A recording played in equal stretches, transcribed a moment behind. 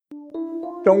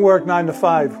Don't work 9 to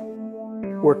 5.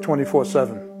 Work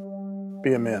 24/7.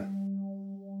 Be a man.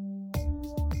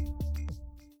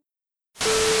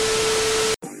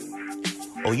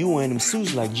 Oh, you want them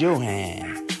suits like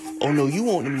Johan. Oh, no, you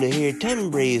want them little hair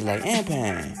tubbing braids like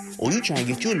Ampan. Oh, you trying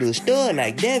to get you a little stud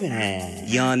like Devin had.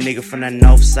 Young nigga from the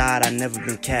north side, I never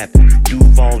been capping.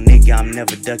 Duval nigga, I'm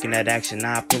never ducking that action.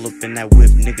 I pull up in that whip,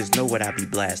 niggas know what I be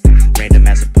blasting. Random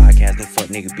ass podcast, them fuck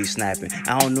niggas be snapping.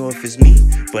 I don't know if it's me,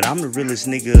 but I'm the realest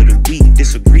nigga of the week.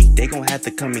 Disagree, they gon' have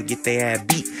to come and get their ass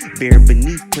beat. Bare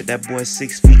beneath, put that boy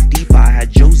 6 feet deep. I had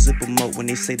Joe zip him up when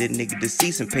they say that nigga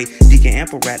deceased and pay Deacon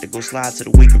Ample Rat to go slide to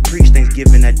the wake and preach.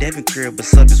 Thanksgiving at Devin crib, but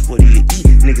sub is what he eat.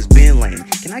 Niggas been lame.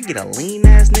 Can I get a lean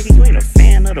ass nigga? You ain't a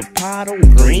fan of the pod, oh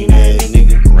green ass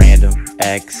nigga. Random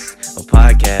X, a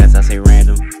podcast. I say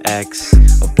Random X,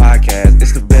 a podcast.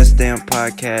 It's the best damn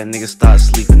podcast. Niggas start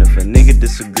sleeping. If a nigga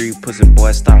disagree, pussy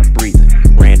boy stop breathing.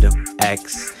 Random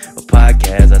X, a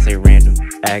podcast. I say Random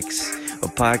X, a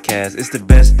podcast. It's the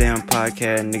best damn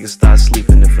podcast. Niggas start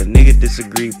sleeping. If a nigga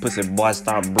disagree, pussy boy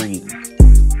stop breathing.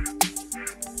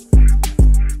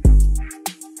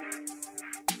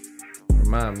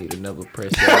 Remind me to never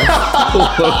press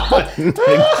that button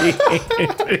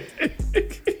again.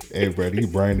 Hey, bro, these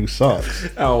brand new socks.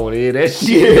 I don't want to hear that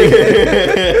shit.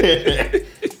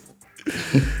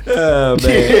 Oh, man.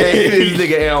 Hey, this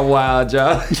nigga L Wild,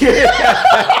 y'all.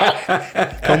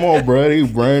 Come on, bro. These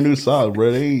brand new socks, bro.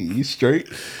 You straight.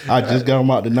 I just got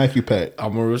them out the Nike pack.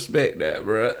 I'm going to respect that,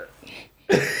 bro.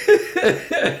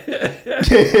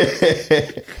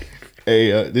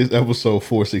 Hey, this episode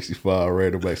 465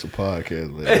 Random Acts of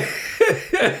Podcast, man.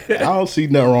 I don't see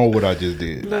nothing wrong with what I just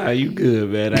did. Nah, you good,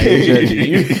 man. I ain't judging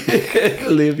you.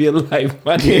 Live your life,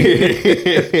 my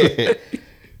nigga.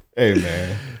 Hey,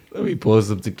 man. Let me pour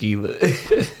some tequila.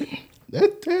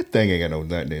 That thing ain't got no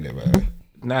nothing in it, man.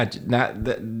 Not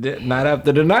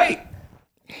after tonight.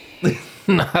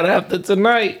 Not after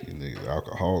tonight. You niggas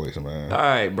alcoholics, man. All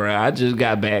right, bro. I just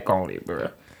got back on it, bro.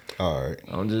 All right.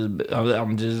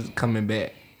 I'm just coming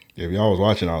back. If y'all was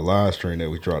watching our live stream that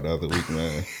we dropped the other week,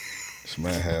 man, this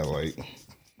man had like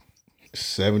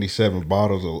 77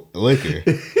 bottles of liquor.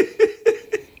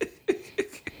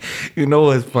 You know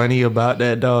what's funny about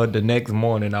that, dog? The next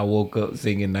morning, I woke up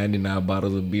singing 99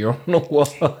 bottles of beer on the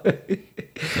wall.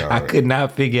 I could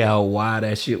not figure out why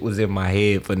that shit was in my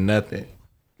head for nothing.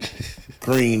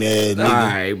 Green ass nigga. All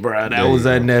right, bro. That was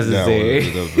unnecessary.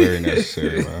 That was very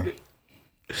necessary, man.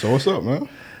 So what's up, man?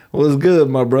 What's good,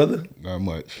 my brother? Not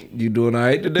much. You doing all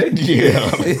right today?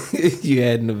 Yeah. You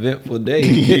had an eventful day.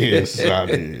 Yes, I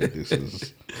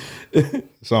did.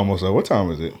 It's almost like, what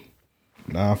time is it?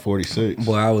 9:46.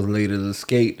 Boy, I was late as a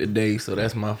skate today, so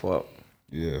that's my fault.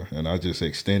 Yeah, and I just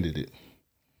extended it.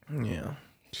 Yeah.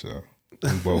 So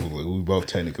we both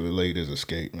technically late as a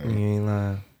skate, man. You ain't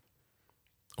lying.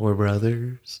 We're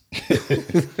brothers.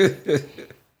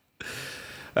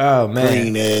 Oh, man.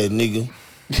 Green ass nigga.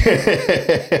 I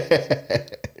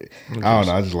don't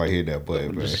know. I just like hitting that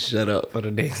button, man. Just shut up for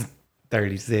the next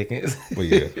 30 seconds. But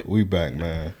yeah, we back,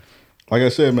 man. Like I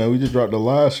said, man, we just dropped the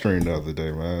live stream the other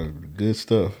day, man. Good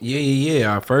stuff.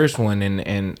 Yeah. Our first one,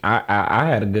 and I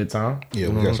had a good time. Yeah,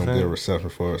 we got some good reception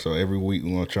for it. So every week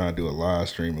we're gonna try and do a live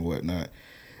stream and whatnot.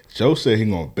 Joe said he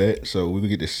gonna bet, so we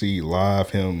get to see live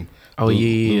him.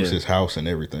 Lose his house and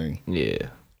everything.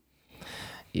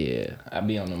 Yeah, I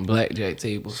be on them blackjack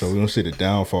tables. So we gonna see the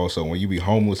downfall. So when you be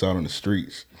homeless out on the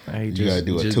streets, you gotta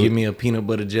do just give me a peanut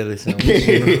butter jelly sandwich.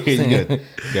 you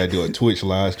gotta do a Twitch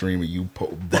live stream and you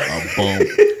bum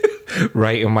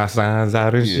writing my signs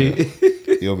out and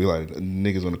shit. You'll be like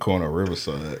niggas on the corner of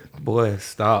Riverside. Boy,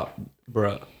 stop,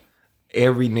 bro.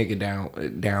 Every nigga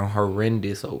down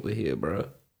horrendous over here, bro.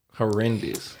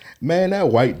 Horrendous. Man, that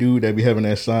white dude that be having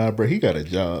that sign, bro, he got a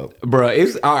job. Bro,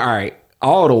 it's all right.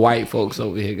 All the white folks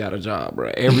over here got a job,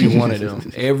 bro. Every one of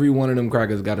them. Every one of them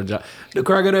crackers got a job. The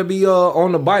cracker that be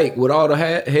on the bike with all the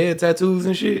head tattoos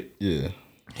and shit. Yeah.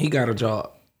 He got a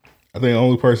job. I think the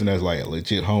only person that's like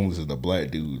legit homeless is the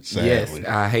black dude, sadly. Yes,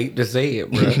 I hate to say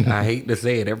it, bro. I hate to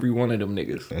say it. Every one of them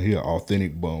niggas. And he an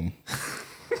authentic bum.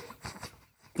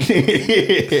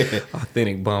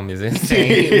 Authentic bum is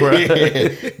insane, bro.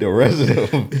 The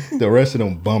rest of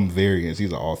them bum variants,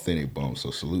 he's an authentic bum. So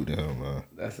salute to him, man.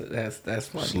 That's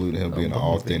funny. Salute to him being an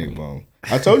authentic bum.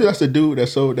 I told you that's the dude that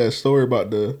sold that story about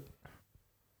the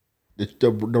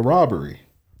robbery.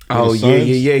 Oh yeah.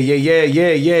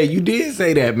 You did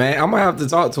say that, man. I'm gonna have to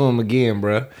talk to him again,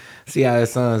 bro. See how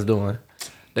his son's doing.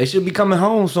 They should be coming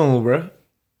home soon, bro.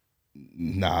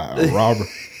 Nah, a robber.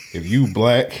 If you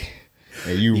black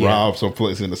and you rob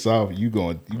someplace in the South, you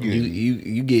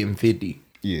getting 50.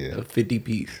 Yeah, a 50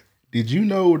 piece. Did you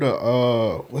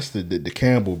know what's the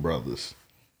Campbell brothers?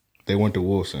 They went to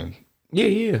Wilson.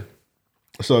 Yeah.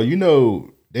 So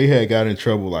they had got in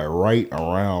trouble like right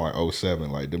around like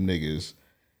 2007. Like them niggas,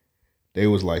 they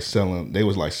was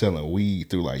selling weed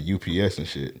through like UPS and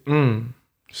shit.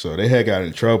 So they had got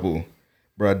in trouble,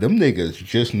 bro. Them niggas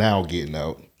just now getting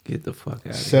out. Get the fuck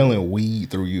out. Selling weed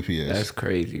through UPS. That's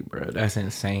crazy, bro. That's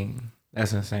insane.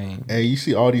 And you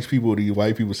see all these people, these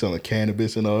white people selling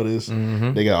cannabis and all this.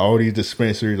 They got all these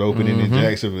dispensaries opening in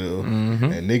Jacksonville,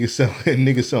 and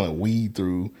niggas selling weed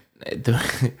through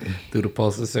the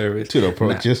postal service.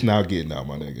 Just now getting out,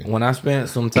 my nigga. When I spent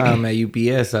some time at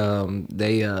UPS,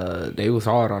 they was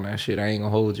hard on that shit. I ain't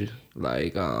gonna hold you.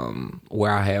 Like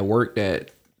where I had worked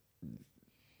at,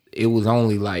 it was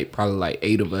only probably like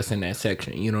 8 of us in that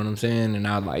section. You know what I'm saying? And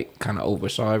I kind of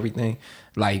oversaw everything,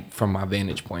 from my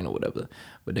vantage point or whatever.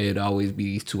 But there'd always be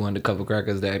these 2 undercover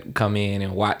crackers that come in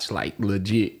and watch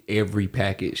legit every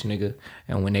package, nigga.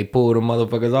 And when they pull the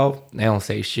motherfuckers off, they don't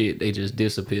say shit. They just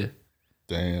disappear.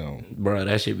 Damn, bro,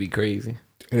 that shit be crazy.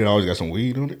 And it always got some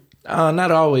weed on it.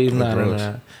 Not always.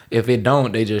 Nah. If it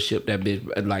don't, they just ship that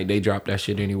bitch. They drop that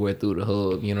shit anywhere through the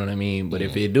hub. You know what I mean? But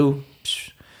if it do,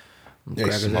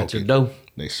 crackers at your door.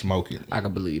 They smoke it. I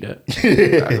can believe that.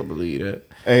 I can believe that.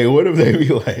 Hey, what if they be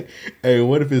like? Hey,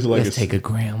 what if it's like? Let's take a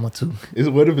gram or 2.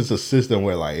 What if it's a system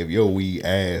where if your weed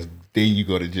ass, then you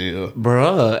go to jail?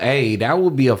 Bruh, hey, that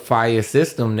would be a fire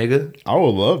system, nigga. I would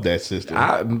love that system.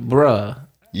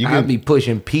 I'd be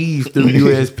pushing P's through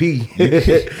USP.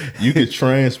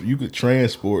 you could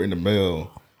transport in the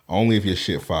mail only if your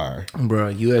shit fire.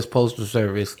 Bruh, U.S. Postal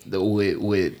Service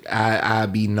I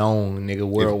be known, nigga,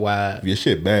 worldwide. If your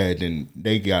shit bad, then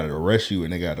they gotta arrest you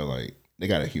and they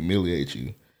gotta humiliate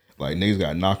you. Like niggas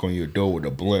gotta knock on your door with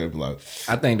a blunt,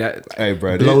 I think that hey,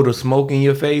 bro, blow the smoke in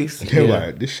your face. They're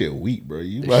like, this shit weak, bro.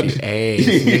 You about shit ass,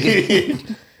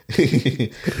 nigga.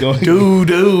 Dude.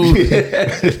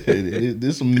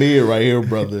 This some mid right here,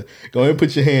 brother. Go ahead and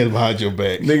put your hands behind your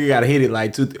back. Nigga gotta hit it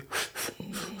like 2.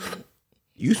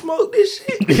 You smoke this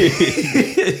shit?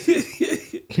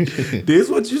 This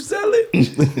what you selling?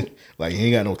 Like you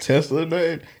ain't got no Tesla or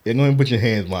nothing? Yeah, go ahead and put your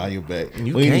hands behind your back.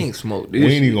 You can't smoke this We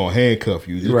shit. ain't even gonna handcuff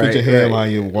you. Just put your hand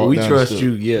behind you and walk down the We street. trust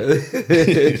you, yeah.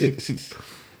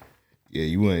 Yeah,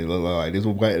 you wouldn't look like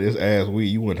this ass weed.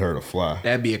 You wouldn't hurt a fly.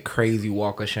 That'd be a crazy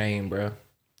walk of shame, bro.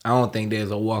 I don't think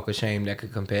there's a walk of shame that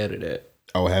could compare to that.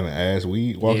 Oh, having ass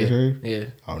weed walk of shame? Yeah.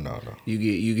 Oh no.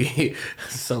 You get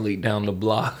sullied down the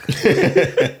block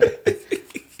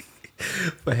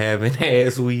for having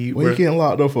ass weed. What you getting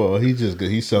locked up for? He's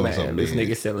selling something. This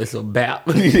nigga selling some BAP.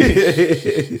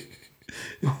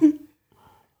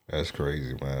 That's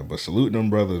crazy, man. But salute them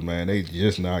brothers, man. They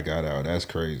just now got out. That's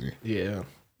crazy. Yeah.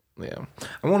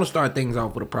 I want to start things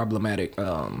off with a problematic.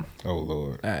 Oh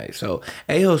Lord. All right. So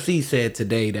AOC said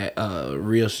today that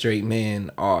real straight men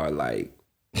are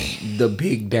the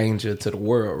big danger to the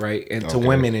world, right, and to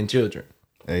women and children.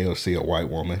 AOC, a white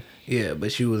woman. Yeah,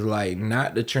 but she was like,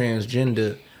 not the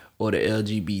transgender or the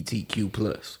LGBTQ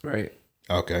plus, right?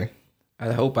 Okay.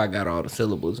 I hope I got all the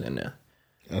syllables in there.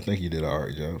 I think you did all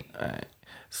right, Joe. All right.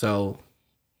 So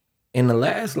in the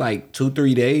last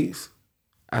 2-3 days,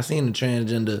 I seen the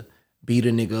transgender beat a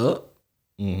nigga up.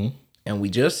 Mm-hmm. And we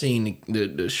just seen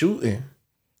the shooting.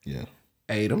 Yeah.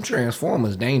 Hey, them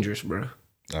Transformers dangerous, bro.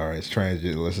 All right, it's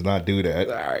transgender. Let's not do that.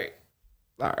 All right.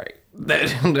 All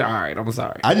right, I'm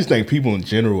sorry. I just think people in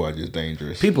general are just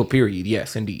dangerous. People, period.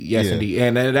 Yes, indeed. Indeed.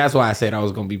 And that's why I said I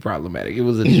was going to be problematic. It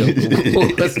was a joke.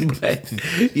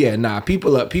 But yeah,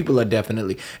 people are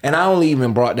definitely. And I only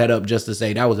even brought that up just to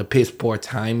say that was a piss poor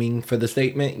timing for the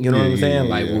statement. You know what I'm saying?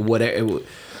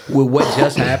 With what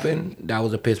just happened, that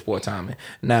was a piss poor timing.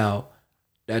 Now,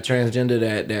 that transgender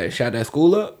that shot that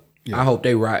school up, I hope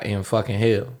they rot in fucking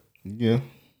hell. Yeah.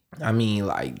 I mean,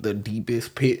 the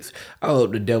deepest pits. I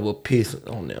hope the devil piss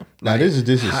on them. Now this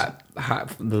is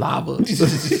hot lava.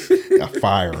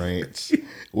 Fire ants.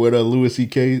 With Louis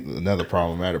C.K., another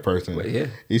problematic person. But yeah.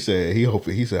 He said I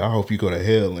hope you go to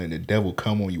hell and the devil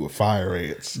come on you with fire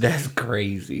ants. That's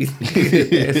crazy.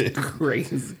 That's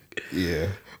crazy. Yeah.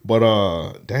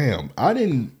 But damn,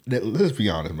 let's be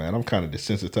honest, man. I'm kind of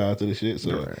desensitized to the shit.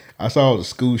 So right. I saw the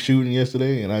school shooting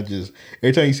yesterday, and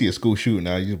every time you see a school shooting,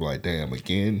 now you just be like, damn,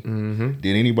 again. Mm-hmm.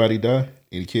 Did anybody die?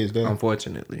 Any kids die?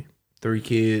 Unfortunately, 3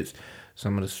 kids.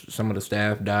 Some of the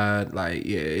staff died.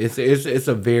 It's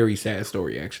a very sad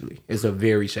story. Actually, it's a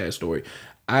very sad story.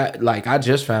 I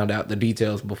just found out the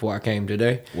details before I came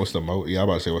today. What's the motive? Yeah, I'm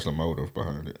about to say, what's the motive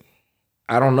behind it?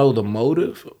 I don't know the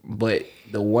motive, but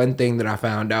the one thing that I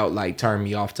found out turned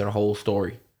me off to the whole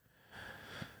story.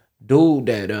 Dude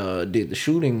that did the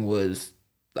shooting was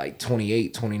like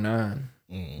 28, 29.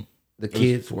 The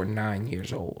kids were 9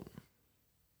 years old.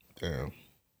 Damn.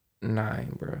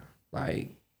 9, bro.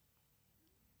 Like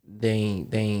they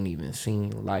ain't even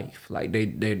seen life. Like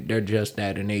they're just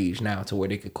at an age now to where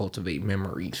they could cultivate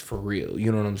memories for real.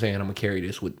 You know what I'm saying? I'm gonna carry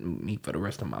this with me for the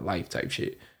rest of my life type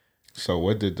shit. So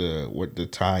what the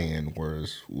tie-in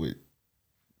was with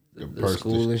the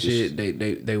school and shit?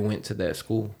 They went to that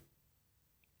school.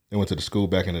 They went to the school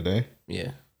back in the day?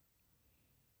 Yeah.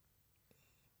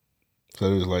 So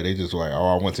it was like they just like,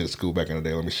 oh, I went to the school back in the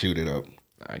day, let me shoot it up.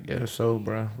 I guess so,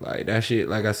 bro. Like that shit,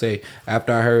 like I say,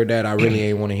 after I heard that, I really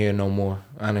ain't want to hear no more,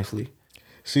 honestly.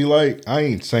 See, like, I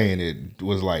ain't saying it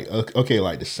was like, okay,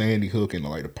 like the Sandy Hook and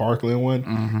like the Parkland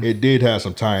one, it did have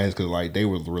some tie-ins because like they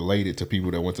were related to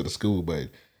people that went to the school, but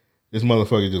this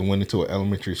motherfucker just went into an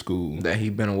elementary school. That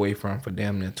he been away from for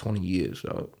damn near 20 years,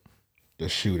 dog.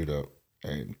 Just shoot it up.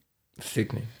 And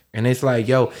sickening. And it's like,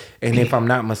 yo, and if I'm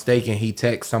not mistaken, he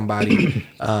texted somebody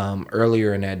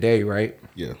earlier in that day, right?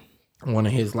 Yeah. One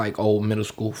of his like old middle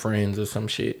school friends or some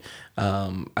shit.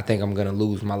 I think I'm gonna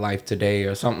lose my life today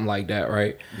or something like that,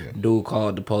 right? Yeah. Dude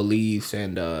called the police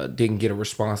and didn't get a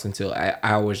response until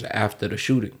hours after the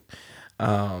shooting.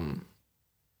 The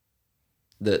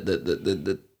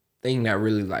thing that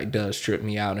really like does trip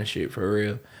me out and shit for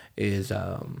real is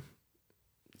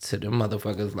to them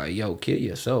motherfuckers like, yo, kill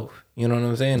yourself. You know what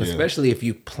I'm saying? Yeah. Especially if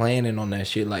you planning on that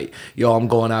shit, like, yo, I'm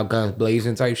going out guns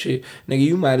blazing type shit. Nigga,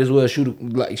 you might as well shoot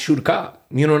a cop.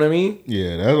 You know what I mean?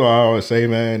 Yeah, that's what I always say,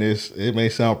 man. It may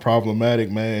sound problematic,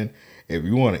 man. If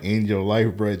you want to end your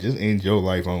life, bro, just end your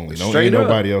life only. Don't end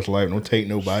nobody else's life. Don't take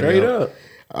nobody Straight out. up.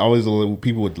 I always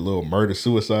people with the little murder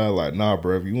suicide, like, nah,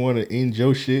 bro. If you want to end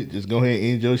your shit, just go ahead and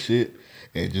end your shit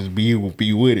and just be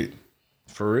with it.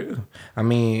 For real. I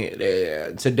mean,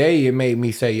 today it made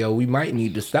me say, yo, we might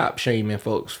need to stop shaming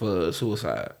folks for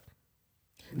suicide.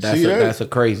 That's a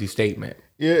crazy statement.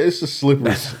 Yeah, it's a slippery.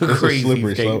 That's a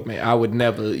crazy statement. I would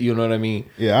never, you know what I mean?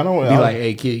 Yeah, I don't be like,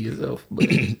 hey, kill yourself. But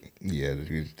yeah,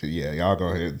 y'all go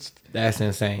ahead. That's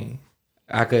insane.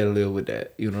 I couldn't live with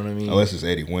that. You know what I mean? Unless it's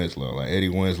Eddie Winslow. Like Eddie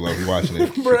Winslow, you watching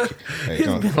it. Bro,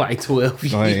 it's been like 12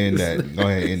 years. Go ahead and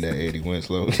end that Eddie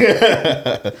Winslow.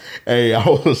 Hey, I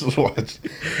was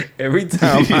watching. Every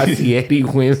time I see Eddie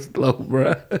Winslow,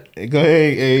 bro. Go ahead,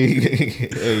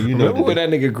 hey, you know. Remember when that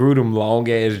nigga grew them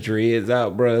long ass dreads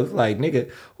out, bro? It's like,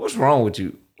 nigga, what's wrong with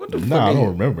you? What the fuck? Nah, I don't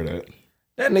remember that.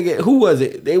 That nigga, who was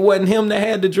it? It wasn't him that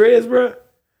had the dreads, bro?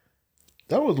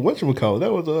 That was whatchamacallit.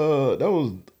 That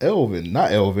was Elvin,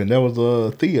 not Elvin. That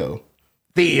was Theo.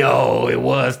 Theo, it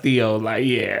was Theo. Like,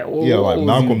 yeah, like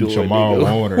Malcolm Jamal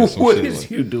Warner or some what shit. What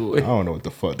is you doing? I don't know what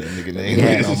the fuck that nigga name He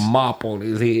had is. a mop on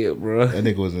his head, bro. That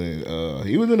nigga was in.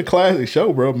 He was in the classic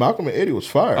show, bro. Malcolm and Eddie was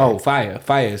fire. Oh, fire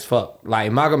as fuck.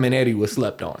 Like Malcolm and Eddie was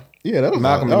slept on. Yeah, that was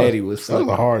Malcolm and Eddie was. That was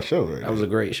a hard show, right? That was a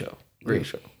great show. Great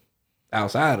show.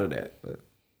 Outside of that, but.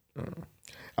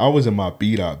 I was in my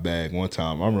beat out bag one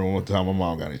time. I remember one time my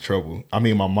mom got in trouble. I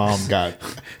mean, my mom got,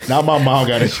 not my mom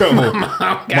got in trouble.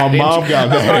 my mom got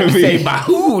mad at me. Say by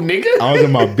who, nigga? I was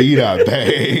in my beat out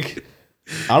bag.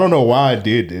 I don't know why I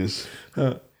did this.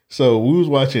 So we was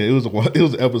watching. It was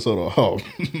an episode of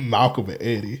Malcolm and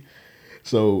Eddie.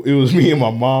 So it was me and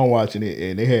my mom watching it,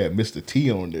 and they had Mr. T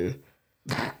on there.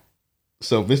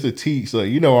 So Mr. T. So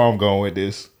you know where I'm going with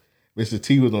this. Mr.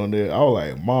 T was on there. I was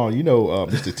like, Mom, you know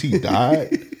Mr. T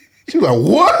died? She was like,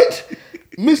 what?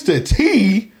 Mr.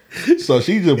 T? So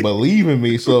she just believing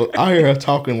me. So I hear her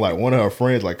talking like one of her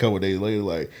friends like a couple days later,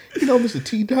 like, you know Mr.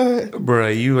 T died?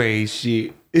 Bruh, you ain't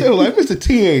shit. They were like, Mr.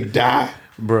 T ain't die.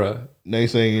 Bruh.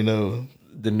 Next thing you know.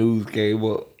 The news came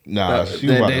up. Nah, she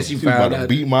was about to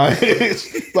beat my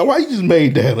ass. Like, why you just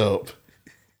made that up?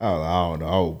 I don't know.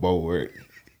 I was bored.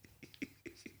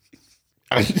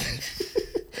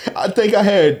 I think I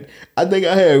had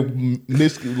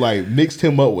mixed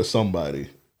him up with somebody.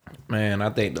 Man, I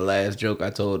think the last joke I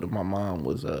told to my mom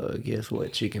was guess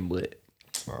what? Chicken butt.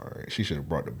 All right. She should have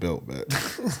brought the belt back.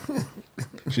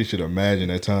 She should have imagined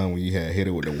that time when you had hit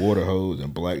her with the water hose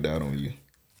and blacked out on you.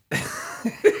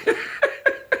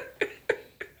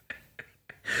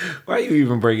 Why you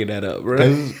even bringing that up, bro?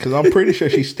 Because I'm pretty sure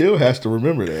she still has to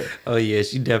remember that. Oh yeah,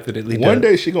 she definitely does. One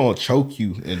day she gonna choke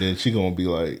you, and then she gonna be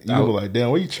like, "You be like,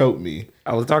 damn, why you choke me?"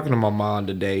 I was talking to my mom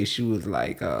today. She was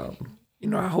like, "You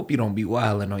know, I hope you don't be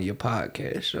wilding on your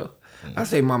podcast show." I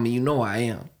say, "Mama, you know I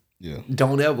am." Yeah.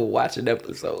 Don't ever watch an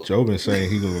episode. Joe been saying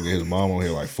he gonna get his mom on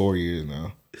here like 4 years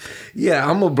now. Yeah,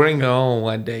 I'm gonna bring her on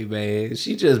one day, man.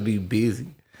 She just be busy.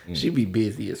 She be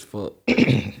busy as fuck.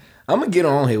 I'm gonna get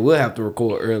her on here. We'll have to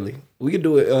record early. We can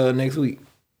do it next week.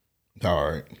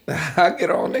 All right. I'll get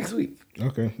on next week.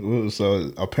 Okay. Well,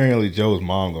 so apparently Joe's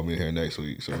mom gonna be here next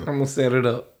week. So I'm gonna set it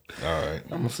up. all right.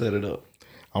 I'm gonna set it up.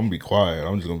 I'm gonna be quiet.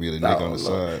 I'm just gonna be the nigga on the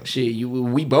side. Shit,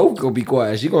 we both gonna be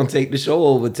quiet. She gonna take the show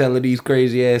over telling these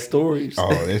crazy ass stories.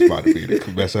 Oh, this about to be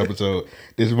the best episode.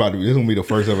 This gonna be the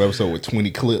first ever episode with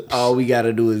 20 clips. All we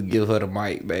gotta do is give her the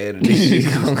mic, man. And then she's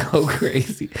gonna go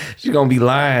crazy. She's gonna be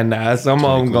lying now. Some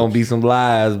of them gonna be some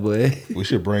lies, but we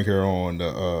should bring her on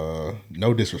the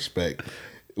no disrespect.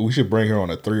 We should bring her on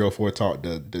a 304 talk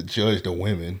to judge the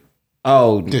women.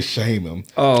 Oh, to shame him.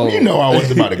 Oh, you know I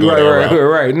wasn't about to go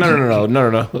right.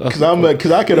 No.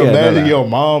 Because I can imagine your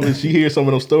mom and she hears some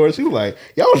of those stories. She was like,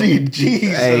 "Y'all need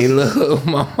Jesus." Hey, look,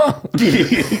 my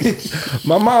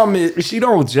mom she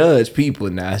don't judge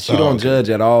people now. She don't judge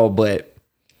at all. But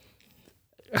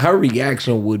her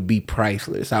reaction would be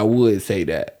priceless. I would say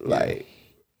that. Like,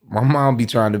 my mom be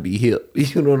trying to be hip.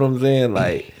 You know what I'm saying?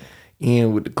 Like,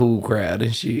 in with the cool crowd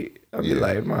and shit. I'd be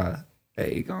like, "Ma,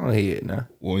 hey, go ahead now."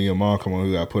 When your mom come on,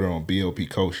 we gotta put her on BOP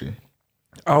kosher.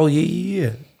 Oh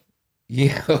yeah. We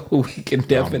can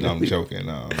definitely. I'm joking.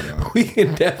 No. We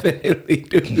can definitely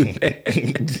do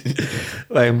that.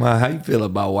 Like, Ma, how you feel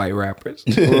about white rappers?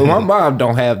 Well, my mom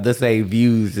don't have the same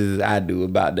views as I do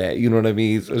about that. You know what I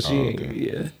mean? So she,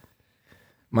 yeah.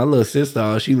 My little sister,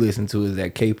 all she listen to is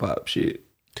that K-pop shit.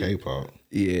 K-pop.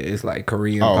 Yeah, it's like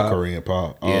Korean pop. Korean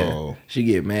pop. Yeah. Oh. She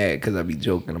get mad because I be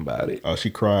joking about it. Oh, she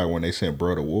cried when they sent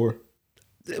bro to war?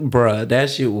 Bruh, that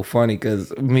shit was funny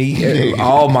because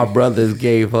all my brothers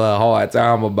gave her a hard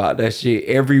time about that shit.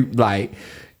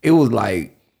 It was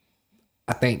like,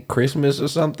 I think Christmas or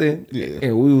something. Yeah.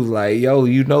 And we was like, yo,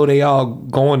 you know they all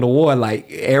going to war. Like,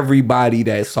 everybody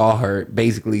that saw her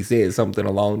basically said something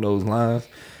along those lines.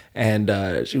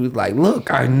 And she was like,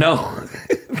 look, I know.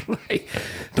 Like,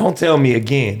 don't tell me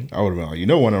again. I would have been like, you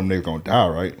know one of them niggas gonna die,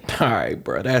 right? All right,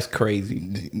 bro. That's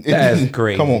crazy. That's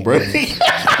crazy. Come on, bro.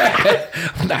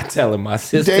 I'm not telling my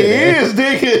sister They that. is,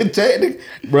 nigga.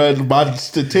 Bro, by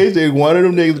statistics, one of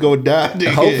them niggas gonna die,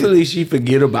 nigga. Hopefully she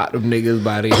forget about them niggas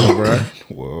by then, bro.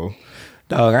 Well,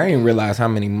 dog, I didn't realize how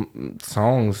many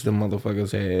songs the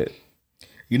motherfuckers had.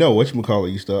 You know,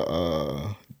 whatchamacallit used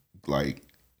to, like,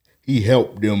 he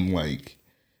helped them, like,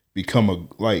 become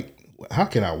how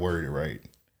can I word it right?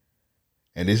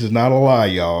 And this is not a lie,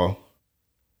 y'all.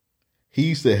 He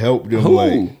used to help them,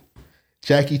 like,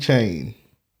 Jackie Chain.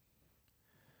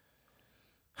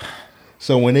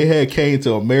 So when they had came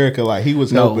to America, like, he was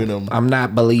helping them. I'm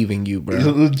not believing you, bro.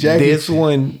 This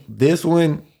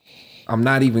one, I'm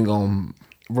not even going.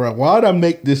 Bro, why would I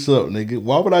make this up, nigga?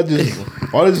 Why would I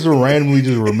just randomly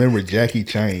just remember Jackie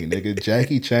Chain, nigga?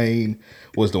 Jackie Chain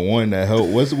was the one that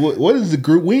helped. What is the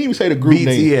group? We didn't even say the group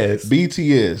name.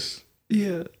 BTS.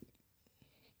 Yeah.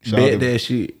 Bet that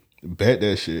shit. Bet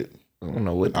that shit. I don't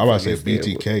know what. I was about to say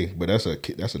BTK, but that's a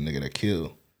nigga that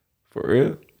killed. For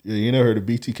real? Yeah, you never heard of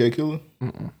BTK killer?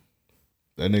 Mm-mm.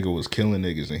 That nigga was killing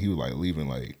niggas and he was like leaving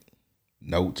like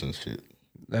notes and shit.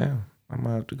 Damn, I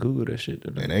might have to Google that shit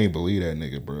today. And they ain't believe that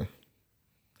nigga, bro.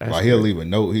 Like, he'll leave a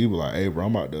note. He was like, "Hey, bro,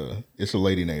 I'm about to." It's a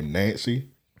lady named Nancy.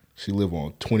 She live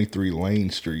on 23 Lane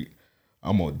Street.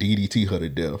 I'm gonna DDT her to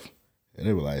death. And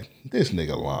they were like, "This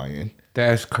nigga lying."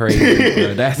 That's crazy,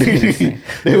 bro. That's insane.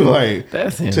 They were like,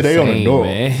 "That's insane." Today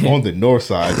on the north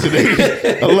side,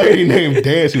 today a lady named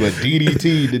Nancy was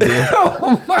DDT to death.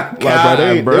 Oh my god,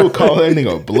 like, bro, they would call that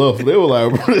nigga a bluff. They were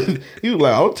like, bro, he was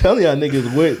like, "I'm telling y'all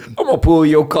niggas what." I'm gonna pull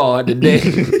your card today.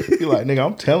 He like, "Nigga,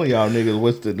 I'm telling y'all niggas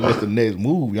what's the next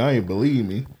move. Y'all ain't believe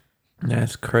me."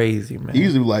 That's crazy, man. He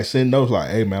usually like send notes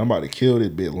like, "Hey man, I'm about to kill this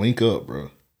bitch. Link up,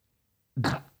 bro."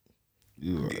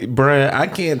 Bruh, I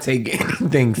can't take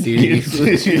anything serious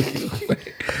with you.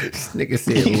 This nigga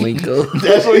said link up.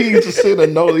 That's what he used to send a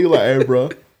note. He like, "Hey bro,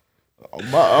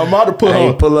 I'm about to put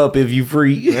on pull up if you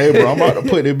free." Hey bro, I'm about to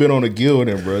put that bit on the guild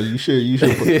in, bro. You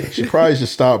should probably should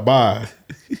stop by.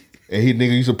 And he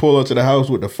nigga used to pull up to the house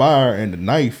with the fire and the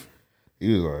knife.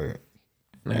 He was like,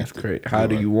 "That's crazy. How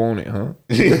do you want it, huh?"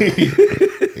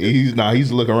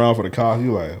 He's looking around for the cops. He's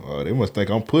like, "Oh, they must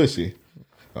think I'm pussy."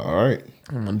 All right.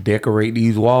 I'm gonna decorate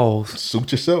these walls.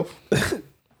 Suit yourself.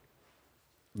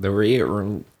 The red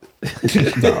room.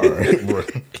 All right, bro.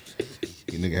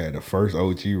 You nigga had the first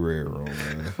OG red room,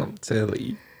 man. I'm telling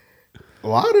you. A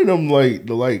lot of them, like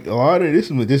a lot of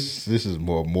this is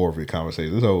more of a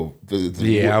conversation. This whole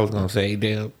I was gonna say,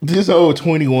 damn. This whole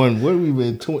 21. What have we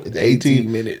been 18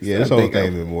 minutes? Yeah, this whole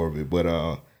thing been more of it, but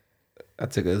I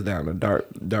took us down a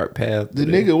dark path. The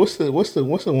nigga, what's the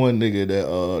one nigga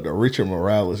that the Richard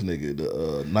Morales nigga,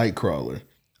 the Nightcrawler.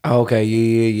 Okay,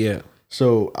 yeah.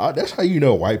 So that's how you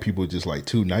know white people just like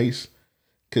too nice,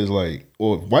 Cause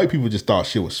white people just thought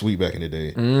shit was sweet back in the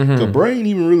day. The Brain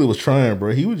even really was trying,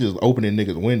 bro. He was just opening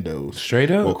niggas' windows.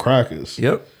 Straight up. Or crackers.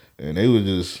 Yep. And they were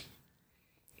like,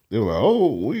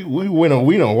 oh, we went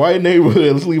on white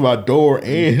neighborhood. Let's leave our door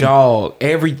and dog.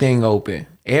 Everything open.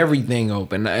 Everything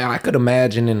open. I could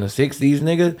imagine in the 60s,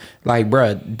 nigga. Like,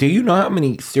 bruh, do you know how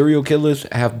many serial killers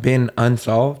have been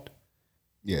unsolved?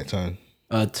 Yeah,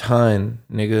 a ton,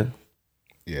 nigga.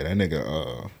 Yeah, that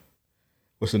nigga.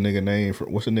 What's the nigga name?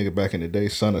 What's the nigga back in the day?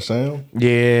 Son of Sam.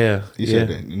 Yeah, he said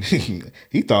that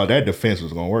he thought that defense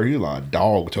was gonna work. He was like, a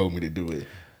dog told me to do it.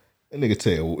 That nigga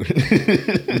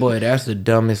tell. Boy, that's the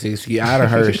dumbest excuse. I done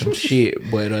heard some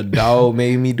shit, but a dog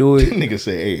made me do it. That nigga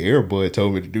said, "Hey, Airbud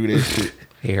told me to do that shit."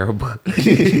 Airbud.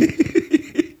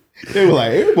 They were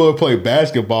like, Airbud play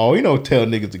basketball. He don't tell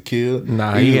niggas to kill.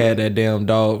 Nah, he had that damn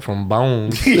dog from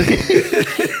Bones.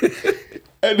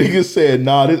 That nigga said,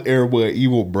 nah, this Airbud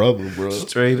evil brother, bro.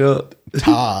 Straight up.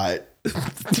 Todd.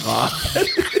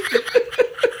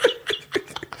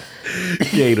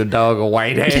 Gave the dog a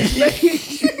white ass.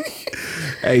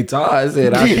 Hey, Todd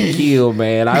said I should kill,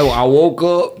 man. I woke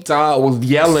up, Todd was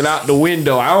yelling out the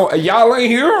window. Y'all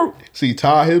ain't here? See,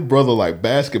 Todd, his brother like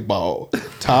basketball.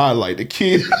 Todd like the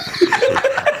kid.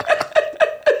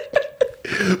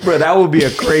 Bro, that would be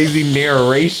a crazy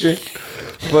narration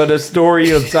for the story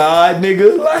of Todd,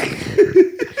 nigga. Like,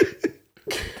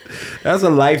 that's a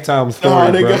lifetime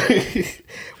story, bro.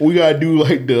 We gotta do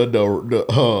like the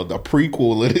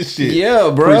prequel of this shit. Yeah,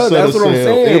 bro. That's what I'm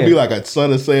saying. It'll be like a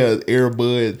Son of Sam,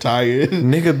 Airbud, tired.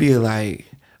 Nigga be like,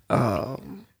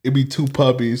 it'd be two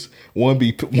puppies. One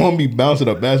be bouncing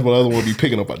a basketball, the other one be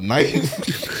picking up a knife.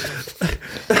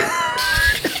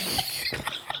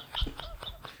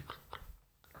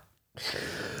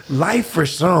 life for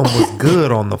some was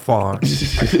good on the farm.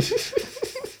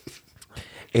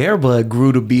 Airbud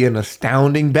grew to be an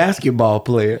astounding basketball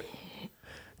player.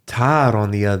 Todd,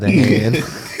 on the other hand,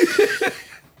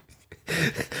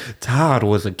 Todd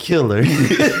was a killer.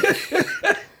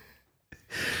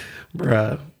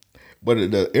 Bruh.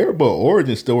 But the Airbud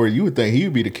origin story, you would think he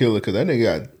would be the killer because that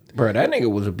nigga got... Bro, that nigga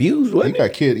was abused, wasn't he?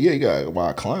 Got killed. Yeah, he got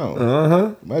by a clown.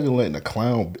 Uh-huh. Imagine letting a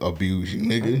clown abuse you,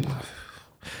 nigga.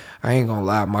 I ain't gonna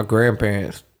lie, my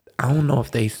grandparents, I don't know if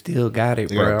they still got it,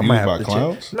 they bro. I'm gonna have to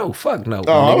clowns? check. No, fuck no.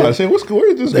 Oh, I was like, saying,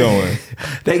 where is this going?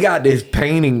 They got this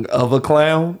painting of a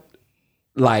clown.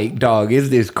 Like, dog, it's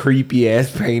this creepy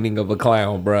ass painting of a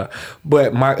clown, bro.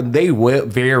 But they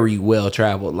very well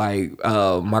traveled. Like,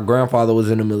 my grandfather was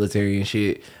in the military and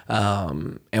shit.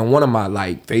 And one of my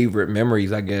like favorite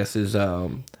memories, I guess, is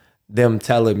them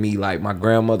telling me like my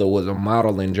grandmother was a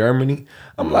model in Germany.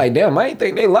 I'm like, damn, I ain't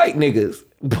think they like niggas.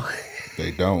 They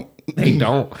don't. They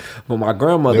don't. But my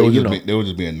grandmother, they were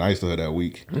just being nice to her that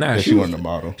week. Nah, she wasn't a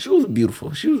model. She was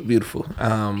beautiful. She was beautiful.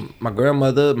 My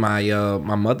grandmother,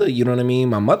 my mother, you know what I mean?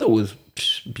 My mother was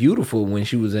beautiful when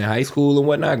she was in high school and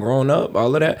whatnot, growing up,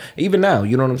 all of that. Even now,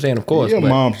 you know what I'm saying? Of course. Your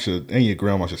mom should and your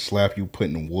grandma should slap you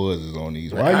putting the wuzzes on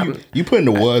these. Why you putting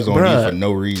the wuzz on these for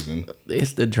no reason?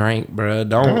 It's the drink, bruh.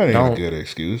 That ain't a good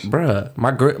excuse. Bruh,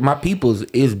 my peoples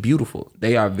is beautiful.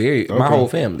 They are very, my whole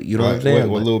family. You know what I'm saying?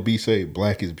 What Lil B say,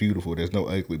 black is beautiful. There's no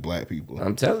ugly black people.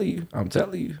 I'm telling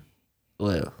you.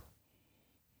 Well.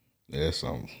 There's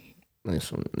some. There's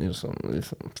some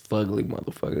fugly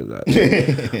motherfuckers out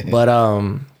there. But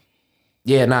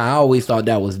yeah, nah, I always thought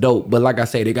that was dope. But like I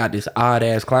say, they got this odd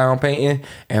ass clown painting,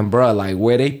 and bruh, like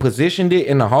where they positioned it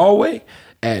in the hallway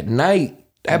at night,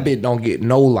 that bit don't get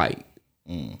no light.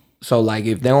 So like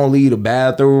if they don't leave the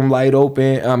bathroom light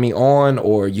on,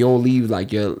 or you don't leave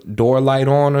like your door light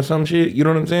on or some shit, you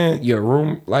know what I'm saying? Your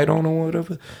room light on or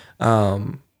whatever.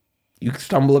 You can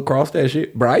stumble across that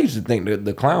shit. Bro, I used to think that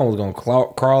the clown was going to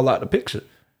crawl out the picture.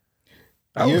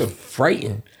 I was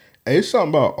frightened. Hey, it's something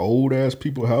about old ass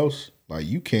people's house. Like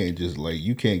you can't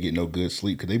get no good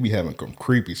sleep because they be having some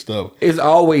creepy stuff. It's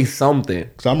always something.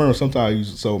 Because I remember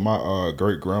sometimes my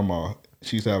great grandma,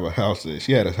 she used to have a house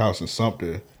she had a house in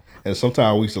Sumter. And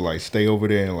sometimes we used to like stay over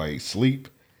there and like sleep.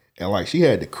 And like she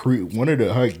had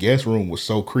her guest room was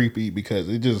so creepy because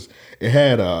it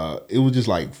was just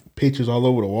like pictures all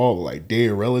over the wall of like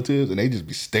dead relatives and they just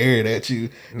be staring at you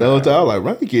the whole time. I was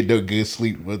like, I ain't get no good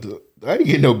sleep. I ain't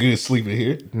get no good sleep in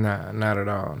here. Nah, not at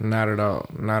all. Not at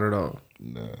all.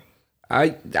 Nah.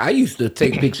 I used to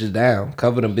take pictures down,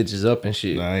 cover them bitches up and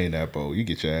shit. Nah, I ain't that bold. You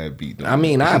get your ass beat. I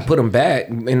mean, I put them back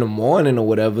in the morning or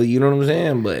whatever. You know what I'm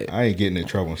saying? But I ain't getting in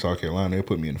trouble in South Carolina. They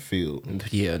put me in the field.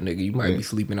 Yeah, nigga, you might be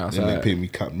sleeping outside. They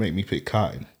make me pick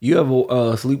cotton. You ever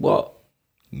sleepwalk?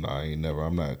 Nah, I ain't never.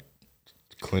 I'm not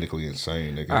clinically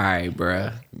insane, nigga. All right,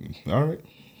 bruh. All right.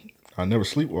 I never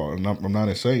sleepwalk. I'm not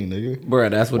insane, nigga. Bro,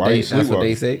 that's what they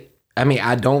say. I mean,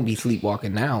 I don't be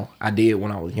sleepwalking now. I did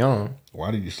when I was young.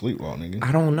 Why did you sleepwalk, nigga?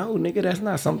 I don't know, nigga. That's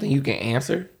not something you can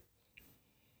answer.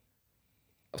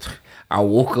 I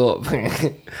woke up.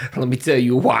 Let me tell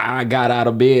you why I got out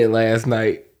of bed last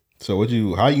night. So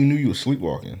how you knew you was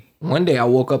sleepwalking? One day I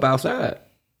woke up outside.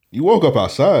 You woke up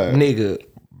outside? Nigga,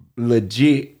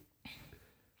 legit.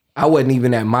 I wasn't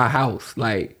even at my house.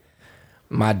 Like,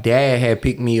 my dad had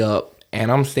picked me up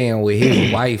and I'm staying with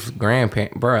his wife's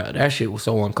grandparent. Bruh, that shit was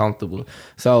so uncomfortable.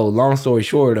 So, long story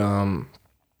short,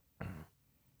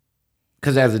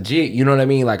 cause as a jit, you know what I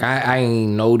mean? Like I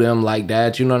ain't know them like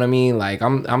that, you know what I mean? Like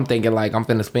I'm thinking like I'm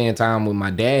finna spend time with my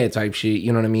dad type shit,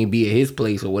 you know what I mean? Be at his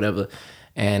place or whatever.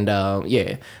 And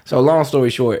yeah. So long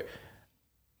story short,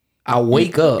 I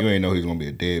wake up. You ain't know he's gonna be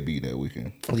a deadbeat that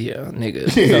weekend. Yeah, nigga.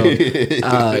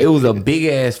 So it was a big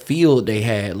ass field they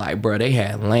had. Like, bro, they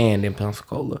had land in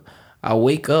Pensacola. I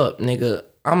wake up, nigga.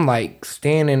 I'm like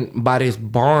standing by this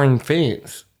barn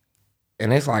fence,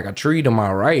 and it's like a tree to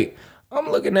my right. I'm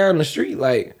looking down the street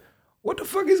like, what the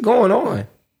fuck is going on?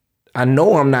 I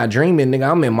know I'm not dreaming,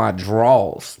 nigga. I'm in my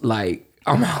drawers. Like,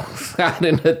 I'm outside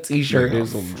in a t-shirt and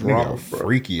some drawers, bro.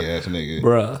 Freaky ass nigga.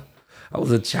 Bruh, I was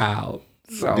a child.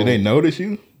 So, did they notice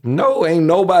you? No, ain't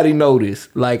nobody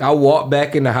noticed. Like, I walked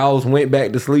back in the house, went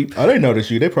back to sleep. Oh, they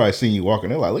noticed you. They probably seen you walking.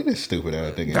 They're like, look at this stupid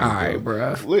ass thing. All right,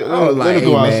 bro. Let him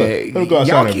go outside. Let him go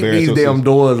outside y'all keep these damn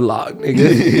doors locked,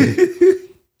 nigga.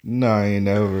 No, I ain't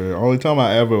never. Only time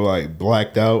I ever like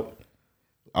blacked out,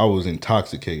 I was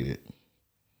intoxicated.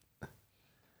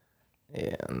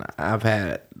 Yeah, nah, I've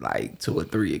had like 2 or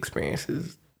 3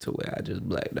 experiences to where I just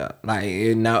blacked out. Like,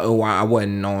 I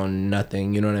wasn't on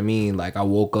nothing, you know what I mean? Like, I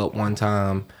woke up one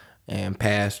time and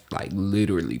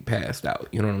literally passed out.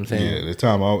 You know what I'm saying? Yeah, the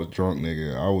time I was drunk,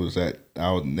 nigga,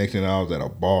 next thing I was at a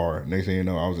bar. Next thing you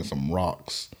know, I was in some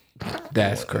rocks.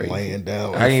 That's crazy. Laying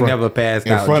down. I ain't never passed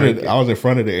out. I was in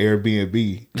front of the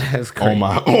Airbnb. That's crazy. On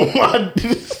my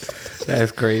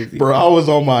That's crazy. Bro, I was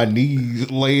on my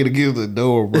knees laying against the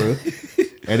door, bro.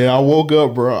 And then I woke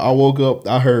up, bro.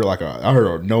 I heard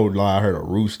a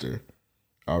rooster.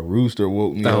 A rooster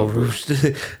woke me up.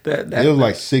 Rooster. It was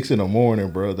like 6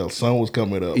 a.m, bro. The sun was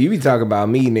coming up. You be talking about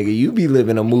me, nigga. You be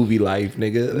living a movie life,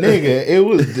 nigga. Nigga, it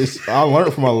was this. I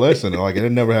learned from my lesson. Like, it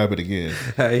never happened again.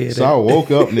 I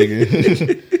woke up,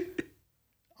 nigga.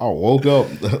 I woke up.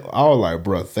 I was like,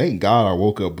 bro, thank God I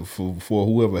woke up before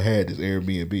whoever had this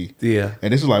Airbnb. Yeah.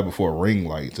 And this is like before ring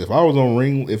lights. If I was on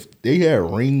if they had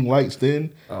ring lights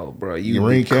then. Oh, bro,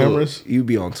 ring cameras. You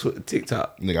be on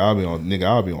TikTok. Nigga,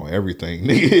 I'll be on everything.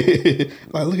 Nigga.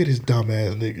 Like, look at this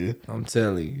dumbass nigga. I'm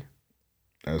telling you.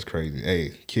 That's crazy.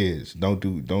 Hey, kids, don't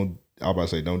do drugs.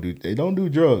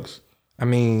 I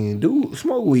mean,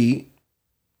 smoke weed.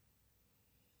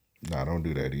 Nah, don't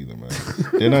do that either, man.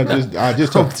 Then I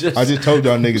just told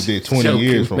y'all niggas did 20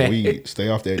 years from weed. Stay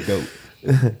off that dope.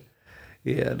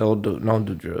 Yeah, don't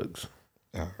do drugs.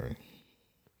 All right.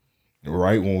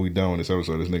 Right when we done with this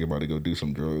episode, this nigga about to go do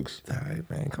some drugs. All right,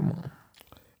 man, come on.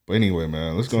 But anyway,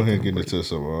 man, let's go ahead and get into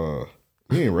some.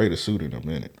 We ain't read a suit in a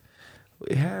minute.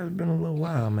 It has been a little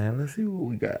while, man. Let's see what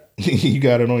we got. You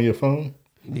got it on your phone?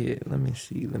 Yeah, let me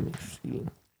see. All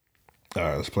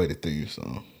right, let's play the theme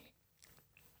song.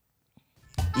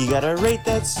 You gotta rate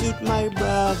that suit, my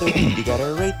brother. You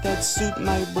gotta rate that suit,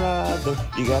 my brother.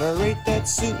 You gotta rate that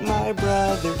suit, my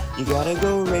brother. You gotta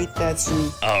go rate that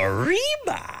suit. Arriba.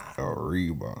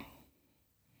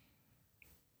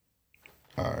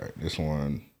 All right, this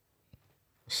one,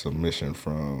 submission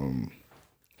from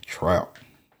Trout.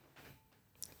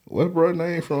 What bro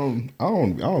name from? I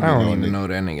don't even know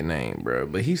that nigga name, bro.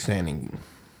 But he's saying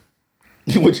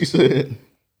what you said.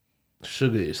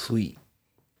 Sugar is sweet.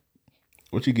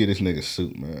 What you get this nigga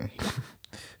suit, man?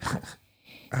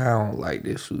 I don't like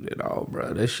this suit at all,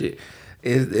 bro. That shit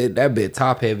that bit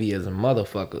top heavy as a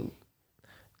motherfucker.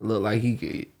 Look like he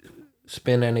could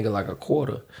spend that nigga like a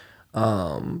quarter.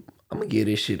 I'm gonna give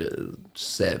this shit a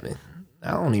 7.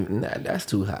 That's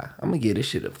too high. I'm gonna give this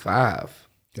shit a 5.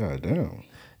 God damn.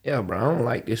 Yeah, bro. I don't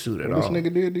like this suit at all. What this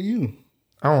nigga did to you?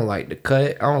 I don't like the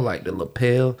cut. I don't like the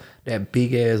lapel. That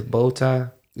big ass bow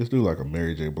tie. This dude like a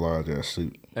Mary J. Blige ass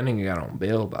suit. That nigga got on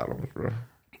bell bottoms, bro.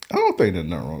 I don't think there's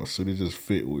nothing wrong with the suit. It just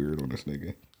fit weird on this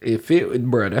nigga. It fit,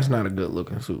 bro. That's not a good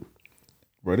looking suit.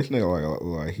 Bro, this nigga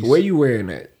like he's... Where you wearing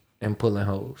that and pulling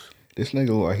hoes? This nigga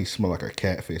look like he smell like a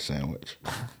catfish sandwich.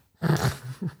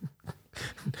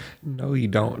 No, he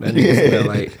don't. That nigga smell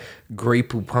like Grey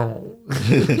Poupon.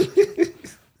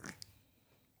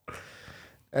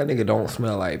 That nigga don't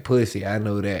smell like pussy. I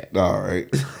know that. All right.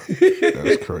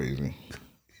 That's crazy.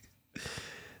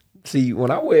 See,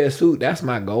 when I wear a suit, that's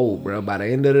my goal, bro. By the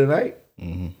end of the night,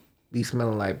 be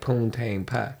smelling like poontang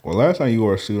pie. Well, last time you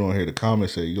wore a suit on here, the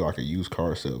comments said you like a used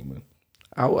car salesman.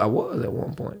 I was at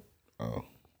one point. Oh,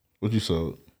 what you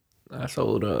sold? I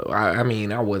sold. I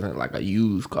mean, I wasn't like a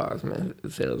used cars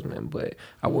salesman, but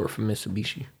I worked for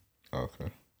Mitsubishi.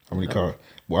 Okay. How many cars?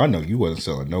 Well, I know you wasn't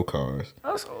selling no cars.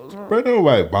 I sold some. But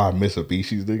nobody buy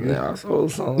Mitsubishis, nigga. Yeah, I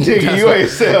sold some. Nigga, you ain't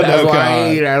sell no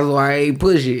cars. That's why I ain't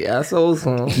push it. I sold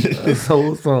some.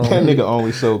 That nigga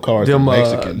only sold cars to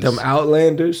Mexicans. Them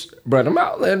Outlanders. Bro, them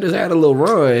Outlanders had a little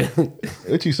run.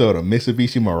 What you sold, a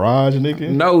Mitsubishi Mirage, nigga?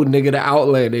 No, nigga, the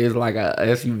Outlander is like a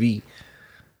SUV.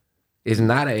 It's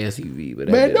not an SUV, but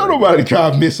man, don't nobody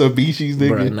drive Mitsubishis, nigga.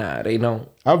 Bro, nah, they don't.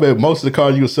 I bet most of the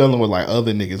cars you were selling were like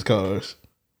other niggas' cars.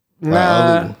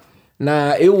 Nah,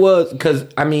 it was because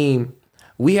I mean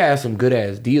we had some good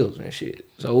ass deals and shit,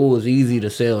 so it was easy to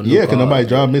sell. Yeah, because nobody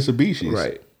drive Mitsubishis,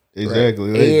 right?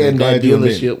 Exactly, right. And that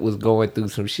dealership was going through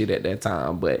some shit at that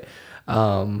time, but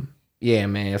yeah,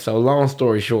 man. So long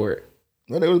story short,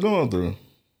 what they was going through?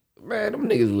 Man, them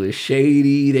niggas was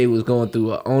shady. They was going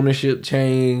through an ownership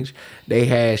change. They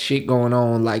had shit going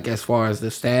on, like as far as the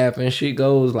staff and shit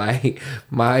goes. Like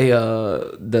my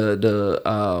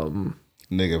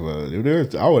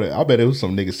nigga, I bet it was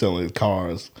some niggas selling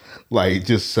cars, like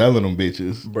just selling them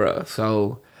bitches, bruh.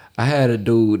 So I had a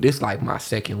dude. This like my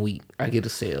second week. I get a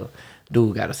sale.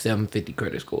 Dude got a 750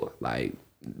 credit score, like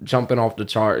jumping off the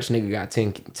charts. Nigga got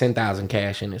 10,000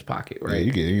 cash in his pocket. Right, yeah,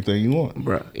 you get anything you want,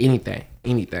 bruh. Anything.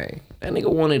 That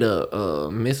nigga wanted a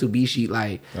Mitsubishi,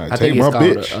 like right, I think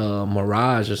it's called a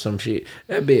Mirage or some shit.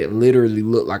 That bit literally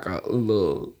looked like a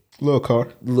little car,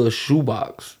 little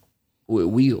shoebox with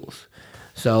wheels.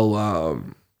 So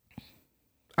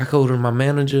I go to my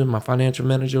manager, my financial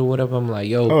manager, or whatever. I'm like,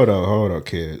 yo, hold on,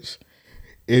 kids.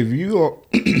 If you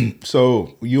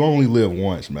so you only live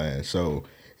once, man. So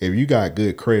if you got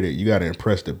good credit, you got to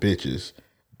impress the bitches.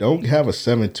 Don't have a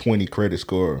 720 credit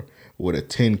score with a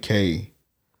 10K.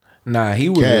 Nah, he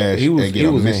was in his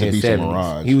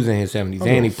 70s. He was in his 70s,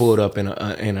 and he pulled up in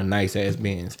a nice ass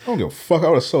Benz. I don't give a fuck. I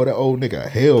would have sold that old nigga a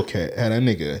Hellcat. Had that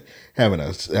nigga having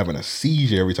a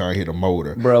seizure every time I hit a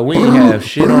motor. Bro, we didn't have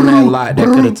shit on that lot that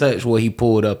could have touched what he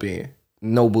pulled up in.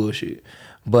 No bullshit.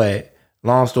 But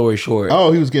long story short,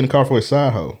 he was getting a car for his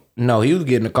side hoe. No, he was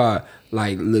getting a car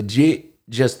like legit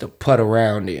just to put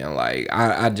around in. Like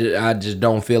I just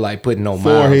don't feel like putting no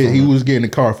miles. He was getting a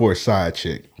car for his side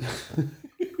chick.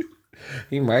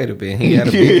 He might have been. He had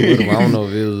a bitch with him. I don't know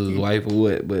if it was his wife or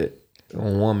what, but a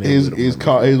woman. His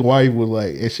wife was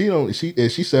like, and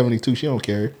she's 72. She don't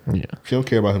care. Yeah, she don't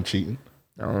care about him cheating.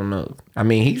 I don't know. I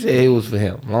mean, he said it was for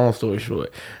him. Long story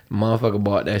short, the motherfucker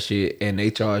bought that shit and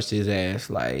they charged his ass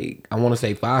like I want to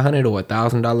say $500 or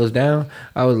 $1,000 down.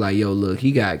 I was like, yo, look,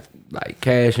 he got like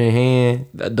cash in hand.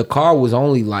 The car was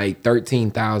only like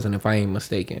 $13,000 if I ain't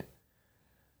mistaken.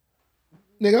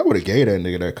 Nigga, I would have gave that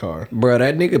nigga that car. Bro,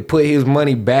 that nigga put his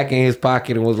money back in his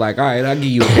pocket and was like, all right, I'll give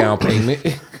you a down payment.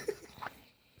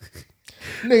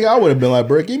 Nigga, I would have been like,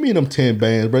 bro, give me them 10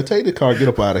 bands, bro. Take the car, get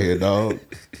up out of here, dog.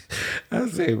 I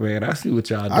say, man, I see what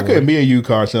y'all doing. I couldn't be a used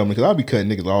car salesman because I'd be cutting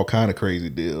niggas all kind of crazy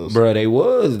deals. Bro, they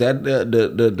was. That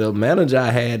the manager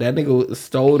I had, that nigga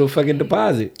stole the fucking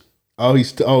deposit. He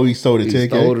stole the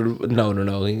 10K?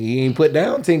 No. He ain't put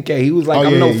down 10K. He was like,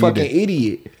 I'm no fucking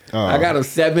idiot. I got a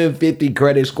 750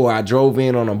 credit score. I drove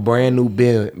in on a brand new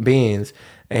Benz,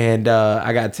 and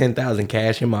I got 10,000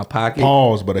 cash in my pocket.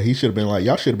 Pause, but he should have been like,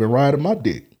 y'all should have been riding my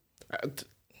dick.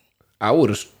 I would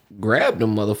have grabbed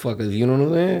them motherfuckers. You know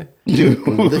what I'm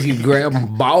saying? You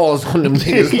grab balls on them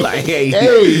niggas like, hey,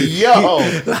 yo,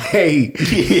 hey.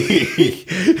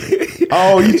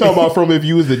 Oh, you talking about from if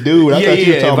you was the dude? I thought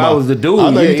you were talking if about, I was the dude,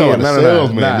 I thought you were talking about the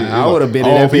salesman. I would have been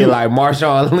in that bit like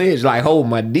Marshawn Lynch, like hold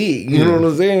my dick. You know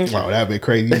what I'm saying? Oh, that'd be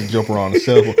crazy. You jump around the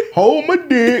cell phone, hold my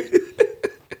dick.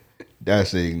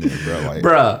 That's ignorant, bro. Like,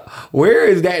 bruh, where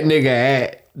is that nigga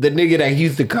at? The nigga that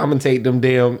used to commentate them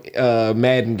damn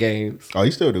Madden games. Oh,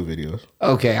 he still do videos.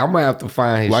 Okay, I'm gonna have to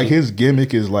find his like shit. His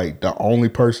gimmick is like the only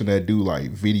person that do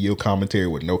like video commentary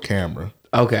with no camera.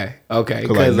 Okay. Cause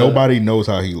like nobody knows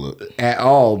how he look at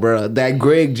all, bro. That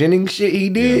Greg Jennings shit he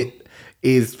did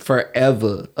is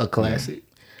forever a classic.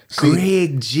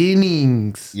 Greg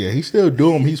Jennings. Yeah, he still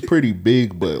do them. He's pretty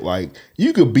big, but like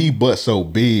you could be but so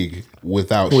big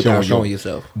without showing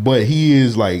yourself. But he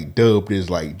is like dubbed as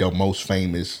like the most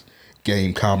famous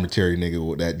game commentary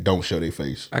nigga that don't show their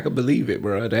face. I could believe it,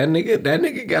 bro. That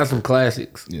nigga got some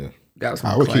classics. Yeah. Got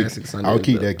some classics. I would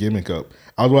keep that gimmick up.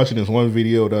 I was watching this one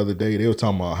video the other day. They were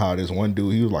talking about how this one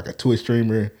dude, he was like a Twitch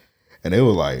streamer, and they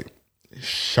were like,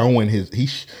 showing his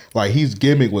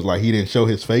gimmick was like he didn't show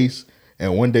his face,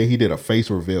 and one day he did a face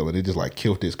reveal and it just like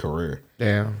killed his career.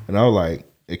 Damn. And I was like,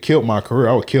 it killed my career.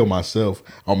 I would kill myself.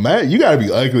 I'm mad. You gotta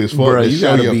be ugly as fuck. Bro, you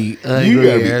gotta be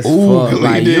ugly as fuck.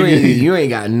 Like you ain't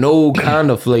got no kind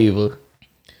of flavor.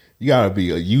 You gotta be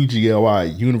a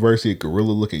UGLI, University of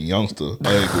Gorilla looking youngster.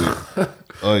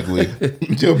 Ugly.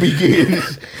 To begin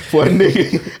for a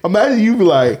nigga. Imagine you be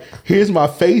like, here's my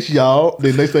face, y'all.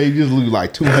 Then next thing you just lose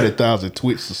like 200,000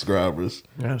 Twitch subscribers.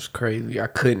 That's crazy. I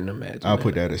couldn't imagine. I'll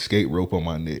put that escape rope on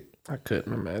my neck. I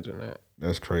couldn't imagine that.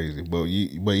 That's crazy. But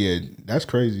yeah, that's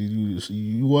crazy.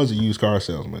 You was a used car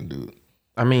salesman, dude.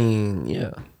 I mean,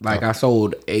 yeah. Like I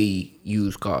sold a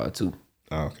used car too.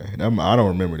 Oh, okay. I don't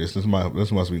remember this. This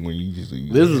must be when you just.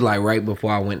 This was like right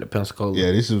before I went to Pensacola. Yeah,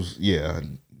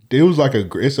 it was like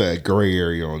it's a gray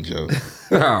area on Joe.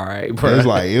 All right, bro.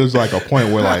 It was like a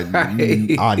point where like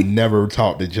I never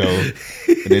talked to Joe,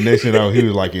 and then next thing you know he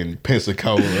was like in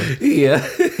Pensacola. Yeah.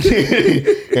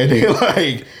 And then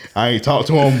like I ain't talked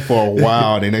to him for a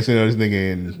while. Then next thing you know this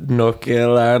nigga in North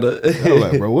Carolina. I was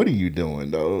like, bro, what are you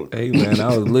doing, dog? Hey man,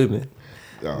 I was living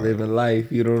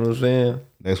life. You know what I'm saying?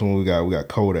 Next one we got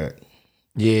Kodak.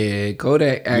 Yeah,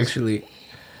 Kodak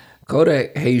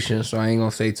Haitian, so I ain't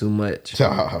gonna say too much.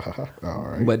 All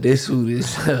right. But this suit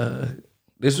is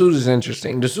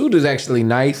interesting. The suit is actually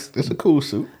nice. It's a cool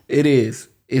suit. It is.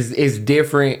 It's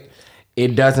different.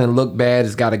 It doesn't look bad.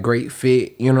 It's got a great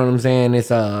fit. You know what I'm saying? It's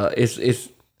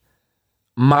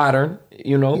modern,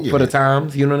 for the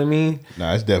times. You know what I mean?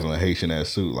 Nah, it's definitely a Haitian ass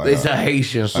suit. Like it's a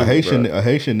Haitian suit. A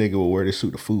Haitian nigga will wear this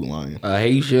suit to Food Lion. A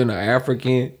Haitian, an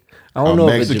African. I don't know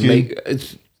Mexican, if it's Jamaican.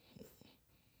 It's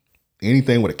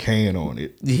anything with a can on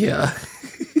it. Yeah.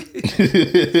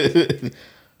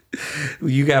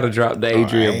 You got to drop the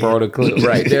Adrian Broder clip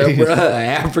right there, bro.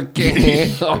 African,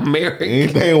 American.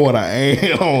 Anything with an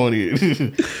A on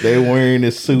it. They wearing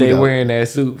this suit. Wearing that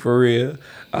suit for real.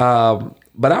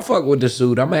 But I fuck with the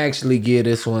suit. I'm going to actually give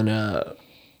this one, I'm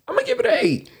going to give it an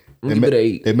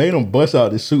 8. They made him bust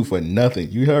out this suit for nothing.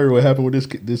 You heard what happened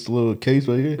with this little case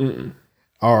right here? Mm-mm.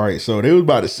 All right, so they was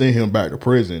about to send him back to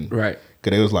prison. Right.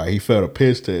 Because they was like, he failed a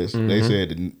piss test. Mm-hmm. They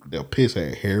said the piss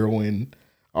had heroin,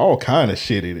 all kind of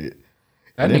shit in it.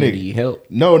 That nigga need help.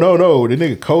 No. The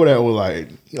nigga Kodak was like,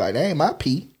 that ain't my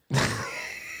pee.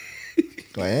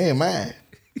 Like, that ain't mine.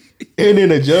 And then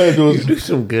the judge was... You do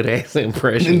some good ass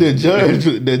impressions. And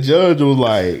the judge was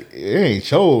like, it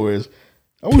ain't yours.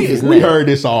 We heard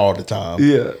this all the time.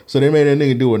 Yeah. So they made that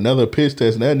nigga do another piss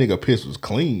test, and that nigga piss was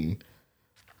clean.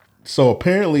 So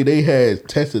apparently they had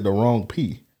tested the wrong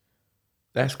pee.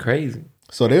 That's crazy.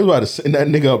 So they was about to send that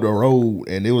nigga up the road,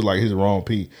 and it was like his wrong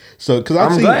pee. So because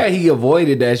I'm glad he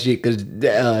avoided that shit because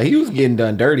he was getting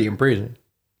done dirty in prison.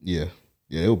 Yeah,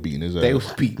 they were beating his ass. They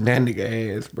was beating that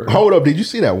nigga ass, bro. Hold up, did you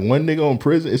see that one nigga on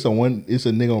prison? It's a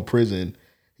nigga on prison.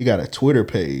 He got a Twitter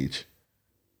page.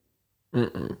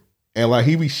 And like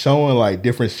he be showing like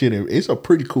different shit. It's a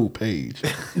pretty cool page,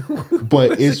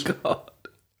 but it's called?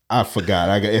 I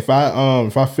forgot. If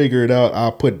I figure it out,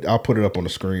 I'll put it up on the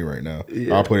screen right now.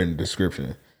 Yeah. I'll put it in the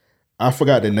description. I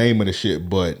forgot the name of the shit,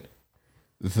 but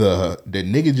the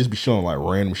nigga just be showing like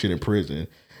random shit in prison.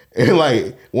 And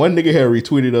like one nigga had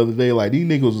retweeted the other day, like these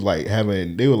niggas was like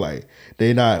they were like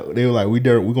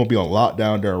we're gonna be on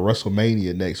lockdown during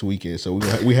WrestleMania next weekend. So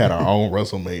we had our own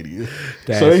WrestleMania.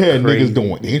 So they had crazy. Niggas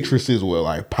doing entrances with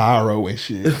like pyro and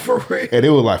shit. For real. And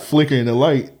it was like flickering the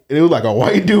light. And it was like a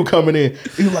white dude coming in.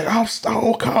 He was like, I'm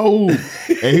Stone Cold.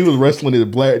 And he was wrestling this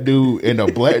black dude, and the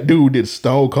black dude did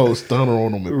Stone Cold Stunner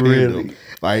on him and pinned him.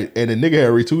 Like, and the nigga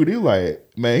had retweeted. He was like,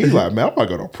 man, I'm about to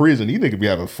go to prison. These niggas be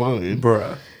having fun.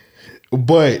 Bruh.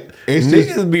 But it's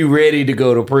niggas be ready to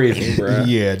go to prison, bro.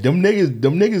 Yeah, them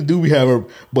niggas do be having,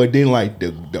 but then like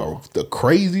the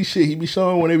crazy shit he be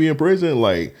showing when they be in prison,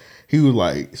 like he was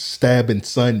like stabbing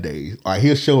Sundays. Like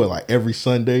he'll show it like every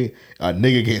Sunday, a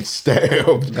nigga getting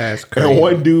stabbed. That's crazy. And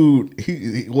one dude,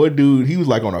 he was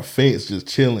like on a fence just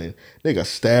chilling. Nigga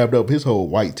stabbed up his whole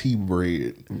white tea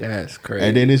bread. That's crazy.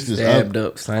 And then it's this stabbed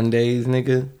up Sundays,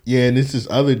 nigga. Yeah, and it's this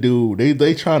other dude.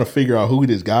 They trying to figure out who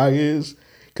this guy is.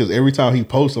 Cause every time he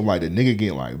posts them, like the nigga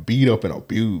getting like beat up and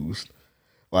abused.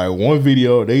 Like one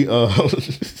video,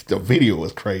 the video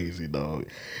was crazy, dog.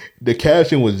 The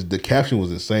caption was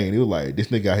insane. It was like this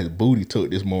nigga got his booty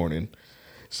took this morning.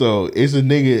 So it's a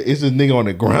nigga on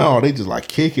the ground. They just like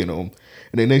kicking him,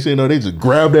 and then next thing you know, they just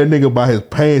grab that nigga by his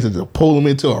pants and just pull him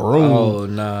into a room. Oh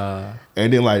nah.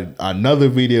 And then like another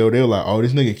video, they were like, oh,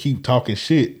 this nigga keep talking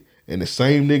shit, and the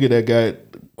same nigga that got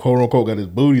quote unquote got his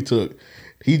booty took.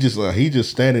 He just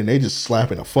standing, they just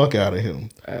slapping the fuck out of him.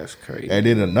 That's crazy. And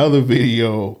then another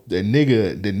video, the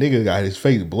nigga got his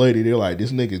face bloody. They're like,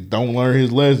 this nigga don't learn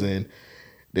his lesson.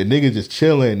 The nigga just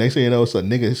chilling. They say, it's a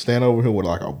nigga stand over here with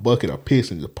like a bucket of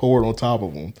piss and just pour it on top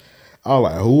of him. I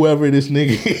was like, whoever this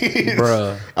nigga is.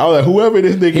 Bruh. I was like, whoever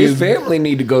this nigga His is. family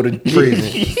need to go to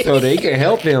prison so they can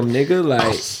help him, nigga.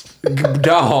 Like,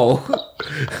 dog.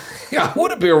 I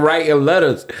would have been writing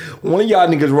letters. One of y'all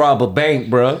niggas rob a bank,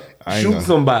 bruh. Shoot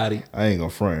somebody. I ain't gonna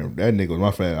frame. That nigga was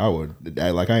my fan. I would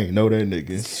act like I ain't know that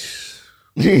nigga.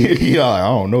 Yeah, like, I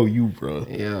don't know you, bro.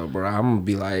 Yeah, bro. I'm gonna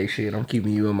be like, shit, I'm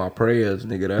keeping you in my prayers,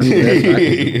 nigga. That's what I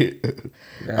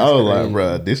can do. I was like,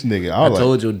 bro, this nigga. I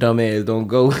told your dumb ass don't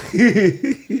go.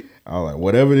 I was like,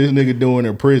 whatever this nigga doing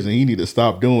in prison, he need to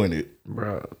stop doing it.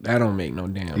 Bro, that don't make no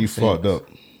damn sense. He fucked up.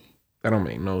 That don't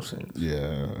make no sense.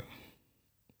 Yeah.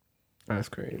 That's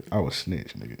crazy. I was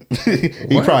snitch, nigga.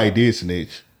 He probably did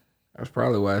snitch. That's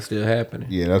probably why it's still happening.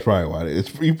 Yeah, that's probably why.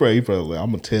 He probably like,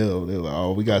 I'm gonna tell. They're like,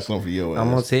 oh, we got something for your ass. I'm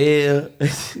gonna tell.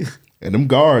 And them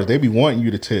guards, they be wanting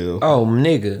you to tell. Oh,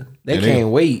 nigga, they can't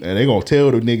wait. And they gonna tell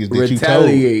the niggas that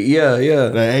retaliate. you told. Yeah.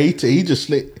 Like, hey, he just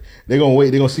snitched. They gonna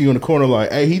wait. They gonna see you in the corner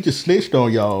like, hey, he just snitched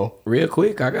on y'all. Real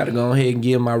quick, I gotta go ahead and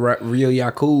give my real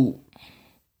Yakub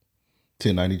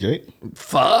 1090 Jake.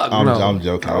 Fuck, I'm no.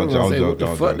 joking. I'm joking. What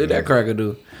the fuck did that cracker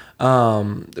do?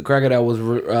 The cracker that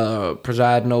was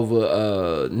presiding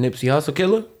over Nipsey Hussle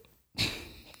killer.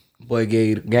 Boy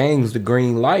gave gangs the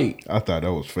green light. I thought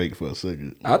that was fake for a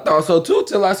second. I thought so too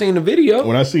till I seen the video.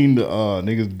 When I seen the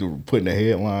niggas putting the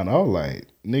headline, I was like,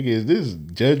 nigga, is this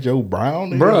Judge Joe Brown?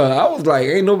 Nigga? Bruh, I was like,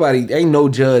 ain't no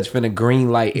judge finna green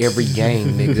light every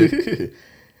game, nigga.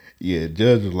 Yeah,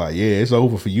 judge was like, yeah, it's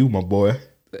over for you, my boy.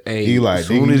 Hey, he like, as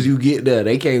soon as you get there,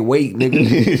 they can't wait,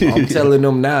 nigga. I'm telling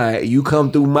them now, you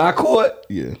come through my court,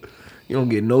 yeah, you don't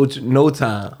get no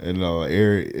time. And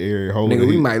Eric Holder, nigga,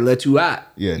 we might let you out.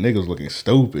 Yeah, niggas looking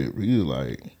stupid. He was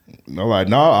like,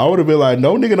 I would have been like,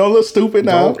 no, nigga, don't look stupid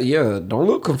now. Don't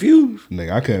look confused.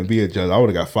 Nigga, I couldn't be a judge. I would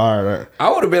have got fired. I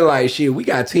would have been like, shit, we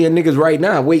got 10 niggas right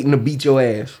now waiting to beat your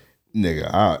ass.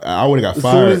 Nigga, I would have got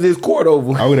fired. As soon as this court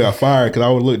over. I would have got fired because I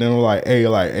would look at them like, hey,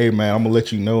 man, I'm gonna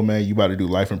let you know, man, you about to do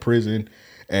life in prison.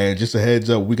 And just a heads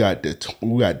up, we got the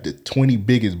 20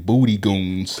 biggest booty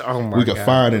goons. Oh my we got God,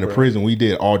 fired in the bro. prison. We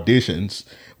did auditions.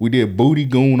 We did booty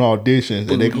goon auditions.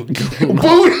 Booty and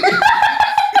booty.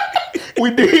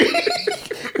 We did.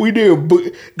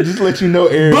 Just to let you know,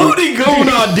 Eric. Booty goon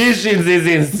auditions is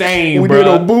insane, we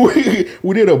bro.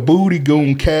 We did a booty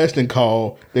goon casting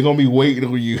call. They're gonna be waiting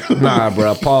on you. Nah,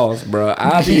 bro. Pause, bro.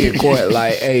 I'll be in court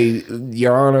like, hey,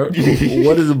 Your Honor,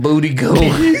 what is a booty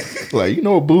goon? Like, you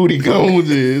know what booty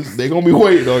goons is. They gonna be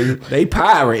waiting on you. They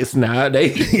pirates now. They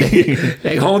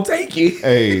gonna take you.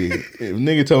 Hey, if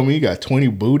nigga told me he got 20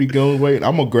 booty goons waiting,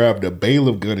 I'm gonna grab the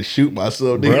bailiff gun and shoot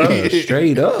myself, nigga. Bruh,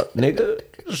 straight up, nigga.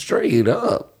 Straight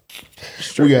up.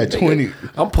 We got 20.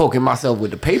 I'm poking myself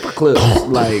with the paper clips.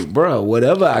 Like, bro,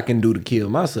 whatever I can do to kill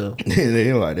myself.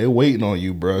 They're waiting on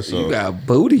you, bro. So you got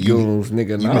booty goons,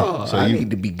 nigga. No, I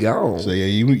need to be gone. So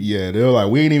they're like,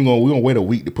 we gonna wait a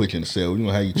week to put you in the cell. We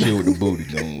gonna have you chill with the booty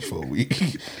goons for a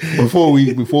week before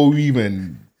we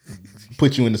even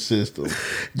put you in the system.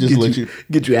 Just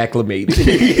get you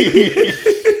acclimated.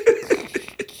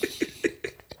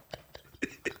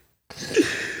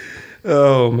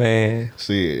 Oh man.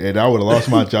 See, and I would have lost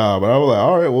my job. But I was like,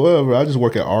 all right, whatever. I just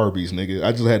work at Arby's, nigga.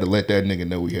 I just had to let that nigga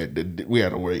know we had to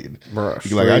wait.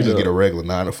 Bruh, like, I just get a regular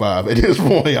 9 to 5 at this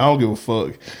point. I don't give a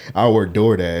fuck. I work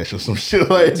DoorDash or some shit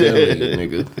like that. You,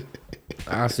 nigga.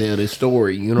 I sell this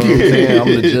story. You know what I'm saying? I'm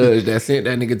the judge that sent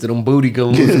that nigga to them booty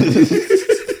goons.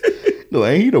 No,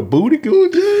 ain't he the booty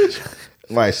goon judge?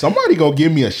 Like, somebody gonna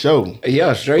give me a show.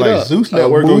 Yeah, straight like, up. Zeus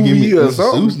Network gonna give me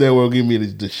Zeus Network give me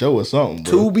the show or something,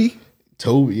 bro.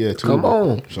 Tubi, yeah, Tubi. Come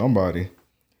on. Somebody.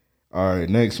 All right,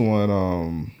 next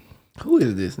one. Who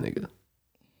is this nigga?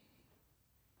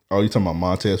 Oh, you talking about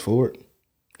Montez Ford?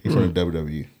 He's from the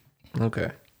WWE.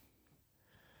 Okay.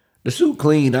 The suit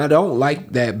clean. I don't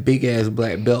like that big ass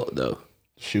black belt though.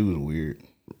 Shoes weird.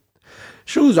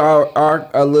 Shoes are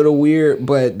a little weird,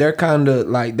 but they're kind of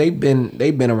like they've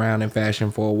been around in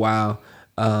fashion for a while,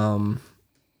 and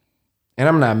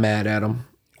I'm not mad at them.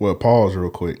 Well, pause real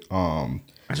quick.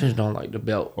 I just don't like the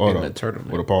belt and the turtleneck.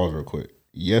 Well, pause real quick.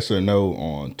 Yes or no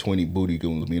on 20 booty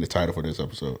goons being the title for this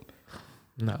episode?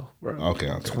 No, bro. Okay.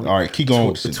 All right, keep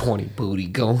going. 20 booty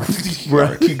goons, bro.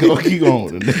 Right, keep going. Keep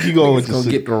going with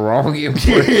gonna get the wrong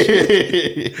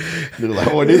impression. They're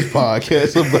like, what this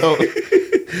podcast about?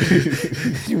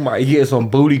 You might hear some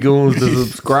booty goons to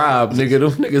subscribe, nigga.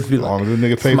 Them niggas be As long like, as the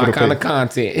nigga pay it's for my the kind of pay.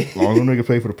 content. As long as the nigga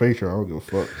pay for the Patreon, I don't give a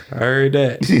fuck. I heard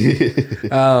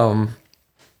that.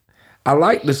 I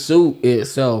like the suit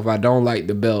itself. I don't like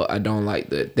the belt. I don't like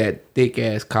that thick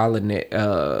ass collar neck.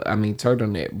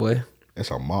 Turtleneck, boy. That's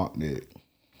a mock neck.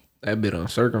 That bit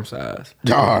uncircumcised.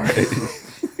 All right.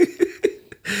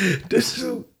 The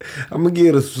suit. I'm gonna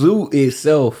give the suit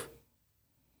itself.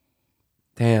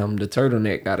 Damn, the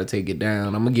turtleneck gotta take it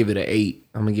down. I'm gonna give it an 8.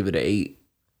 I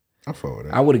fuck with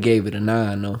that. I would have gave it a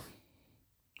 9 though.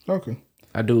 Okay.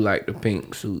 I do like the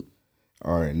pink suit.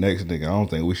 All right, next nigga. I don't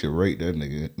think we should rate that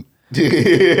nigga.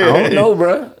 I don't know,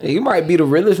 bro. He might be the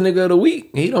realest nigga of the week.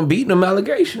 He done beat them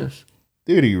allegations.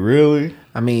 Did he really?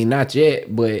 I mean, not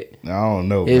yet, but I don't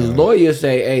know. his man. lawyers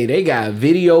say, hey, they got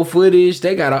video footage.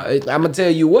 They got, I'm going to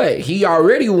tell you what, he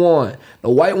already won. The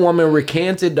white woman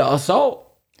recanted the assault.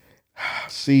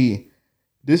 See,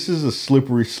 this is a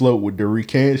slippery slope with the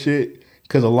recant shit.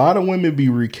 Because a lot of women be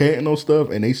recanting on stuff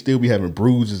and they still be having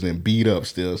bruises and beat up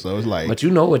still. So it's like. But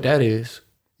you know what that is.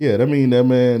 Yeah, that mean that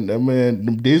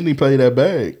man, Disney played that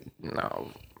bag.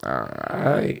 No. All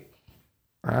right.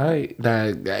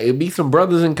 Now, it be some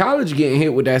brothers in college getting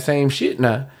hit with that same shit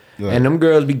now. Right. And them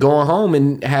girls be going home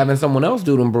and having someone else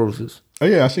do them bruises. Oh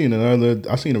yeah, I seen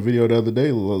a video the other day.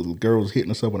 The little girl was hitting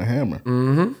herself with a hammer.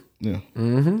 Mm-hmm. Yeah.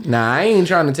 Mm-hmm. Now I ain't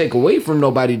trying to take away from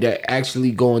nobody that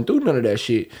actually going through none of that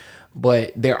shit,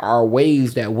 but there are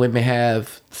ways that women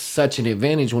have such an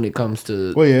advantage when it comes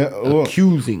to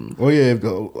accusing. Well, yeah.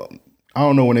 I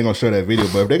don't know when they're gonna show that video,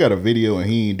 but if they got a video and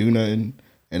he ain't do nothing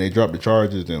and they drop the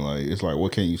charges, then like it's like,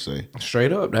 what can you say?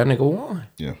 Straight up, that nigga won.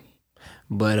 Yeah.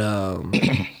 But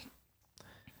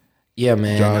yeah,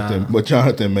 man.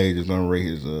 Jonathan Majors gonna rate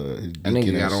his that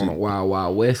nigga got on a Wild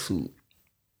Wild West suit.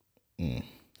 Mm.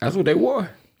 That's what they wore.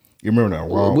 You remember that?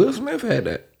 Will Smith had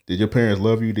that. Did your parents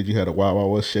love you? Did you have the Wild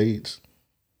Wild West shades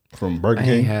from Burger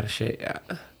King? I ain't had a shade.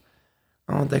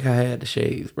 I don't think I had the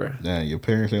shades, bro. Damn, your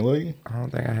parents didn't love you? I don't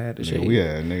think I had the shades. We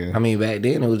had, nigga. I mean, back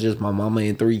then it was just my mama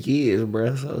and 3 kids,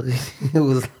 bro. So it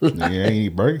was. Nigga, ain't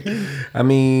eat Burger King? I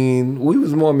mean, we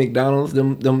was more McDonald's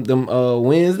them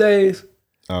Wednesdays.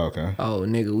 Oh, okay. Oh,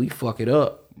 nigga, we fuck it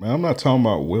up. Man, I'm not talking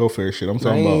about welfare shit. I'm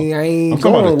talking I ain't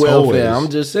going welfare. I'm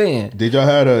just saying. Did you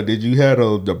have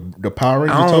the Power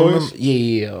Ranger toys?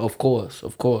 Yeah, of course.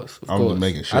 I'm just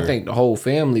making sure. I think the whole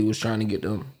family was trying to get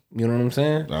them. You know what I'm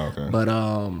saying? Oh, okay. But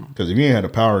because if you ain't had the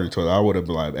Power Ranger toys, I would have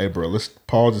been like, hey, bro, let's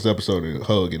pause this episode and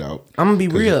hug it out. I'm gonna be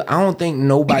real. I don't think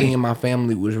nobody in my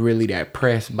family was really that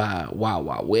pressed by Wild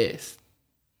Wild West.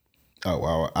 Oh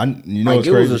wow!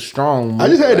 It was a strong movie. I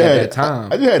just had to have that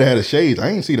time. I just had to have the shades. I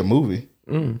ain't see the movie.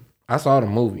 I saw the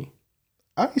movie.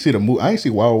 I didn't see the movie. I ain't see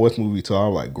Wild West movie till I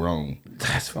was like grown.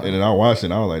 That's fine. And then I watched it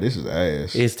and I was like, this is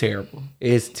ass. It's terrible.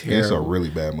 It's a really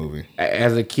bad movie.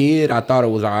 As a kid, I thought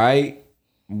it was all right,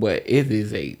 but it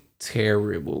is a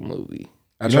terrible movie.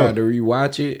 I tried to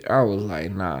rewatch it. I was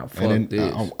like, nah, fuck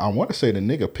this. I want to say the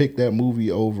nigga picked that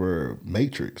movie over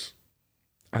Matrix.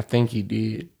 I think he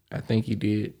did.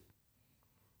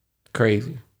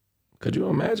 Crazy. Could you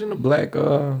imagine a black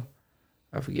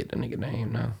I forget the nigga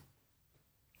name now.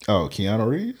 Oh, Keanu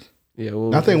Reeves? Yeah,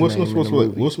 I think Will Smith supposed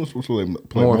to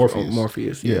play Morpheus.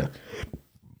 Morpheus, yeah.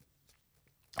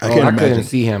 I couldn't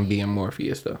see him being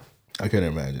Morpheus though. I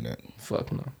couldn't imagine that.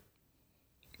 Fuck no.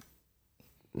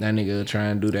 That nigga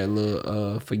trying to do that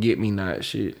little forget me not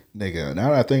shit. Nigga,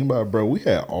 now that I think about it, bro, we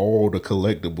had all the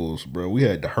collectibles, bro. We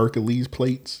had the Hercules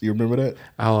plates. You remember that?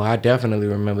 Oh, I definitely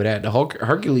remember that. The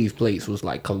Hercules plates was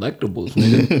like collectibles,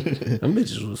 nigga. Them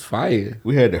bitches was fire.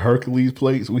 We had the Hercules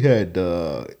plates. We had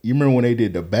you remember when they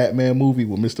did the Batman movie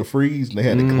with Mr. Freeze and they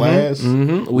had the glass?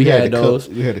 Mm-hmm. We had those.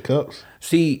 We had the cups.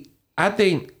 See, I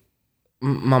think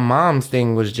my mom's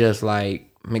thing was just like,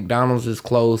 McDonald's is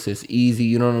close, it's easy,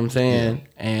 you know what I'm saying? Yeah.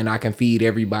 And I can feed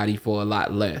everybody for a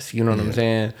lot less, you know what I'm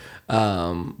saying?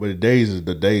 But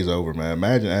the days over, man.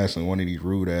 Imagine asking one of these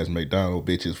rude ass McDonald's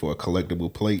bitches for a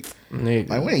collectible plate. Nigga.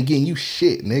 Like, we ain't getting you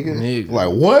shit, nigga. Like,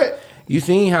 what? You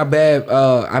seen how bad,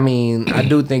 I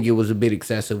do think it was a bit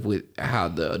excessive with how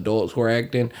the adults were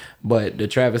acting, but the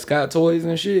Travis Scott toys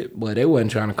and shit, but they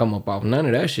wasn't trying to come up off none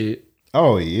of that shit.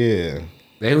 Oh, yeah.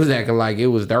 They was acting like it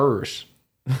was theirs.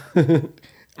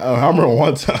 I remember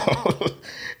one time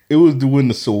it was doing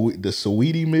the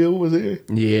Saweetie meal was there.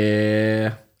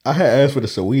 Yeah, I had asked for the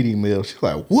Saweetie meal. She was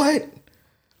like, "What?"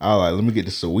 I was like, "Let me get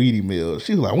the Saweetie meal."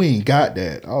 She was like, "We ain't got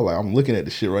that." I was like, "I'm looking at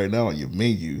the shit right now on your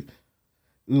menu."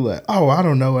 We were like, "Oh, I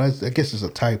don't know. I guess it's a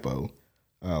typo."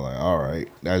 I was like, "All right."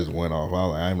 That just went off. I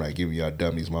was like, "I'm not giving y'all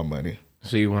dummies my money."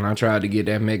 See, when I tried to get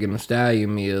that Megan Thee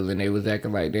Stallion meal and they was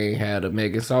acting like they ain't had a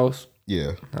Megan sauce.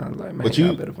 I was like, man, but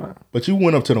y'all better find. But you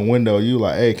went up to the window. You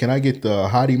like, hey, can I get the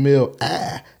hottie meal?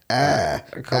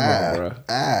 Come on, bro.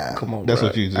 Come on, That's bro.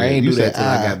 what you said. I ain't You do that said, till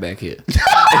I got back here.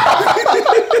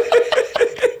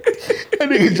 That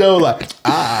nigga Joe like,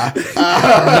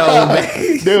 No,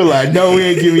 man. They were like, no, we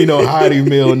ain't giving you no hottie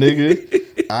meal, nigga.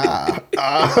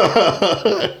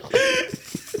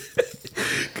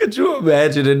 Could you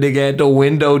imagine a nigga at the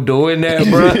window doing that,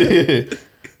 bro?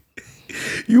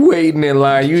 You waiting in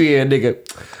line, you hear a nigga,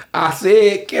 I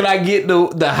said, can I get the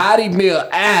hottie meal?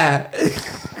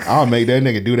 I'll make that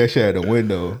nigga do that shit at the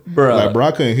window. Bro. Like, bro,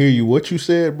 I couldn't hear you. What you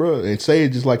said, bro? And say it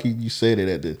just like you said it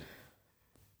at the...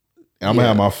 I'm going to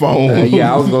have my phone.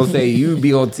 Yeah, I was going to say, you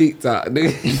be on TikTok,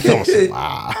 nigga.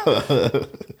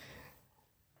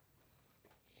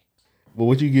 But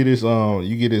what you get is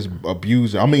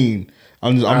abuser. I mean,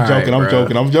 I'm All joking, right,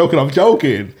 I'm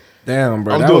joking. Damn,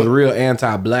 bro, that was real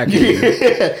anti-black.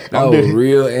 That was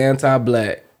real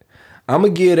anti-black. I'm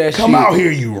going to give that Come shit. out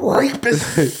here, you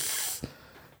rapist.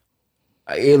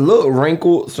 It looked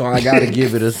wrinkled, so I got to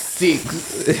give it a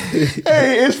 6.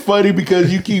 Hey, it's funny because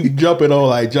you keep jumping on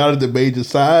like Jonathan Major's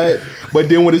side, but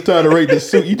then when it's time to rate the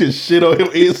suit, you just shit on him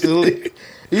instantly.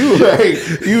 You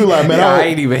like, man, I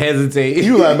ain't even hesitate.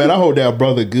 You like, man, I hope that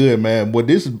brother good, man. But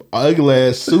this ugly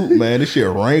ass suit, man, this shit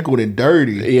wrinkled and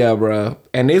dirty. Yeah, bro.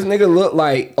 And this nigga look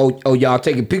like, oh, y'all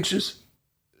taking pictures?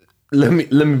 Let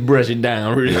me brush it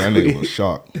down. Really that nigga was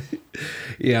shocked.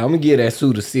 Yeah, I'm gonna give that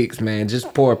suit a 6, man.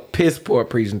 Just piss poor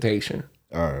presentation.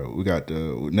 All right, we got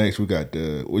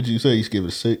the what'd you say? You give it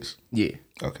a 6? Yeah.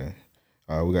 Okay.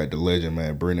 All right, we got the legend,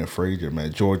 man, Brendan Fraser,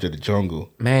 man, George of the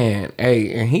Jungle. Man,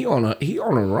 hey, and he on a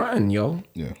run, yo.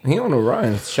 Yeah. He on a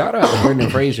run. Shout out to Brendan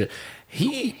Fraser.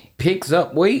 He picks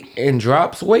up weight and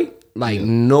drops weight like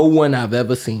no one I've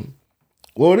ever seen.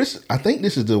 Well, I think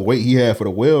this is the weight he had for the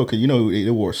whale, because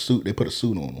they wore a suit. They put a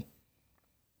suit on him.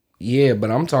 Yeah, but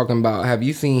I'm talking about, have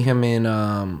you seen him in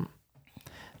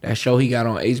that show he got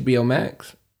on HBO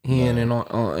Max? He in it on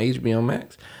HBO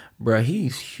Max. Bruh,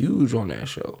 he's huge on that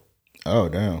show. Oh,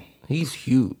 damn. He's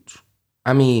huge.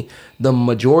 I mean, the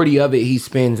majority of it he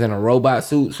spends in a robot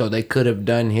suit, so they could have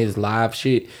done his live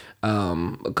shit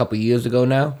a couple years ago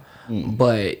now.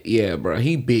 But yeah, bro,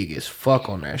 he big as fuck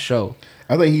on that show.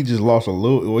 I think he just lost a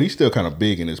little. Well, he's still kind of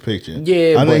big in this picture.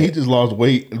 Yeah, I think he just lost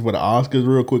weight for the Oscars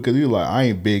real quick because he was like, I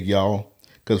ain't big, y'all.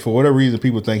 Because for whatever reason,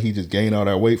 people think he just gained all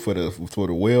that weight for the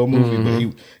whale movie, but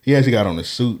he actually got on the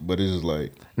suit. But it's just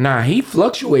like, nah, he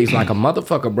fluctuates like a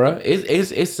motherfucker, bro.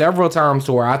 It's several times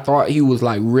to where I thought he was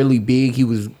like really big. He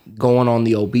was going on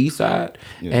the obese side,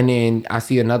 and then I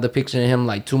see another picture of him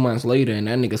like 2 months later, and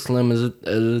that nigga slim as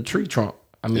a tree trunk.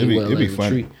 I mean, it'd be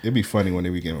funny. It'd be funny when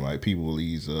they be getting like people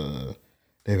these.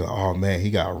 They be like, oh man, he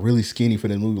got really skinny for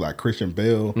this movie, like Christian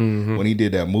Bale when he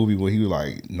did that movie where he was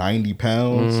like 90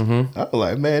 pounds. I was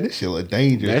like, man, this shit look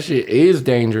dangerous. That shit is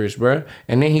dangerous, bro.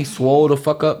 And then he swole the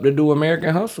fuck up to do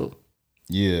American Hustle.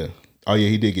 Yeah. Oh yeah,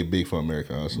 he did get big for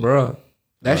American Hustle, bro.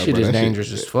 That shit is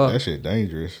dangerous as fuck. That shit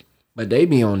dangerous. But they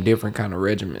be on different kind of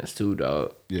regimens too,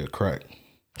 dog. Yeah, crack.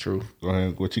 True. Go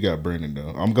ahead. What you got, Brandon?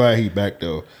 Though I'm glad he back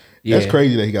though. Yeah. That's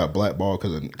crazy that he got blackballed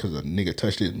because a nigga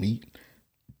touched his meat.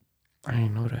 I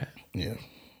didn't know that. Yeah.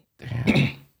 Damn.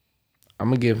 I'm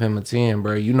gonna give him a 10,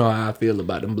 bro. You know how I feel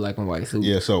about them black and white suits.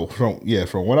 Yeah. So from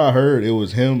what I heard, it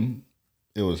was him.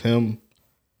 And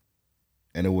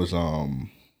it was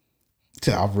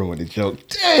I ruined the joke.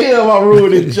 Damn, I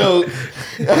ruined the joke.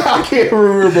 I can't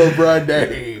remember bro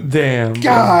name. Damn.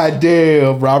 God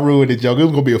damn, bro. I ruined the joke. It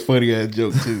was gonna be a funny ass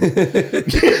joke too.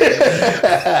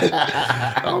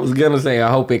 I was gonna say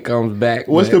I hope it comes back.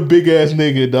 What's the big ass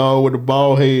nigga, dog, with the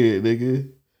bald head, nigga?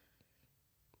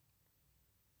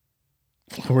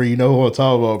 Where you know who I'm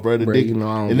talking about, bro? The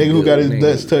nigga who got his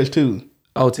nuts touched too.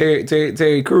 Oh,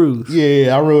 Terry Crews.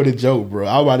 Yeah, I wrote a joke, bro.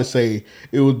 I was about to say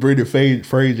it was Brendan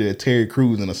Fraser and Terry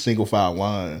Crews in a single file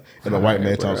line, and the white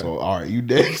man talks. So, all right, you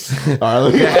next.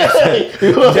 All right,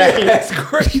 that's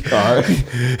great. All right,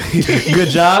 good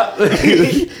job.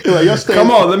 Like, y'all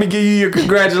come on, let me give you your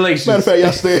congratulations. Matter of fact,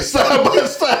 y'all stand side by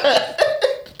side.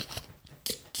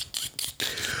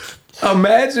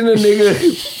 Imagine a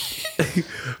nigga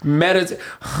meditate.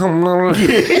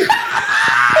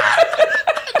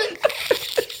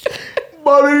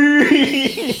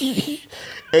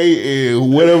 Hey,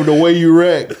 whatever the way you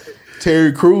react,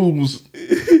 Terry Crews.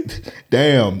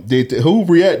 Damn, who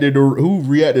reacted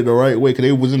the right way? Because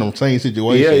they was in the same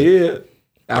situation. Yeah.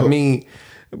 I mean,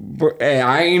 hey,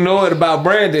 I ain't know it about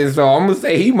Brandon, so I'm gonna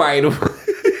say he might have.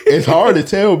 It's hard to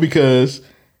tell because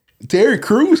Terry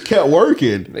Crews kept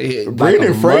working. Like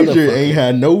Brendan a Fraser motherfucker. ain't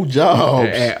had no jobs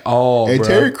At all, and bruh.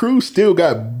 Terry Crews still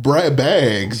got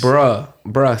bags.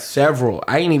 Bruh, several.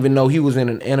 I didn't even know he was in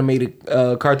an animated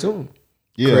cartoon.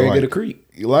 Yeah, Craig like, of the Creek.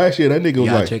 last year that nigga was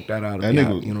Y'all like, check that out. That Yeah,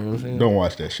 nigga, you know what I'm saying? Don't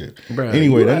watch that shit. Bruh,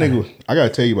 Anyway, you that right. nigga, I gotta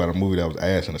tell you about a movie that was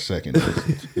ass in a second.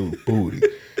 It was booty.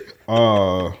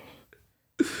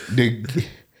 The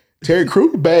Terry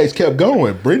Crews bags kept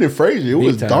going. Brendan Fraser, it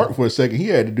was time. dark for a second. He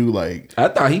had to do like I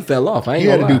thought he fell off. I ain't he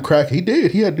had to gonna do crack. He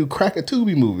did. He had to do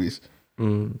Crack-a-Tubi movies.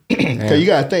 So you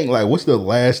gotta think like, what's the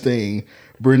last thing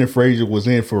Brendan Fraser was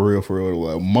in for real?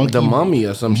 Like, Monkey, The Mummy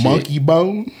or some Monkey shit.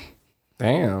 Bone.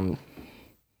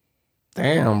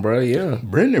 Damn, bro. Yeah.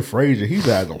 Brendan Fraser, he's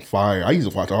eyes on fire. I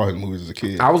used to watch all his movies as a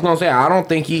kid. I was gonna say I don't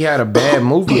think he had a bad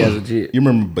movie as a kid. You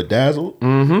remember Bedazzled?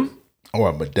 Mm-hmm.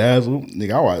 Oh, Bedazzled,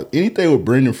 nigga. I watch anything with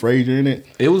Brendan Fraser in it.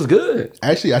 It was good.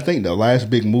 Actually, I think the last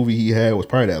big movie he had was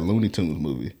probably that Looney Tunes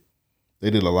movie. They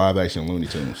did a live action Looney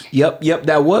Tunes. Yep.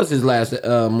 That was his last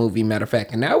movie. Matter of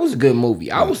fact, and that was a good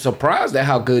movie. I was surprised at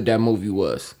how good that movie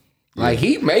was. Like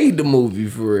he made the movie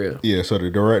for real. Yeah. So the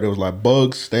director was like,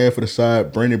 "Bugs, stand for the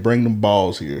side. Brendan, bring them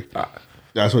balls here."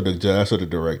 That's what the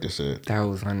director said. That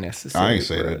was unnecessary. I ain't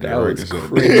say that. The That director was said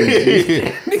crazy.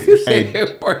 it. Nigga said,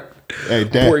 Hey,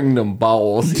 Dad. bring them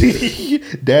balls.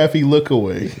 Daffy, look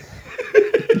away.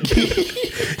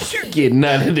 You get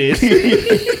none of this.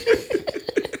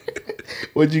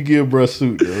 What'd you give bruh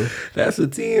Suit though? That's a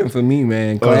 10 for me,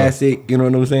 man. Classic. You know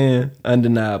what I'm saying?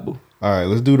 Undeniable. All right,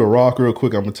 let's do The Rock real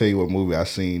quick. I'm gonna tell you what movie I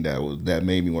seen that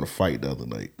made me want to fight the other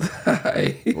night.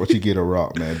 What you get, A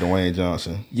Rock, man? Dwayne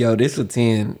Johnson. Yo, this a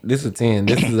 10. This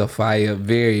is a fire,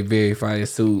 very, very fire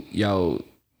suit. Yo,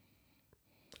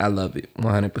 I love it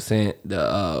 100%.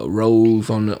 The rose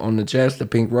on the chest, the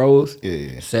pink rose.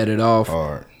 Yeah. Set it off.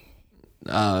 Hard.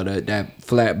 That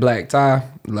flat black tie.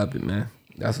 Love it, man.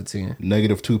 That's a 10.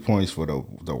 -2 points for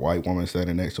the white woman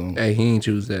standing next to him. Hey, he ain't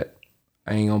choose that.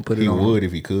 I ain't gonna put it He on. would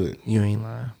if he could. You ain't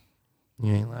lying.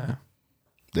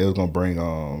 They was gonna bring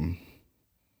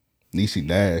Niecy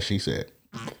Nash. She said,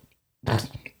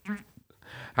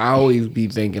 I always be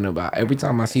thinking about, every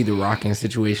time I see The Rock in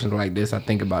situations like this, I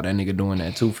think about that nigga doing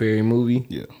that Tooth Fairy movie.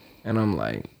 yeah. And I'm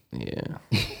like, yeah.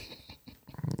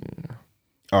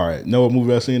 All right. Know what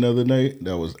movie I seen the other night?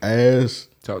 That was ass.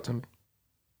 Talk to me.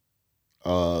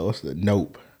 What's the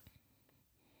Nope?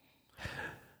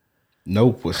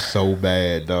 Nope was so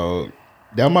bad, dog.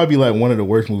 That might be like one of the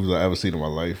worst movies I've ever seen in my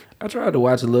life. I tried to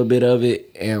watch a little bit of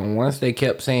it, and once they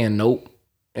kept saying nope,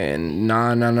 and no,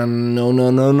 I was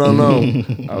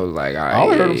like, all right. I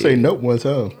only heard him say nope one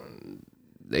time.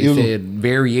 They said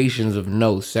variations of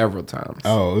no several times.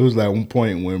 Oh, it was like one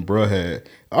point when bruh had...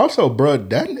 Also, bruh,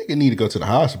 that nigga need to go to the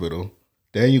hospital.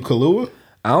 Daniel Kaluuya?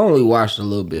 I only watched a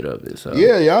little bit of it. So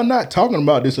Yeah, y'all not talking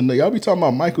about this enough. Y'all be talking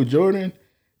about Michael Jordan.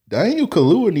 Daniel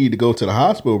Kaluuya need to go to the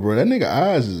hospital, bro. That nigga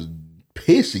eyes is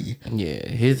pissy. yeah,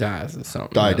 his eyes are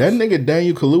something. Like else. that nigga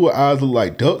Daniel Kaluuya eyes look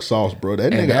like duck sauce, bro.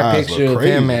 That And nigga that eyes picture look of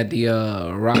crazy. him at the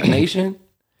Rock Nation,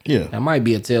 Yeah. that might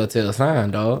be a telltale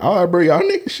sign, dog. All right, bro. Y'all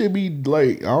niggas should be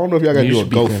like, I don't know if y'all got to You do a should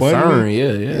be GoFundMe. concerned,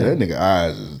 yeah. That nigga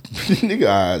eyes is nigga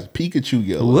eyes Pikachu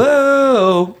yellow.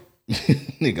 Whoa.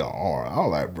 Nigga orange. I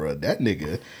was like, bro, that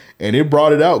nigga. And it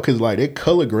brought it out because like they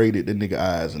color graded the nigga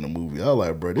eyes in the movie. I was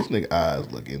like, bro, this nigga eyes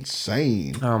look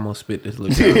insane. I almost spit this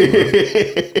look out.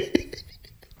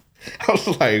 I was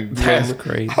like, bro, That's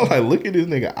crazy. I was like, look at this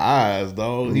nigga eyes,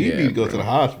 dog. He Yeah, need to go bro. to the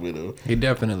hospital. He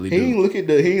definitely He ain't do. look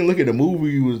at the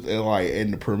movie was like in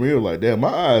the premiere like that. My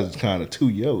eyes is kind of too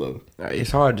yellow.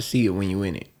 It's hard to see it when you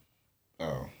in it.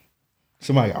 Oh,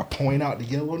 somebody got to point out the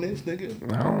yellowness,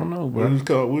 nigga. I don't know, We bro.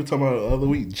 was talking about the other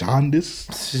week, jaundice.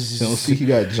 You don't see he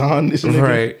got jaundice, nigga.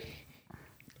 Right.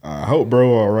 I hope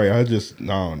bro all right. I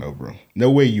don't know, bro.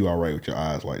 No way you all right with your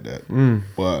eyes like that.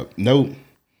 But nope.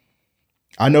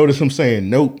 I noticed him saying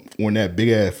nope when that big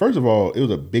ass. First of all, it was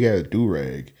a big ass do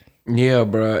rag. Yeah,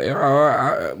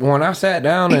 bro. When I sat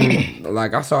down and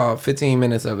like I saw 15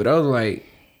 minutes of it, I was like,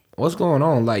 "What's going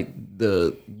on?" Like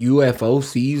the UFO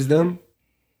sees them,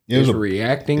 is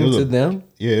reacting to them.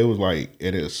 Yeah, it was like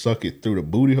it suck it through the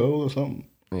booty hole or something.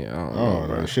 Yeah, I don't Oh, know,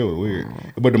 bro. that shit was weird.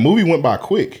 But the movie went by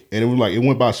quick, and it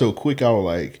went by so quick. I was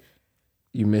like,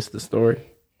 You missed the story.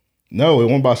 no, it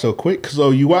went by so quick.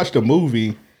 So you watch the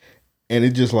movie, and it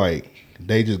just like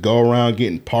they just go around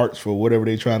getting parts for whatever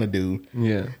they trying to do.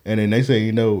 Yeah. And then they say,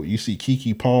 you see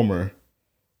Keke Palmer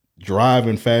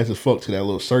driving fast as fuck to that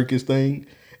little circus thing.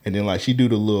 And then like she do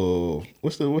the little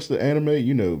what's the anime?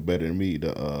 You know better than me.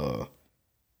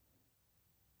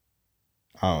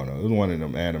 I don't know. It was one of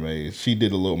them animes. She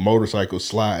did a little motorcycle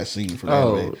slide scene from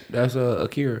anime. That's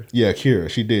Akira. Yeah, Akira.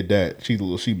 She did that.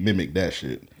 She mimicked that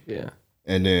shit. Yeah.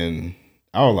 And then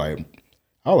I was like,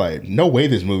 no way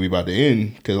this movie about to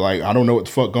end because like I don't know what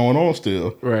the fuck going on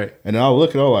still. Right. And then I was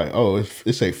looking, I was like, oh,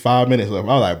 it's say 5 minutes left.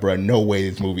 I was like, bro, no way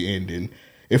this movie ending.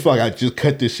 It felt like I just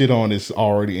cut this shit on. It's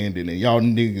already ending, and y'all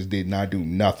niggas did not do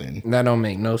nothing. That don't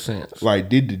make no sense. Like,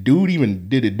 did the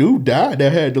dude die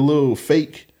that had the little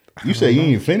fake? You say you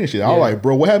didn't finish it. I was like,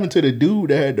 bro, what happened to the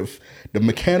dude that had the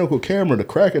mechanical camera, the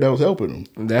cracker that was helping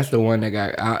him? That's the one that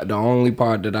got. The only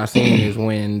part that I seen is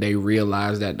when they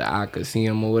realized that the eye could see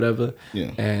him or whatever.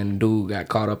 Yeah. And dude got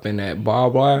caught up in that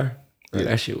barbed wire. Yeah.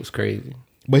 That shit was crazy.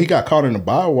 But he got caught in the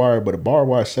barbed wire, but the barbed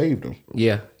wire saved him.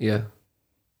 Yeah, yeah.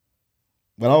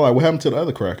 But I was like, what happened to the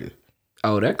other cracker?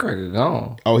 Oh, that cracker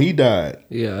gone. Oh, he died.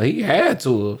 Yeah, he had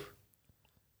to have.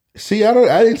 See, I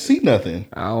didn't see nothing.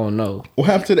 I don't know. What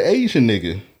happened to the Asian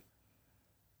nigga?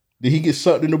 Did he get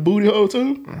sucked in the booty hole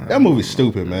too? That movie's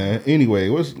stupid, man. Anyway,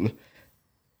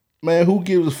 man, who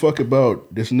gives a fuck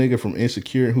about this nigga from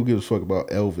Insecure and who gives a fuck about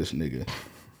Elvis nigga?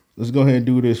 Let's go ahead and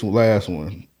do this last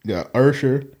one. You got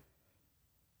Usher.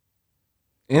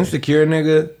 Insecure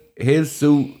nigga, his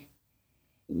suit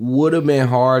would have been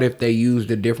hard if they used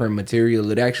a different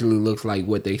material. It actually looks like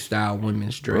what they style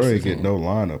women's dresses. Bro ain't get no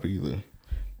lineup either.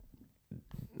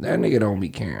 That nigga don't be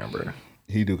caring, bro.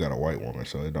 He do got a white woman,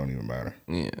 so it don't even matter.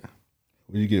 Yeah.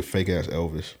 When you get fake ass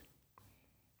Elvis.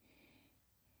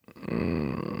 8. I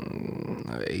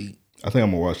think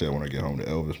I'm gonna watch that when I get home, the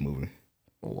Elvis movie.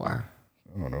 Why?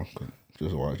 I don't know.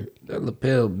 Just watch it. That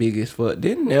lapel big as fuck.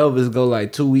 Didn't Elvis go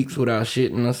like 2 weeks without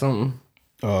shitting or something?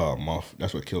 Month.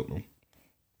 That's what killed him.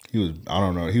 He was, I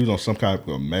don't know, he was on some kind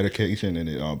of medication and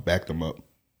it backed him up.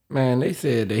 Man, they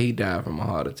said that he died from a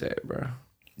heart attack, bro.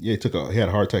 Yeah, he had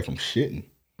a heart attack from shitting.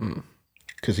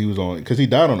 Cause he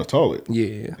died on the toilet.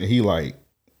 Yeah. And he like,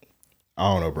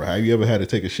 I don't know, bro. Have you ever had to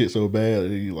take a shit so bad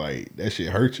and you like, that shit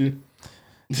hurt you?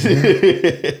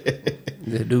 The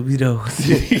doobie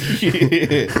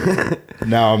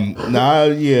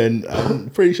Yeah. I'm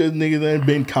pretty sure niggas done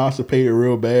been constipated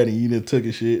real bad and you done took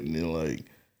a shit and then like,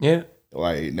 yeah.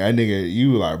 Like that nigga,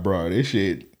 you like, bro, this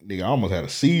shit, nigga, I almost had a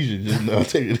seizure just now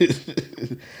taking this.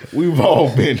 We've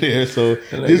all been there, so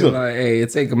this like, hey, it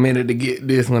take a minute to get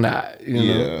this one out. You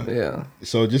know? Yeah.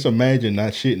 So just imagine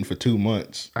not shitting for 2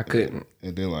 months. I couldn't.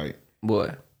 And then like,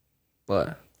 boy,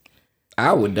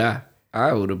 I would die.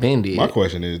 I would have been dead. My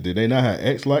question is, did they not have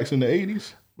X-Lax in the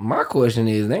 80s? My question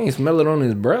is, they ain't smell it on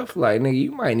his breath. Like, nigga,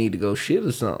 you might need to go shit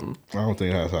or something. I don't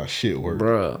think that's how shit works.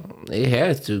 Bruh, it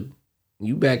has to.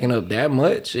 You backing up that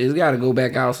much, it's got to go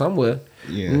back out somewhere.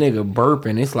 Yeah. Nigga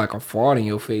burping, it's like a fart in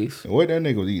your face. And what that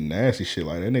nigga was eating nasty shit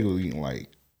like. That nigga was eating like,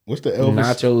 what's the Elvis?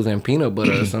 Nachos and peanut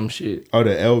butter or some shit. Oh,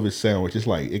 the Elvis sandwich. It's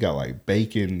like, it got like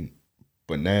bacon,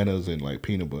 bananas, and like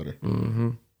peanut butter. Mm-hmm.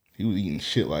 He was eating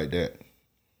shit like that.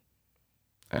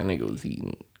 That nigga was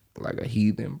eating like a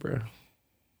heathen, bro.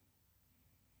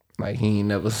 Like he ain't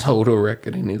never sold a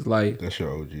record in his life. That's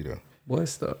your OG though.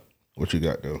 What's up? What you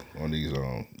got though on these?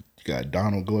 You got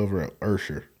Donald Glover and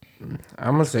Usher.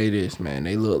 I'm gonna say this, man.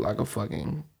 They look like a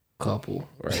fucking couple,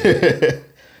 right?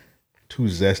 Two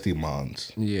zesty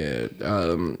moms. Yeah.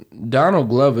 Donald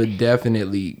Glover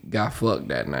definitely got fucked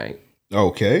that night.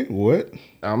 Okay, what?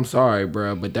 I'm sorry,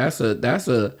 bro, but that's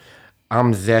a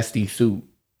I'm zesty suit.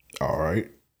 All right.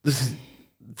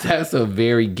 That's a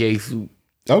very gay suit.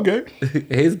 Okay.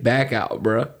 His back out,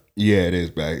 bro. Yeah, it is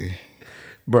back.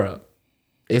 Bro,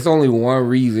 it's only one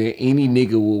reason any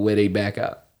nigga will wear they back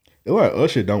out. It's like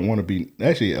Usher don't want to be.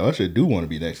 Actually, Usher do want to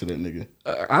be next to that nigga.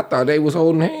 I thought they was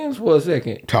holding hands for a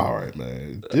second. All right,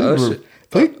 man. Can you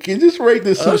just rate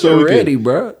this suit Usher so ready,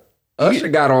 bro. Usher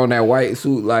got on that white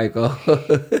suit like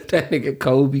that nigga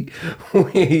Kobe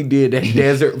when he did that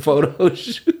desert photo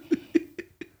shoot.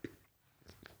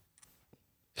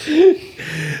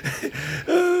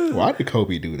 Why did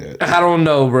Kobe do that? I don't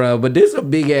know, bro, but this a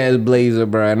big ass blazer,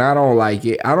 bro, and I don't like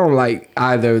it. I don't like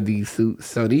either of these suits,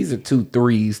 so these are 2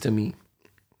 3s to me.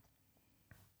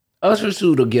 Usher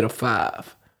suit will get a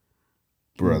 5.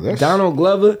 Bro, Donald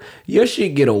Glover, your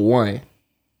shit get a 1.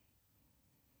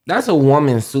 That's a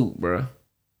woman's suit, bro.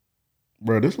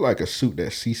 Bro, this is like a suit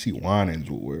that CeCe Winans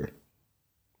would wear.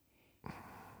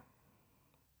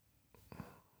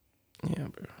 Yeah,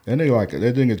 bro. That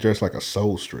nigga dressed like a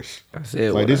soulstress. I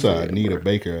said like this a Anita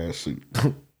Baker ass suit.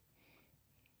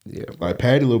 Yeah, bro. Like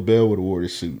Patti LaBelle would have wore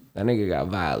this suit. That nigga got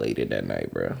violated that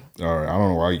night, bro. All right, I don't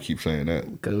know why you keep saying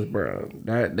that. Because, bro,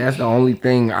 that's the only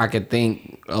thing I could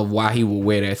think of why he would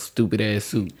wear that stupid ass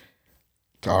suit.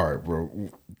 All right, bro.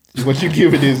 What you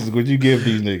give this? What you give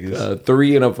these niggas?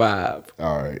 3 and a 5.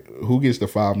 All right. Who gets the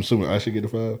 5? I'm assuming I should get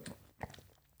the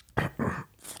 5.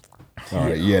 All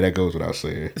right. Yeah, that goes without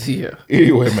saying. Yeah.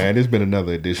 Anyway, man, there's been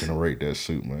another edition of Rate That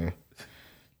Suit, man.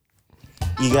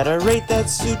 You gotta rate that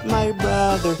suit, my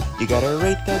brother. You gotta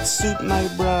rate that suit, my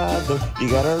brother. You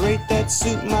gotta rate that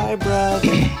suit, my brother.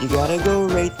 You gotta go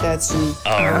rate that suit.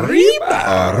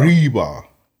 Arriba.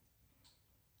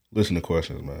 Listen to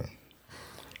questions, man.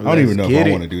 I don't even know if I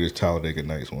want to do this Talladega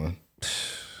Nights one.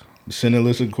 Send a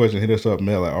listen question. Hit us up,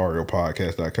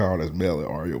 mail@ariopodcast.com. That's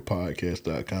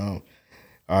mail@ariopodcast.com.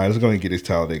 All right, let's go and get this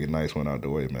Talladega Nights one out the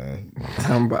way, man.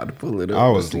 I'm about to pull it up. I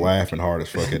was laughing hard as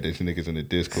fuck at these niggas in the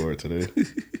Discord today.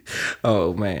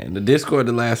 Oh, man. The Discord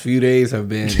the last few days have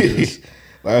been just...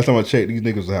 Last time I checked, these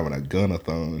niggas was having a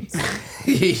gun-a-thon.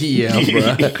 Yeah,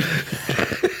 bro.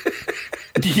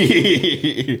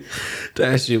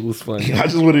 That shit was funny. I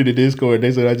just went in the Discord.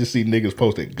 They said I just see niggas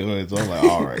posting guns. I'm like,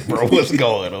 all right, bro, what's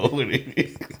going on with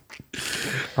it?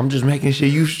 I'm just making sure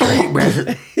you straight,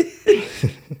 bro.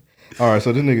 All right,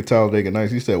 so this nigga Talladega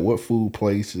Nights, he said, what food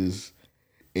places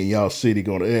in y'all city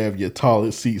gonna have your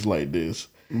toilet seats like this?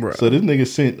 Bro. So this nigga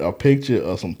sent a picture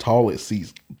of some toilet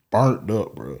seats burnt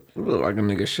up, bro. It look like a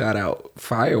nigga shot out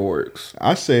fireworks.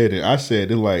 I said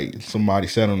it like somebody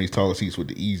sat on these toilet seats with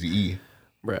the Eazy-E.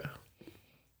 Bro.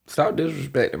 Stop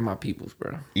disrespecting my peoples,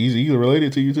 bro. Eazy-E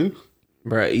related to you too?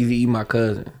 Bro, Eazy-E my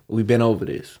cousin. We been over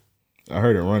this. I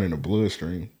heard it run in the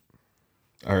bloodstream.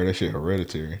 I heard that shit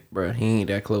hereditary. Bro, he ain't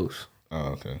that close.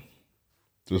 Oh, okay.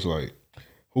 Just like,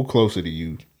 who closer to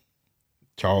you?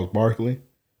 Charles Barkley?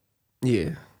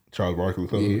 Yeah. Charles Barkley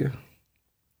closer? Yeah.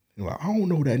 You're like, I don't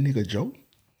know that nigga Joe.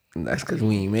 And that's because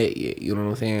we ain't met yet. You know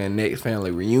what I'm saying? Next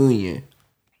family reunion.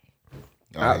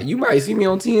 You might see me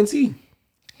on TNT.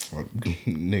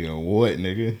 Nigga, what,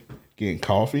 nigga? Getting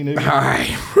coffee, nigga? All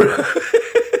right, bro.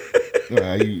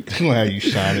 how you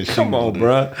shining shit. Come on,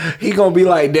 bro. He gonna be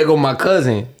like, there go my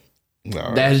cousin.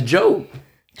 Right. That's Joe.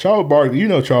 Charles Barkley, you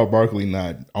know Charles Barkley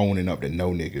not owning up to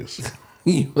no niggas.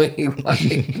 You ain't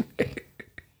like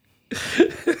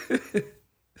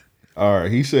All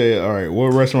right, he said, all right,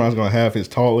 what restaurant's gonna have his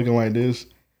tall looking like this?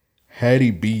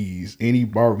 Hattie B's, any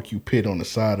barbecue pit on the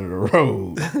side of the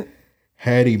road.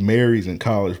 Hattie Mary's in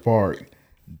College Park.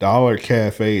 Dollar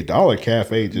Cafe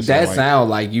just that like, sound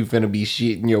like you finna be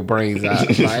shitting your brains out.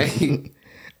 Like,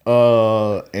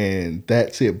 and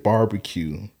that's it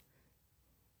barbecue.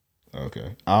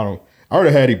 Okay, I heard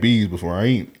of Hattie B's before. I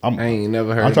ain't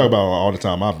never heard. I talk about it all the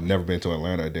time. I've never been to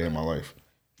Atlanta a day in my life,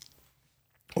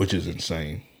 which is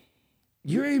insane.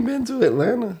 You ain't been to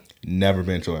Atlanta? Never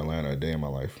been to Atlanta a day in my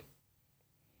life.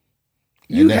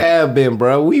 You have been,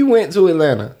 bro. We went to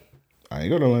Atlanta. I ain't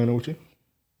go to Atlanta with you.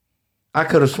 I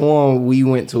could have sworn we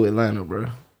went to Atlanta, bro.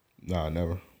 Nah,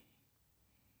 never.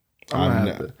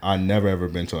 I never ever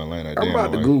been to Atlanta a day I'm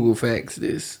about to Google facts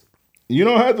this. You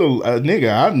don't have to,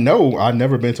 nigga. I know I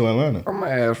never been to Atlanta. I'm gonna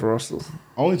ask Russell.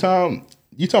 Only time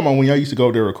you talking about when y'all used to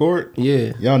go there record?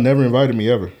 Yeah. Y'all never invited me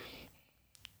ever.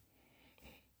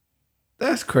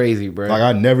 That's crazy, bro. Like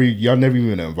y'all never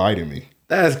even invited me.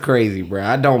 That's crazy, bro.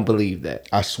 I don't believe that.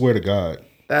 I swear to God.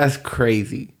 That's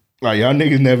crazy. Like y'all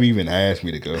niggas never even asked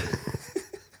me to go.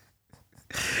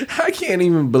 I can't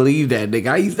even believe that,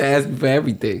 nigga. I used to ask you for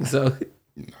everything, so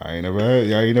Y'all ain't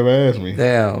never asked me.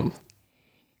 damn.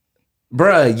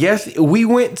 Bruh, yes, we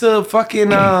went to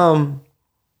fucking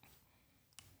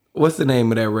what's the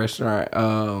name of that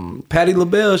restaurant? Patty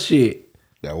LaBelle shit.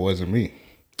 That wasn't me.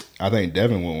 I think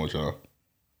Devin went with y'all.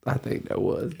 I think that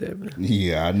was Devin.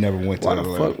 Yeah, I never went to Why the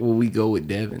Atlanta. fuck would we go with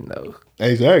Devin though?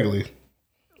 Exactly.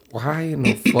 Why in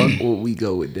the fuck would we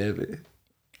go with Devin?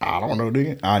 I don't know,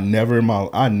 nigga. I never in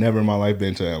my life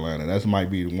been to Atlanta. That might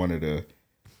be one of the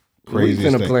craziest We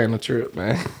finna things. plan a trip,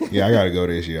 man. Yeah, I gotta go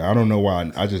this year. I don't know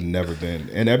why. I just never been.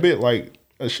 And that bit like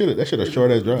that shit a short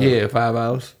ass drive. Yeah, 5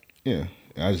 hours. Yeah,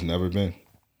 I just never been.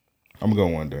 I'm gonna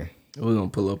go one day. We're gonna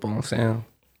pull up on sound.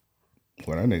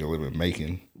 Well, that nigga live in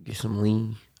Macon. Get some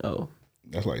lean. Oh.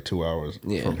 That's like 2 hours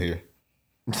from here.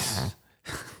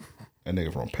 That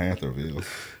nigga from Pantherville.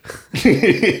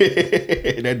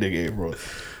 That nigga ain't from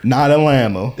not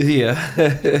Atlanta. Yeah.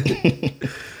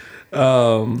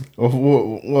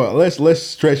 Well, let's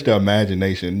stretch the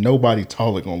imagination. Nobody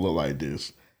taller gonna look like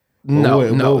this.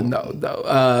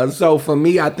 No. So for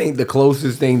me, I think the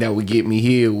closest thing that would get me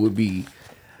here would be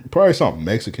probably something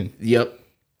Mexican. Yep,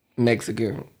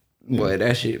 Mexican. Yeah. Boy,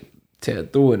 that shit tear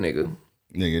through a nigga.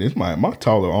 Nigga, this my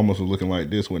taller almost was looking like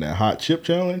this when that hot chip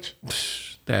challenge.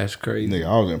 That's crazy. Nigga,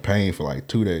 I was in pain for like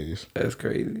 2 days. That's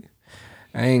crazy.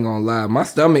 I ain't gonna lie, my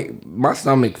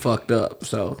stomach fucked up.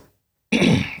 So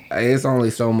It's only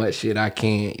so much shit I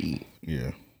can't eat.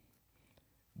 Yeah.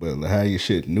 But how your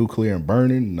shit nuclear and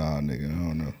burning? Nah, nigga, I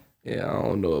don't know. Yeah, I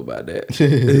don't know about that.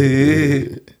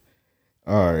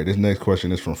 All right, this next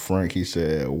question is from Frank. He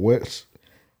said, what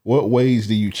ways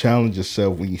do you challenge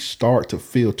yourself when you start to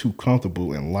feel too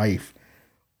comfortable in life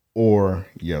or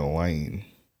your lane?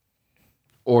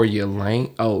 Or your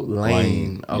lane? Oh,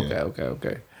 lane. Okay, yeah.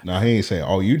 okay. Now, he ain't saying,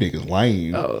 oh, you niggas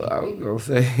lame. Oh, I was going to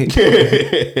say.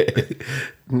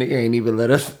 Nigga ain't even let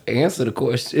us answer the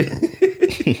question.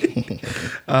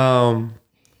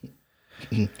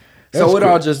 So it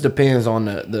all just depends on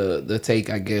the take,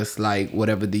 I guess, like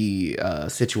whatever the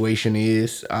situation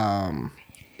is. If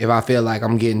I feel like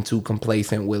I'm getting too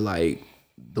complacent with like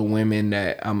the women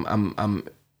that I'm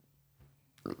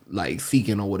like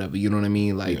seeking or whatever, you know what I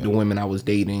mean? Like the women I was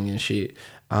dating and shit.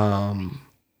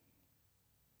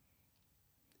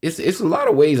 It's a lot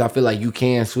of ways I feel like you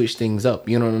can switch things up,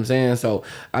 you know what I'm saying? So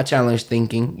I challenge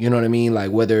thinking, you know what I mean? Like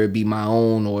whether it be my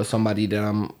own or somebody that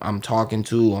I'm talking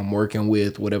to, I'm working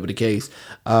with, whatever the case.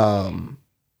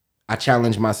 I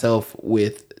challenge myself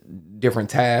with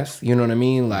different tasks, you know what I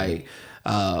mean? Like,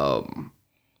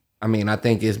 I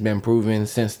think it's been proven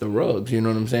since the rugs, you know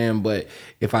what I'm saying? But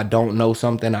if I don't know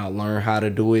something, I'll learn how to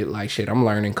do it. Like shit, I'm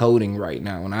learning coding right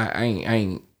now, and I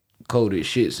ain't coded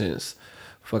shit since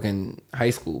fucking high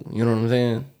school. You know what I'm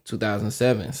saying?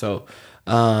 2007. So,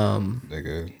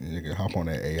 nigga, hop on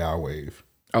that AI wave.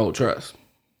 Oh, trust.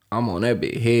 I'm on that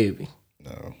bit heavy.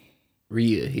 No.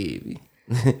 Real heavy.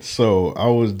 So I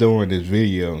was doing this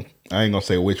video. I ain't gonna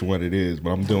say which one it is,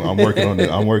 but I'm working on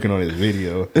this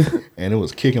video, and it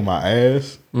was kicking my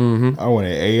ass. Mm-hmm. I went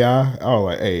at AI. I was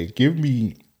like, "Hey, give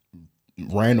me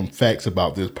random facts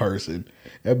about this person."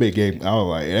 That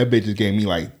bitch just gave me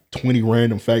like 20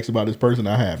 random facts about this person.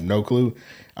 I have no clue.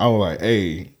 I was like,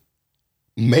 "Hey,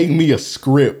 make me a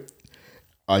script,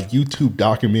 a YouTube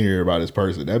documentary about this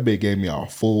person." That bitch gave me a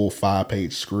full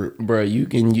 5-page script. Bro, you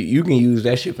can use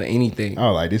that shit for anything. I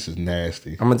was like, this is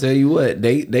nasty. I'm gonna tell you what,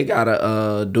 they got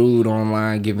a dude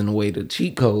online giving away the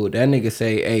cheat code. That nigga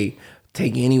say, hey,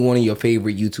 take any one of your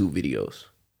favorite YouTube videos,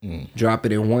 drop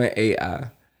it in one AI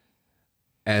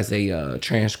as a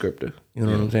transcriptor. You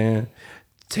know what I'm saying?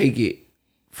 Take it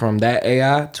from that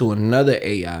AI to another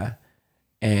AI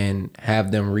and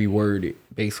have them reword it,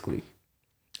 basically.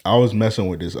 I was messing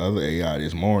with this other AI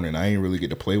this morning. I ain't really get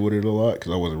to play with it a lot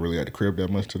because I wasn't really at the crib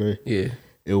that much today. Yeah.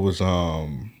 It was I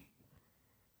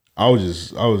was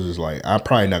just like, I'm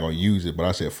probably not gonna use it, but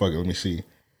I said, fuck it, let me see.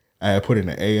 I had put in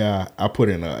an AI, I put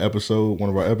in an episode, one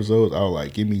of our episodes, I was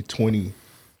like, give me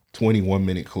 21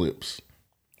 minute clips.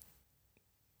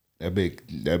 That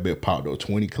bit popped up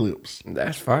 20 clips.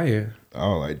 That's fire. I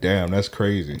was like, damn, that's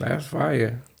crazy. That's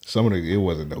fire. Some of it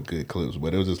wasn't no good clips,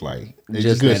 but it was just like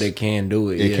just that it can do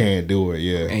it. It can do it,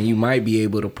 yeah. And you might be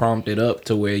able to prompt it up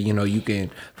to where you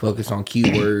can focus on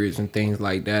keywords and things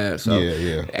like that. So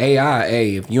yeah. AI,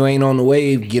 hey, if you ain't on the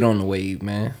wave, get on the wave,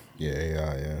 man. Yeah,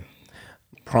 AI, yeah.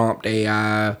 Prompt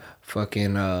AI,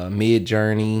 fucking Mid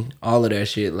Journey, all of that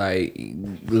shit. Like,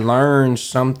 learn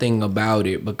something about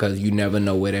it because you never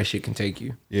know where that shit can take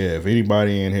you. Yeah, if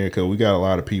anybody in here, because we got a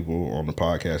lot of people on the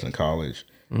podcast in college.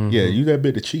 Yeah, use that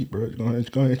bit to cheat, bro. Go ahead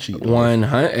and cheat.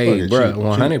 100, hey, bro,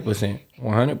 100%,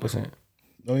 100%.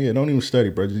 Oh yeah, don't even study,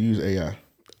 bro. Just use AI.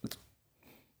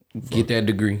 Get that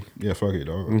degree. Yeah, fuck it,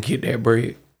 dog. Get that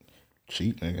bread.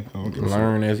 Cheat, nigga. I don't give a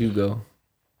Learn as you go.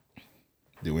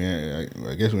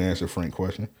 I guess we answered Frank's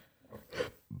question.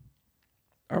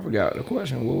 I forgot the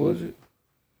question. What was it?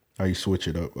 How you switch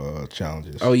it up,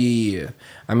 challenges. Oh yeah.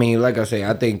 I mean, like I say,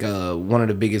 I think one of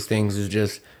the biggest things is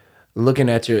just looking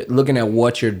at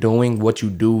what you're doing, what you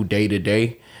do day to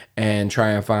day, and try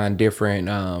and find different.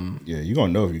 Yeah, you're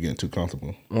gonna know if you're getting too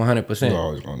comfortable. 100%. You're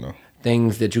always gonna know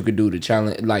things that you could do to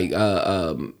challenge, like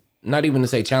not even to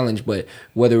say challenge, but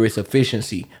whether it's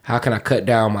efficiency. How can I cut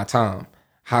down my time?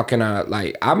 How can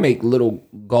I make little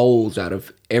goals out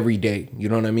of every day. You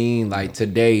know what I mean? Like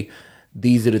today,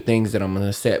 these are the things that I'm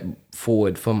gonna set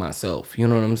forward for myself. You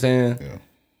know what I'm saying? Yeah.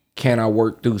 Can I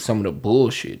work through some of the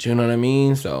bullshit? You know what I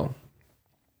mean? So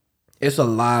it's a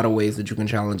lot of ways that you can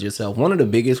challenge yourself. One of the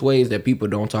biggest ways that people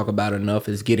don't talk about enough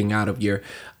is getting out of your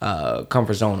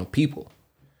comfort zone of people.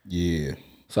 Yeah.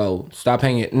 So stop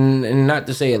hanging, and not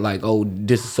to say it like, oh,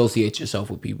 disassociate yourself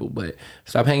with people, but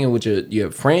stop hanging with your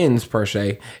friends per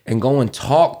se, and go and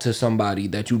talk to somebody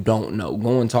that you don't know.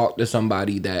 Go and talk to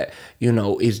somebody that, you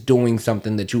know, is doing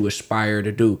something that you aspire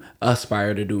to do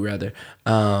rather.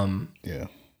 Yeah.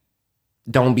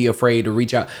 Don't be afraid to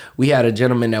reach out. We had a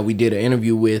gentleman that we did an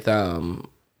interview with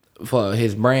for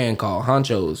his brand called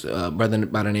Honcho's, brother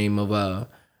by the name of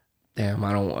Damn,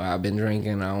 I've been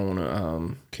drinking. I don't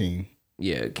wanna King.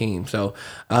 Yeah, Keem. So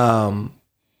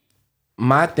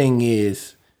my thing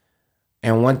is,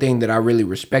 and one thing that I really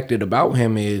respected about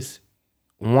him is,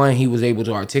 one, he was able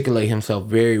to articulate himself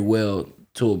very well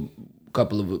to a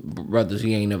couple of brothers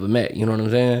he ain't never met. You know what I'm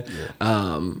saying?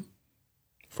 Yeah.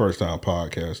 First time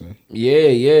podcasting.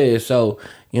 Yeah. So,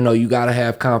 you gotta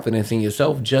have confidence in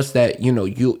yourself. Just that,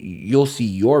 you'll see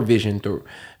your vision through.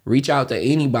 Reach out to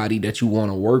anybody that you want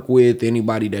to work with,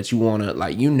 anybody that you want to,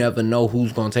 like, you never know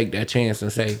who's gonna take that chance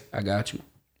and say, I got you.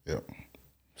 Yep.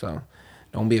 So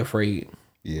don't be afraid.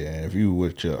 Yeah, if you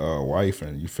with your wife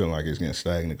and you feel like it's getting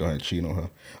stagnant, go ahead and cheat on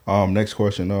her. Next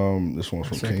question. This one's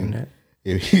from King. That.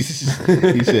 He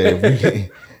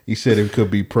said if you could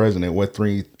be president, what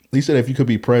three? He said if you could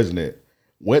be president,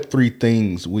 what three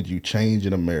things would you change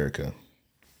in America?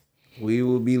 We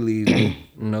will be legal,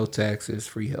 no taxes,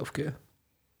 free healthcare.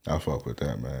 I fuck with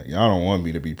that, man. Y'all don't want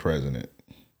me to be president.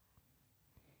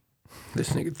 This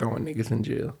nigga throwing niggas in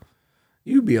jail.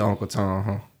 You be Uncle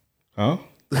Tom, huh?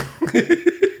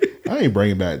 I ain't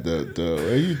bringing back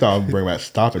the you thought I'd bring back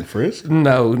stop and frisk?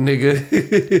 No,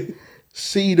 nigga.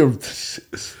 See.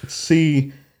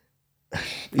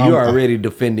 You already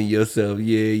defending yourself.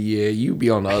 Yeah. You be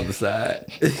on the other side.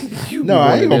 I ain't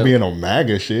gonna be in no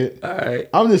MAGA shit. All right.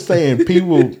 I'm just saying,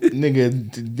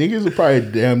 niggas will probably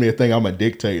damn near think I'm a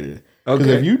dictator. Because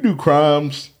if you do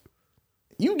crimes,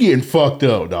 you getting fucked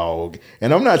up, dog.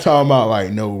 And I'm not talking about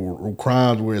like no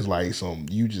crimes where it's like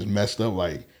you just messed up.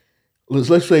 Like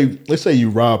let's say you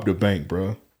robbed a bank,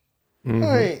 bro. Mm-hmm. All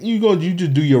right, you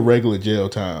just do your regular jail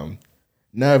time.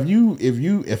 Now,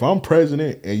 if I'm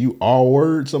president and you all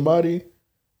word somebody,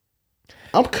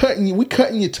 we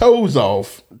cutting your toes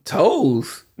off.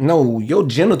 Toes? No, your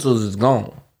genitals is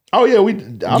gone. Oh yeah,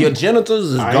 your genitals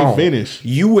is gone. I ain't finished.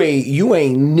 You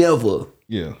ain't never.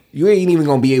 Yeah. You ain't even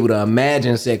gonna be able to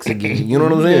imagine sex again. You know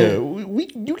what I'm saying? Yeah,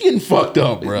 you getting fucked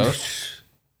up, bro.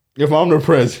 If I'm the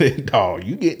president, dog,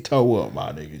 you get toe up,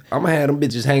 my nigga. I'm gonna have them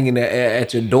bitches hanging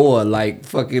at your door like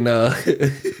fucking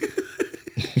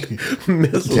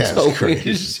mistletoe. That's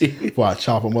crazy. Before I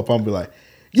chop them up, I'm gonna be like,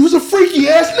 you was a freaky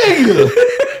ass nigga.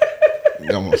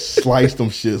 I'm gonna slice them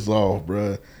shits off,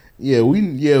 bro. Yeah, bro.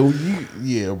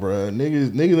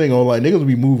 Niggas ain't gonna like. Niggas will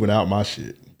be moving out my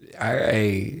shit.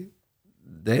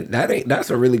 That's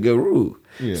a really good rule.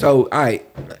 Yeah. So, all right,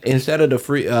 instead of the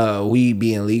free weed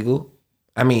being legal,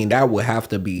 I mean that would have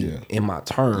to be in my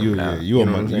term. You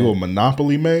a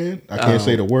monopoly man. I can't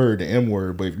say the word, the M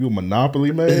word, but if you a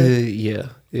monopoly man, yeah.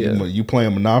 You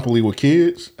playing Monopoly with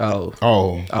kids? Oh,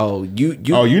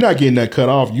 you're not getting that cut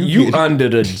off. You under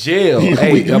the jail?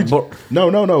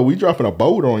 No. We dropping a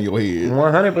boat on your head.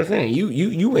 100%.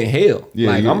 You in hell?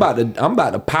 Yeah, I'm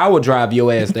about to power drive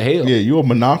your ass to hell. Yeah, you a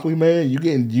Monopoly man. You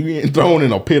getting thrown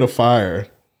in a pit of fire,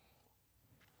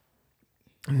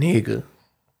 nigga.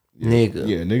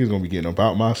 Yeah, niggas gonna be getting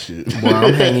about my shit. Boy,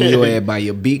 I'm hanging your ass by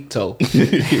your beak toe. I'm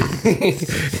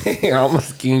gonna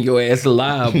skin your ass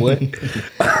alive, boy.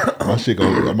 my shit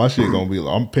gonna be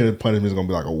like, I'm punishment's gonna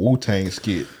be like a Wu-Tang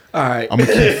skit. All right. I'm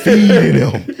gonna keep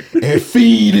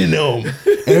feeding them.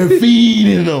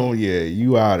 Yeah,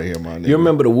 you out of here, my nigga. You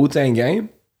remember the Wu-Tang game?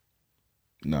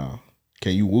 Nah.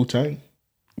 Can you Wu-Tang?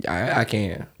 I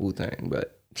can Wu-Tang,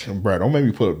 but bro, don't make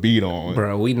me put a beat on.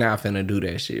 Bro, we not finna do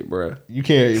that shit, bro. You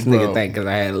can't. This nigga think because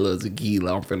I had a little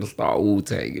tequila, I'm finna start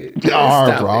Wu-Tang. All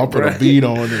right, bro. I'll put a beat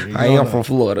on it. I am from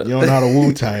Florida. You don't know how to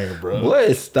Wu-Tang, bro.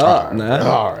 What? Stop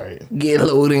now. All right. Get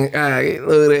loaded. All right, get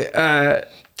loaded. All right.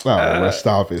 Bro,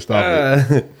 stop it.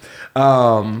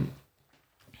 I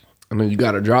mean, you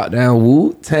gotta drop down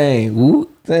Wu-Tang.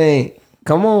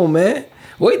 Come on, man.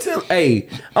 Wait till,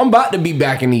 I'm about to be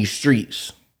back in these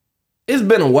streets. It's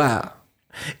been a while.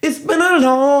 It's been a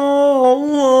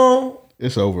long.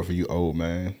 It's over for you, old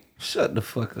man. Shut the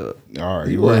fuck up. All right,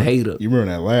 you a hater. You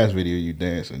remember that last video you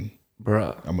dancing?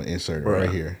 Bruh. I'm gonna insert it right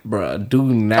here. Bruh, do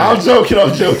not. I'm joking.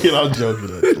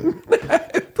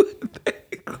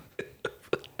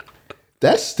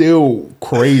 That's still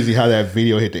crazy how that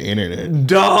video hit the internet.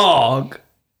 Dog.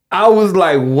 I was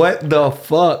like, what the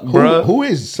fuck, bro? Who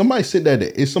is somebody said that?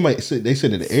 Is somebody said they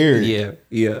said it aired?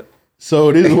 Yeah.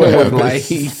 So this is what happened. Like,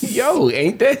 yo,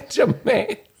 ain't that your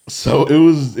man? So it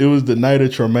was the night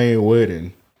of Tremaine's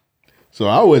wedding. So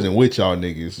I wasn't with y'all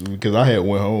niggas because I had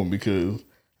went home because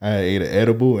I had ate an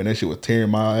edible and that shit was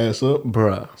tearing my ass up,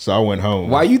 bruh. So I went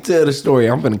home. Why you tell the story?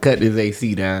 I'm gonna cut this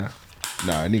AC down.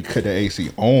 Nah, I need to cut the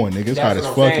AC on, nigga. It's hot as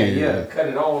fuck in here. Yeah, cut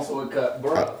it on so it cut,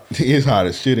 bro. It's hot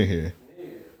as shit in here. Yeah.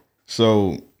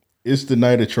 So it's the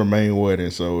night of Tremaine's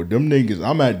wedding. So them niggas,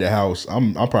 I'm at the house.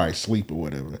 I'm probably asleep or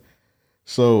whatever.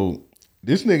 So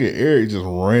this nigga Eric just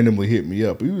randomly hit me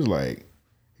up. He was like,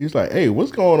 hey,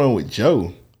 what's going on with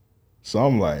Joe? So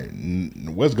I'm like,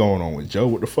 what's going on with Joe?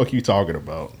 What the fuck you talking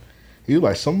about? He was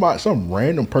like, some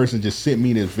random person just sent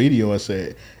me this video and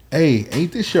said, hey,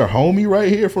 ain't this your homie right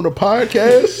here from the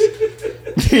podcast?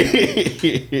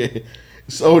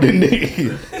 So the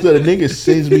nigga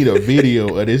sends me the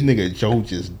video of this nigga Joe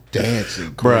just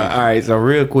dancing. Crazy. Bruh, all right, so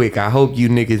real quick, I hope you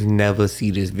niggas never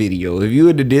see this video. If you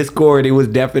in the Discord, it was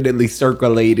definitely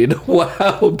circulated a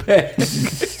while back.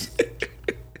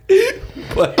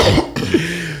 But,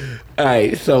 all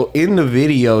right, so in the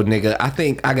video, nigga, I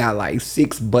think I got like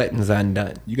 6 buttons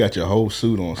undone. You got your whole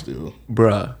suit on still.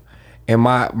 Bruh. And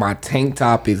my tank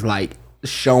top is like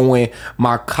showing.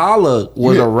 My collar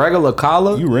was a regular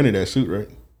collar. You rented that suit, right?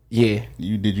 Yeah.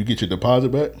 Did you get your deposit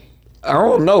back? I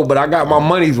don't know, but I got my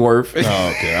money's worth. Oh,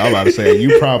 okay. I was about to say,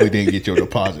 you probably didn't get your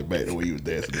deposit back the way you was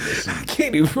dancing in that suit. I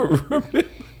can't even remember.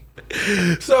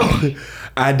 So,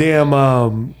 I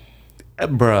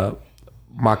bruh,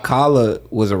 my collar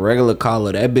was a regular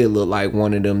collar. That bit looked like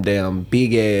one of them damn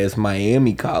big ass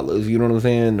Miami collars. You know what I'm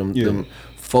saying? Them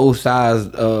 4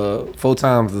 times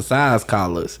the size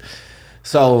collars.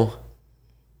 So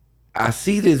I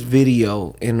see this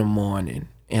video in the morning,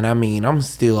 and I mean, I'm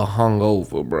still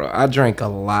hungover, bro. I drank a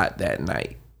lot that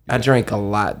night. I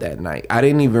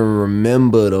didn't even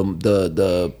remember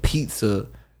the pizza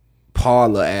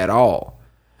parlor at all.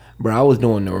 Bro, I was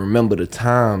doing to remember the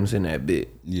times in that bit.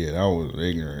 Yeah, that was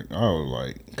ignorant. I was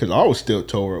like, because I was still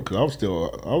tore up, because I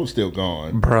was still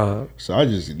gone. Bruh. So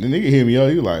the nigga hit me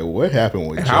up, he was like, what happened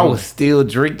with Joe? I was still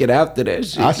drinking after that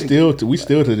shit. We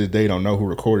still to this day don't know who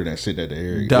recorded that shit at the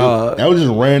area. Dog. That was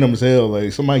just random as hell.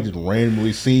 Like, somebody just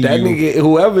randomly seen that you. Nigga,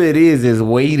 whoever it is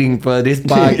waiting for this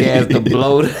podcast to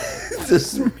blow to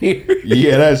smear.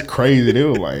 Yeah, that's crazy. They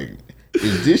were like,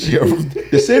 is this your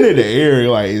the center of the area?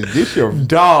 Like, is this your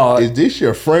dog? Is this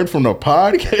your friend from the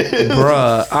podcast?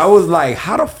 Bruh, I was like,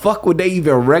 how the fuck would they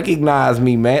even recognize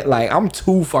me, man? Like, I'm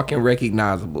too fucking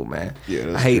recognizable, man.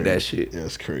 Yeah, I hate that shit. Yeah,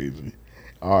 that's crazy.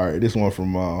 All right, this one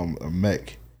from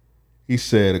Mech. He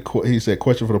said,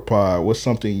 question for the pod. What's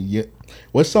something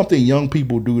young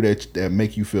people do that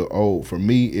make you feel old? For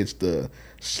me, it's the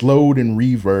slowed and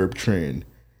reverb trend.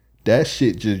 That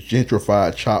shit just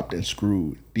gentrified, chopped, and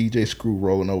screwed. DJ Screw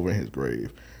rolling over in his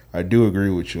grave. I do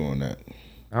agree with you on that.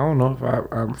 I don't know if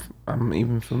I'm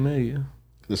even familiar.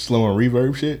 The slow and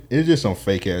reverb shit, it's just some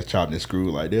fake ass chopped and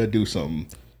screwed. Like, they'll do some.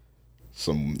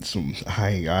 I'm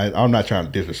not trying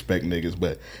to disrespect niggas,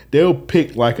 but they'll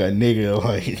pick like a nigga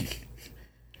like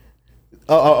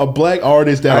a black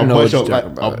artist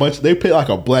that they pick like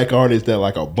a black artist that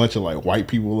like a bunch of like white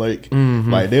people like.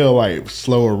 Mm-hmm. Like, they'll like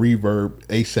slow and reverb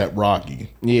ASAP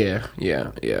Rocky. Yeah.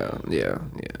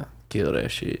 Kill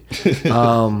that shit.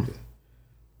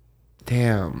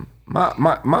 Damn.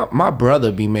 My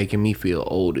brother be making me feel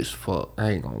old as fuck.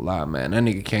 I ain't gonna lie, man. That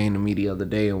nigga came to me the other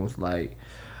day and was like,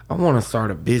 I want to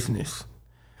start a business.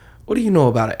 What do you know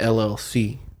about an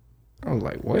LLC? I was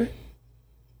like, what?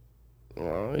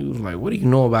 He was like, what do you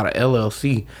know about an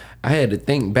LLC? I had to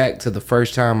think back to the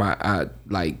first time I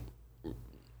like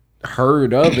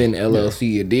heard of an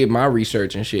LLC and did my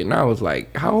research and shit. And I was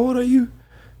like, how old are you?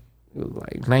 It was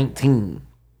like 19.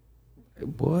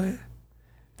 Boy,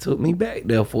 took me back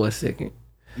there for a second.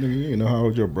 Nigga, you know how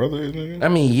old your brother is, nigga? I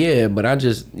mean, yeah, but I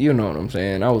just, you know what I'm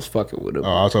saying? I was fucking with him. Oh,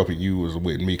 I was hoping you was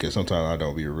with me, because sometimes I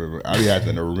don't be remember. I be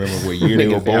having to remember what year they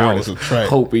were born and subtract.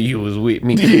 Hoping you was with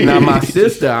me. Now, my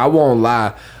sister, I won't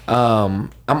lie, I'm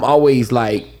always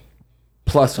like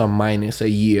plus or minus a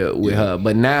year with her.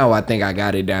 But now I think I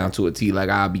got it down to a T. Like,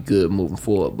 I'll be good moving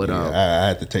forward. But I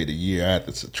had to take the year. I had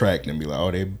to subtract and be like,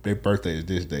 oh, their birthday is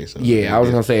this day. So yeah, I was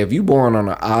gonna say, if you born on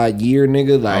an odd year,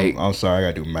 nigga, like I'm sorry,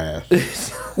 I gotta do math.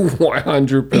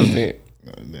 100%.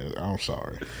 I'm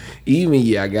sorry.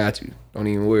 Even I got you. Don't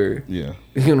even worry. Yeah,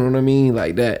 you know what I mean,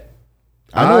 like that.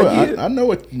 I know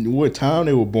what time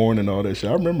they were born and all that shit.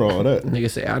 I remember all that.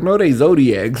 Nigga say, I know they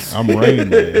zodiacs. I'm Rain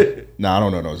Man. Nah, I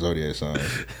don't know no zodiac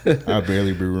signs. I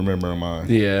barely be remembering mine.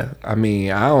 Yeah, I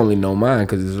mean, I only know mine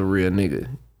because it's a real nigga.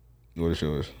 What is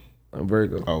yours? A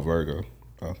Virgo. Oh, Virgo.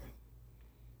 Okay.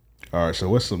 All right. So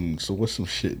what's some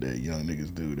shit that young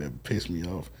niggas do that piss me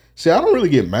off? See, I don't really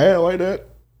get mad like that.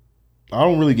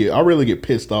 I really get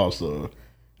pissed off. So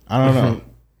I don't know.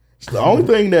 It's the only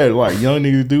thing that like young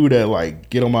niggas do that like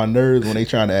get on my nerves when they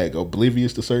trying to act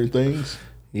oblivious to certain things.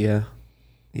 Yeah,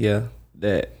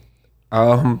 that.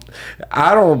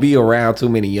 I don't be around too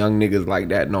many young niggas like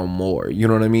that no more. You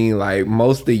know what I mean? Like,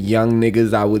 most of the young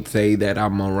niggas I would say that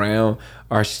I'm around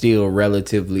are still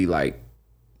relatively like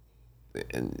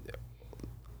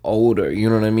older, you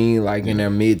know what I mean? Like in their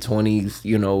mid-20s,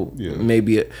 you know,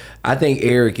 maybe. I think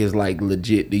Eric is like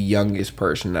legit the youngest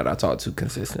person that I talk to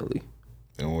consistently.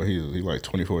 And well, he like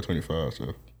 24, 25,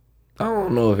 so. I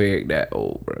don't know if Eric that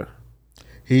old, bro.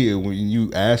 When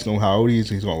you ask him how old he is,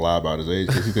 he's gonna lie about his age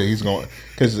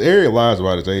because Eric lies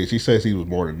about his age. He says he was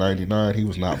born in '99. He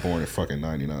was not born in fucking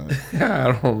 '99.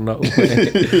 I don't know,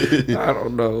 man. I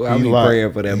don't know. I'll be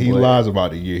praying for that boy. He lies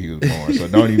about the year he was born, so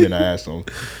don't even ask him.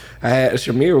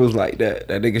 Shamir was like that.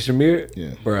 That nigga Shamir,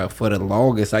 yeah, bro. For the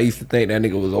longest, I used to think that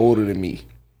nigga was older than me.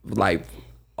 Like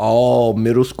all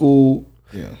middle school,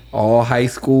 all high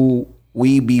school.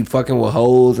 We be fucking with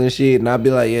hoes and shit, and I'd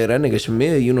be like, yeah, that nigga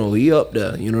Shamil, you know, he up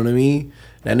there. You know what I mean?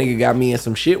 That nigga got me in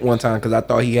some shit one time because I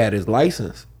thought he had his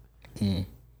license. And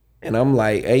I'm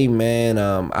like, hey man,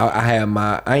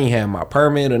 I ain't had my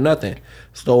permit or nothing.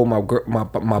 Stole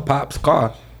my pop's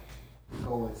car.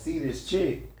 Go and see this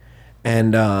chick,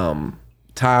 and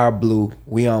tire blew.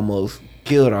 We almost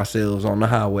killed ourselves on the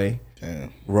highway.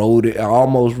 Damn.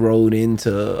 Almost rode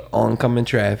into oncoming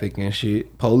traffic and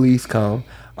shit. Police come.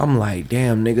 I'm like,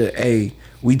 damn, nigga, hey,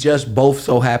 we just both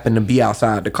so happen to be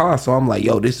outside the car. So I'm like,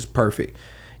 yo, this is perfect.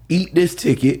 Eat this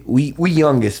ticket. We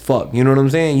young as fuck. You know what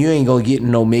I'm saying? You ain't gonna get in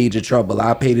no major trouble.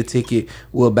 I pay the ticket.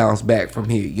 We'll bounce back from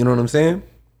here. You know what I'm saying?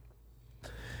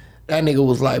 That nigga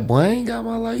was like, boy, I ain't got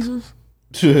my license.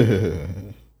 I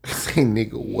say,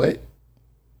 nigga, what?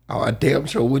 Oh, I damn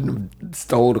sure wouldn't have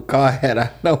stole the car had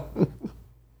I known.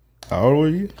 How old were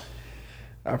you?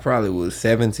 I probably was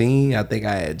 17. I think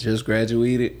I had just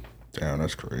graduated. Damn,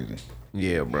 that's crazy.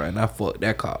 Yeah, bro. And I fucked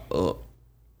that car up.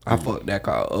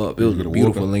 It was a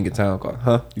beautiful Lincoln Town car.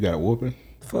 Huh? You got a whooping?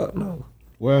 Fuck no.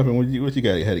 What happened? What you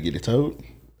got? You had to get it towed?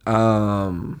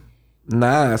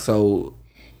 Nah, so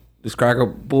this cracker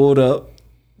pulled up.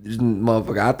 This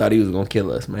motherfucker, I thought he was gonna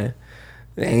kill us, man.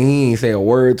 And he ain't say a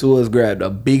word to us. Grabbed the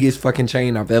biggest fucking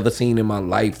chain I've ever seen in my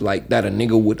life, like that a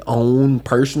nigga would own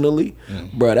personally.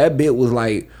 Bro, that bit was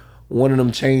like one of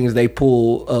them chains they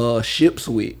pull ships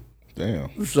with.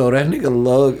 Damn. So that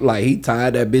nigga he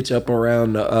tied that bitch up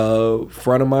around the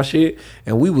front of my shit,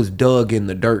 and we was dug in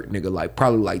the dirt, nigga, like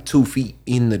probably like 2 feet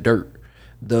in the dirt.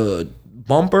 The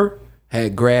bumper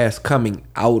had grass coming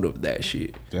out of that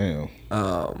shit. Damn.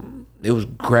 It was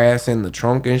grass in the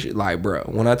trunk and shit. Like, bro,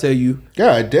 when I tell you,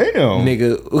 God damn,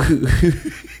 nigga,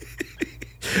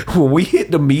 when we hit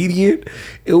the median,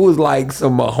 it was like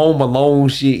some Home Alone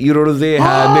shit. You know what I'm saying?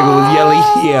 How a nigga was yelling,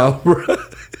 yeah, bro.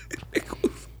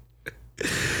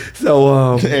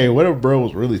 So, hey, what if bro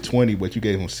was really 20, but you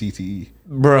gave him CTE,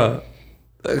 bro?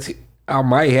 I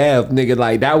might have, nigga.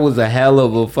 Like, that was a hell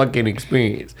of a fucking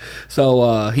experience.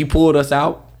 So he pulled us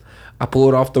out. I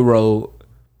pulled off the road.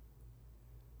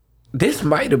 This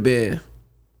might have been.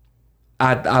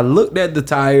 I looked at the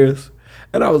tires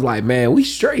and I was like, man, we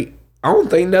straight. I don't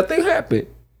think nothing happened.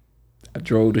 I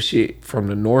drove the shit from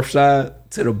the north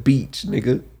side to the beach,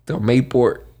 nigga, to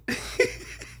Mayport.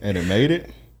 And it made it?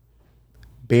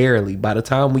 Barely. By the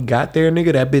time we got there,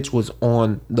 nigga, that bitch was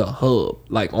on the hub,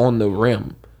 like on the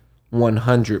rim,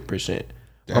 100%.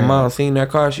 My mom seen that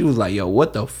car. She was like, yo,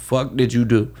 what the fuck did you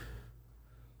do?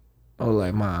 I was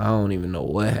like, Ma, I don't even know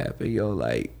what happened, yo.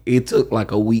 Like, it took like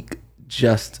a week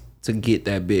just to get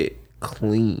that bit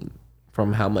clean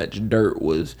from how much dirt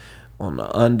was on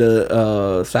the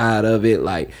under side of it.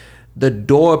 Like, the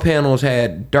door panels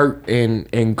had dirt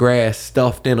and grass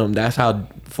stuffed in them. That's how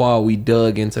far we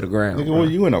dug into the ground. Nigga, were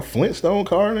you in a Flintstone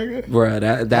car, nigga?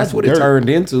 Bruh, that's what it turned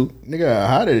into. Nigga,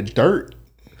 how did dirt?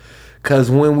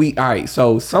 Cause when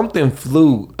so something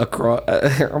flew across.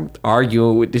 I'm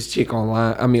arguing with this chick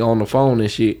online. I mean, on the phone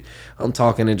and shit. I'm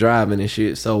talking and driving and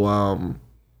shit. So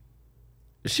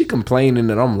she complaining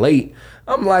that I'm late.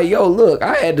 I'm like, yo, look,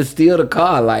 I had to steal the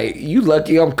car. Like, you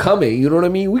lucky I'm coming. You know what I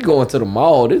mean? We going to the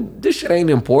mall. This shit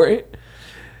ain't important.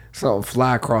 Something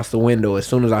fly across the window as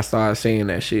soon as I started saying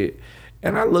that shit.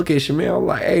 And I look at Shamil. I'm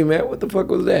like, hey man, what the fuck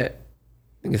was that?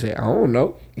 Nigga say, I don't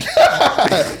know.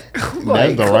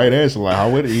 That's the right answer. Like,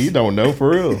 how would he don't know for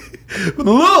real?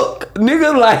 Look,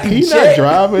 nigga, like he not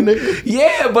driving, nigga.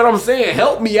 Yeah, but I'm saying,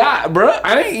 help me out, bro.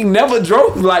 I ain't never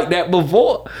drove like that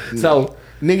before. So,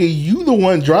 nigga, you the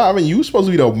one driving. You supposed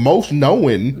to be the most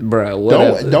knowing, bro.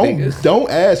 Don't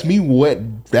ask me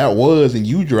what that was, and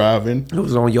you driving. It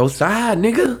was on your side,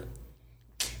 nigga.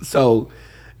 So.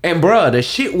 And bruh, the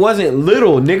shit wasn't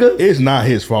little, nigga. It's not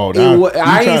his fault.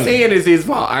 I ain't saying it's his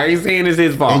fault. And you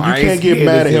can't get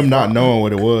mad at him not knowing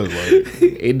what it was. Like.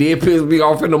 It did piss me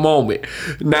off in the moment.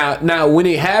 Now, when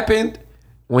it happened,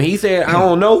 when he said, I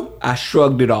don't know, I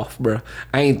shrugged it off, bruh.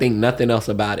 I ain't think nothing else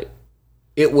about it.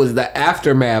 It was the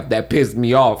aftermath that pissed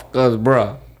me off. Because,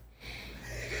 bruh,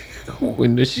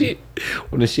 when the shit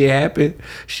happened,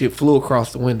 shit flew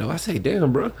across the window. I say,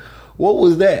 damn, bro, what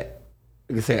was that?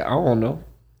 Nigga said, I don't know.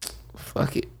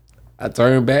 Fuck it. I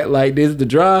turned back like this to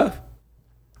drive.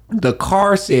 The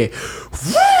car said,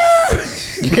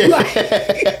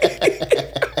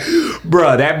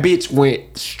 bruh, that bitch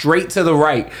went straight to the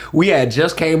right. We had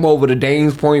just came over the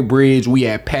Dames Point Bridge. We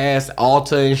had passed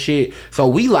Alta and shit. So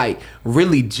we like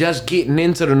really just getting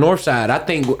into the north side. I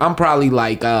think I'm probably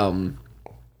like, I'm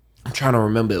trying to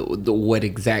remember what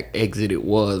exact exit it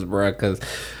was, bruh, because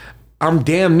I'm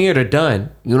damn near to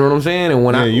done. You know what I'm saying? And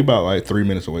when you about like 3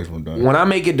 minutes away from done. When I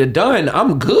make it to done,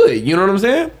 I'm good. You know what I'm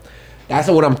saying? That's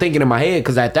what I'm thinking in my head,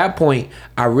 because at that point,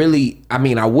 I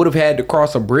would have had to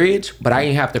cross a bridge, but I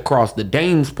didn't have to cross the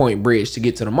Dames Point Bridge to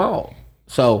get to the mall.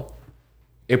 So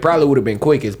it probably would have been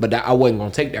quickest, but I wasn't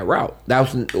going to take that route. That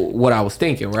was what I was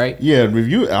thinking, right? Yeah,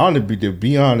 to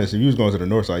be honest, if you was going to the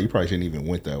north side, you probably shouldn't even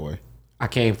went that way. I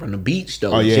came from the beach,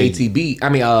 though. Oh, yeah. JTB.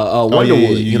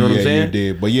 Wonderwood. You know what I'm saying? You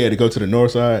did. But yeah, to go to the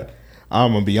north side,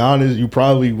 I'm going to be honest, you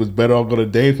probably was better off going to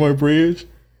Dames Point Bridge.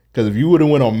 Because if you would have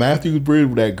went on Matthews Bridge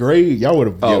with that grade, y'all would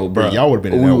have y'all would have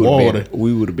been in that water.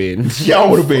 We would have been.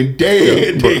 Y'all would have been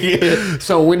dead, nigga.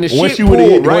 So when the once shit you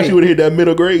pulled once you would have hit that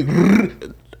middle grade,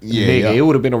 nigga, it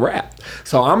would have been a wrap.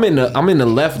 So I'm in the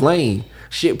left lane.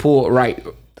 Shit pulled right.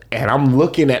 And I'm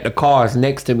looking at the cars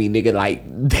next to me, nigga, like,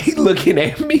 they looking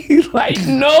at me like,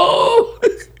 no.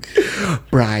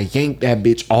 Bruh, I yanked that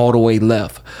bitch all the way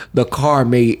left. The car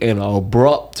made an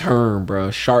abrupt turn,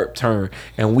 bruh, sharp turn.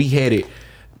 And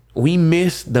we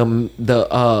missed that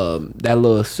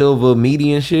little silver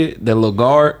median shit, that little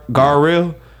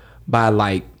guardrail by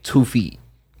like 2 feet.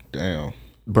 Damn.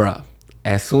 Bruh,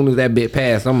 as soon as that bit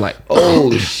passed, I'm like,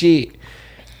 oh shit.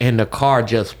 And the car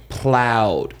just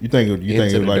plowed. You think it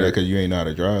was like that because you ain't know how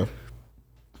to drive?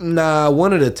 Nah,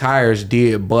 one of the tires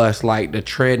did bust, like the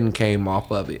treading came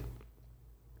off of it.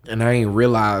 And I ain't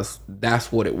realized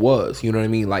that's what it was. You know what I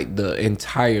mean? Like the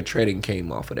entire treading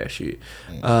came off of that shit.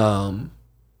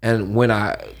 And when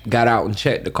I got out and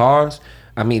checked the car,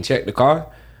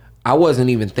 I wasn't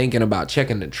even thinking about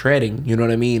checking the treading. You know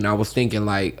what I mean? I was thinking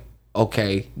like,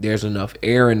 okay, there's enough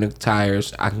air in the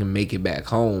tires. I can make it back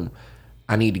home.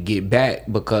 I need to get back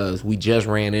because we just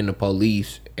ran into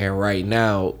police. And right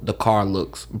now, the car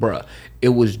looks, bruh, it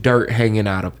was dirt hanging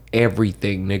out of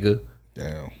everything, nigga.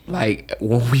 Damn. Like,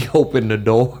 when we opened the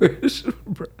doors,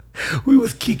 bruh, we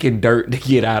was kicking dirt to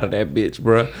get out of that bitch,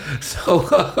 bruh. So...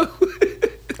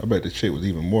 I bet the chick was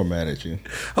even more mad at you.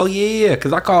 Oh, yeah,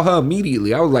 because I called her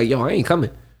immediately. I was like, yo, I ain't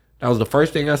coming. That was the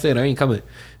first thing I said, I ain't coming.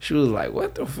 She was like,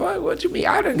 what the fuck? What you mean?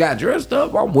 I done got dressed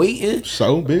up. I'm waiting.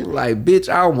 So, bitch? Like, bitch,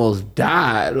 I almost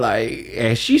died. Like,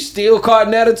 and she still caught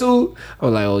an attitude. I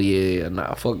was like, oh, yeah,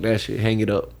 nah, fuck that shit. Hang it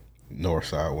up.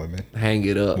 Northside women. Hang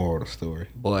it up. Moral of the story.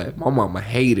 Boy, my mama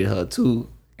hated her, too.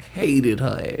 Hated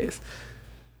her ass.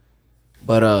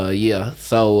 But, yeah,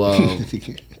 so...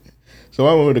 So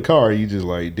I went with the car. You just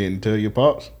like didn't tell your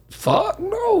pops? Fuck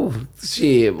no.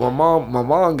 Shit, my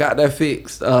mom got that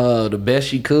fixed the best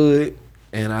she could.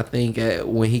 And I think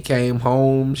when he came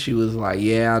home, she was like,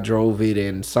 yeah, I drove it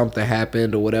and something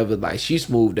happened or whatever. Like, she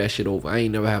smoothed that shit over. I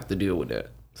ain't never have to deal with that.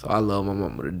 So I love my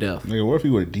mama to death. Nigga, what if he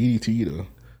would have DDT'd her?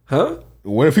 Huh?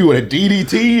 What if he would have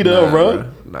DDT'd her, bro?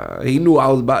 Nah, he knew I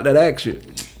was about that action.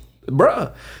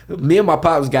 Bruh, me and my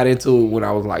pops got into it when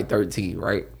I was like 13,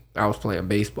 right? I was playing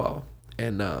baseball.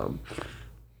 And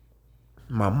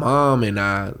my mom and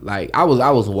I, like, I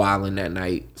was wilding that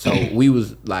night. So we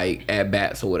was like at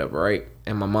bats or whatever, right?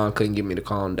 And my mom couldn't get me to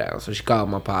calm down. So she called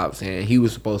my pops and he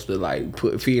was supposed to like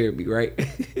put fear in me, right?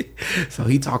 So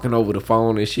he talking over the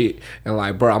phone and shit. And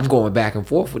like, bro, I'm going back and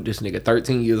forth with this nigga,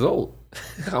 13 years old.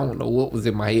 I don't know what was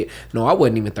in my head. No, I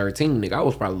wasn't even 13, nigga. I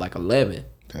was probably like 11.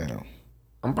 Damn.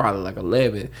 I'm probably like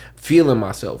 11, feeling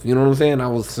myself. You know what I'm saying? I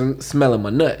was smelling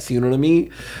my nuts. You know what I mean?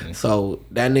 Mm-hmm. So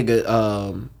that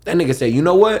nigga said, you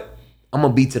know what? I'm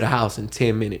gonna be to the house in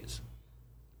 10 minutes.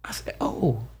 I said,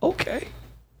 oh, okay.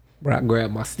 Bro, I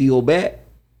grabbed my steel bat.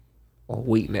 I'm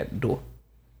waiting at the door.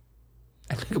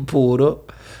 That nigga pulled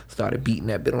up, started beating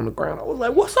that bit on the ground. I was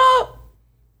like, what's up?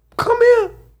 Come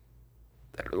here.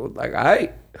 That nigga was like, all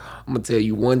right. I'm gonna tell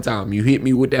you one time, you hit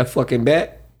me with that fucking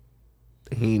bat.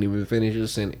 He ain't even finished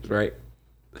his sentence, right?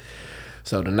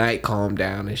 So the night calmed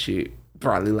down and shit.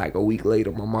 Probably like a week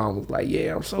later, my mom was like,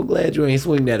 yeah, I'm so glad you ain't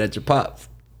swing that at your pops.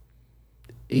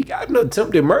 He got an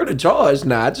attempted murder charge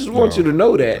now. I just want you to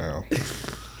know that.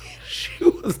 She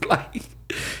was like,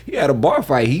 he had a bar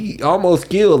fight. He almost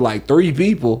killed like 3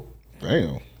 people.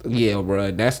 Damn. Yeah,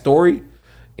 bro. That story,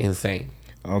 insane.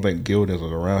 I don't think Gildan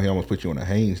was around. He almost put you on a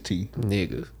Haynes tee.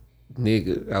 Nigga.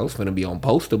 Nigga, I was finna be on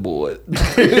poster board.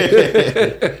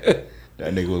 That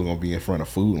nigga was gonna be in front of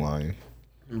Food Lion.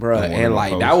 Bruh, and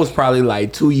like that was probably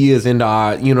like 2 years into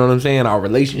our, you know what I'm saying, our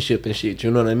relationship and shit,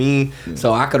 you know what I mean? Yeah.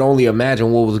 So I could only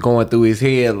imagine what was going through his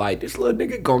head, like, this little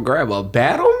nigga gonna grab a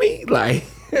bat on me? Like,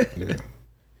 yeah.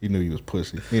 He knew he was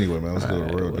pussy. Anyway, man, let's go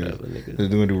to real niggas.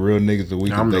 Let's do the real niggas of the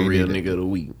week. I'm the real nigga of the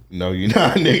week. No, you're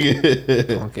not,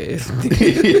 nigga. Okay.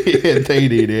 They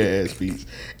need their ass beats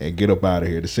and get up out of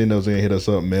here. To send those in, hit us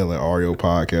up, mail at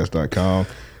raopodcast.com.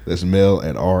 That's mail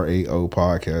at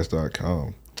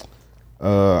raopodcast.com.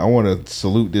 I want to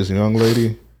salute this young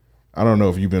lady. I don't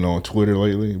know if you've been on Twitter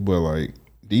lately, but like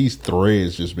these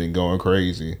threads just been going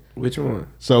crazy. Which one?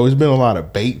 So it's been a lot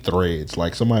of bait threads.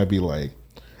 Like somebody be like,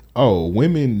 "Oh,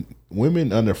 women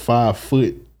under 5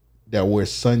 foot that wear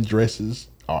sundresses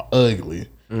are ugly,"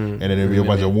 and then there'll be a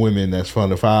bunch of women that's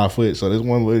under 5 foot. So this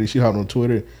one lady, she hopped on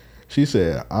Twitter. She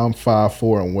said, "I'm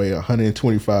 5'4" and weigh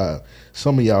 125.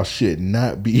 Some of y'all should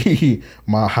not be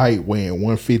my height, weighing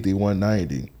 150,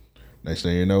 190. Next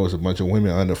thing you know, it's a bunch of women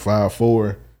under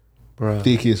 5'4", bruh,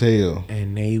 thick as hell.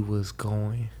 And they was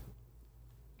going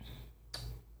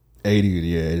 80,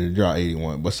 yeah, it dropped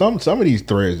 81. But some of these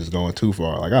threads is going too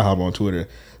far. Like I hop on Twitter,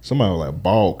 somebody was like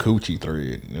bald coochie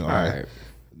thread. You know, like, right.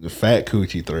 The fat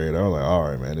coochie thread. I was like, all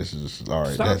right, man, this is all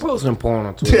right. Stop posting porn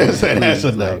on Twitter. That's enough.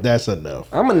 Like, that's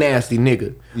enough. I'm a nasty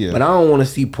nigga, but I don't want to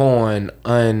see porn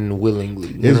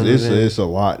unwillingly. It's a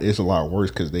lot. It's a lot worse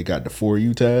because they got the For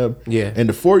You tab. Yeah, and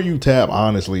the For You tab,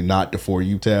 honestly, not the For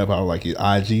You tab. How like your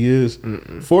IG is.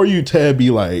 For You tab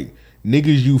be like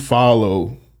niggas you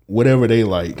follow, whatever they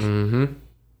like. Mm-hmm.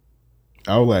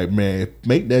 I was like, man,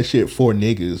 make that shit for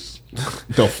niggas.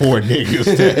 The for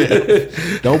niggas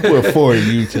tab. Don't put For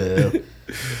You tab.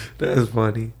 That's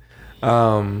funny.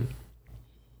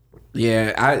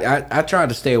 Yeah, I try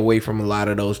to stay away from a lot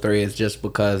of those threads just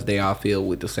because they all filled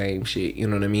with the same shit. You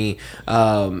know what I mean?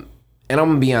 And I'm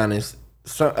gonna be honest,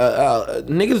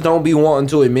 niggas don't be wanting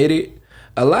to admit it.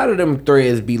 A lot of them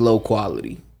threads be low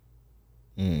quality.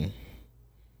 They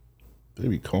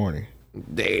be corny.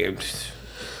 Damn.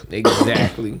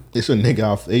 Exactly. It's a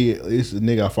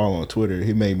nigga I follow on Twitter.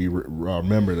 He made me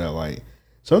remember that, like,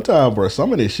 sometimes, bro,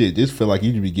 some of this shit just feel like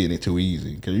you just be getting it too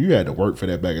easy because you had to work for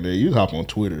that back in the day. You hop on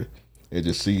Twitter and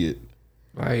just see it.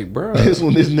 Like, bro, this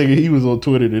nigga, he was on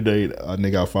Twitter today. A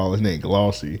nigga I follow, his name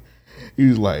Glossy. He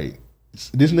was like,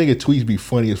 this nigga tweets be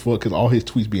funny as fuck because all his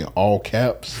tweets be in all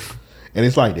caps. And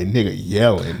it's like the nigga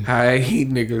yelling. I hate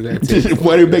niggas that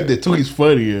why they make the tweets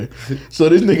funnier. So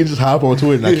this nigga just hop on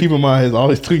Twitter. Now keep in mind all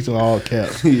his tweets in all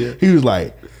caps. Yeah. He was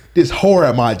like, this whore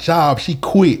at my job, she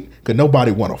quit because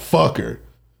nobody want to fuck her.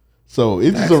 So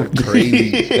it's just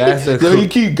crazy. So he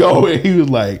keep going. He was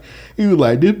like,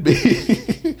 this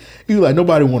bitch. He was like,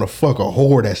 nobody want to fuck a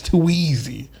whore. That's too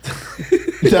easy.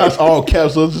 That's all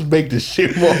caps. So let's just make this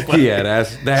shit more funny. Yeah,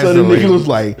 that's. So the nigga was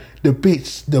like, the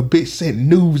bitch sent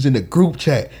news in the group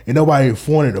chat and nobody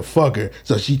wanted to fuck her,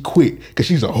 so she quit because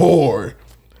she's a whore.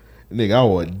 Nigga, I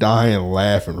was dying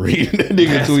laughing reading that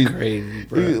nigga tweet. That's crazy,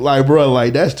 bro. Like, bro,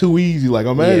 like that's too easy. Like,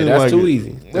 imagine, that's like, too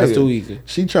easy. That's too easy.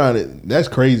 She trying to. That's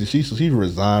crazy. She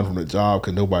resigned from the job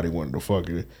because nobody wanted to fuck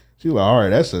her. She was like, all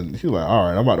right, she was like, all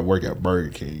right, I'm about to work at Burger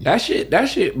King. That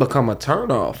shit become a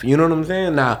turnoff. You know what I'm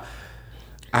saying? Now,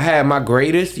 I had my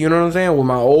greatest. You know what I'm saying? With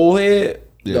my old head,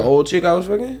 the old chick I was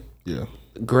fucking. Yeah.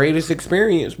 Greatest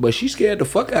experience, but she scared the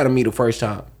fuck out of me the first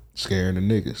time. Scaring the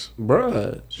niggas.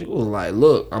 Bruh, she was like,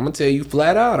 look, I'm gonna tell you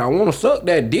flat out, I want to suck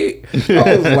that dick.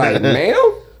 I was like,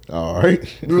 ma'am? All right.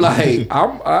 Like,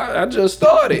 I just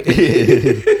started.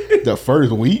 The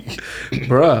first week?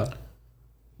 Bruh.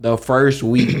 The first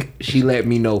week, she let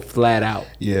me know flat out.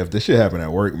 Yeah, if this shit happen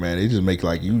at work, man, they just make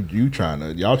like y'all trying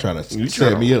to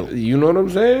set me up. You know what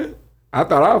I'm saying? I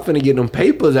thought I was finna get them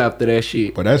papers after that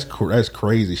shit. But that's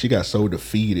crazy. She got so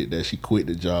defeated that she quit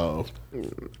the job.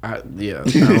 I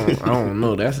don't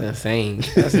know. That's insane.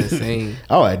 That's insane.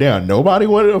 Oh, like, damn, nobody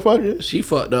wanted to fuck her? She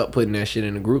fucked up putting that shit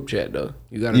in the group chat, though.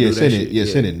 You gotta do that shit. Yeah,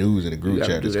 sending news in the group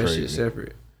chat is crazy. Shit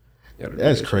separate.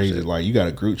 That's crazy. Like, you got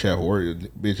a group chat where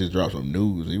bitches drop some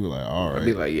news. You were like, all right. I'd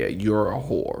be like, yeah, you're a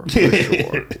whore. For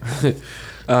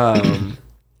sure.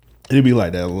 It'd be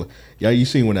like that. Yeah, you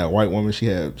seen when that white woman she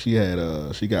got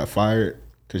fired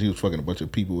because she was fucking a bunch of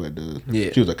people at the.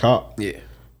 Yeah. She was a cop. Yeah.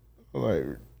 I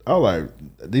was like,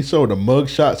 they showed the mug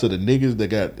shots of the niggas that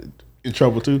got in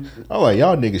trouble too. I was like,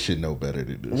 y'all niggas should know better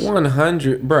than this.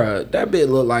 100, bruh. That bitch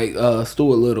look like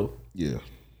Stuart Little. Yeah.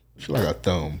 She like a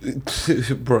thumb.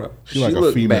 Bruh. She like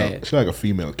a female. Bad. She like a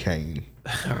female Kane.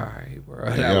 Alright,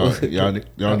 bro. Y'all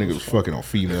niggas was fucking on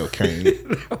female Kane.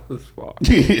 That was far.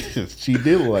 She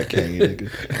did look like Kane,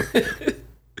 nigga.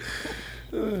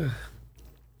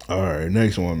 All right,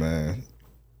 next one, man.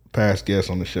 Past guest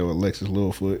on the show, Alexis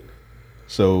Littlefoot.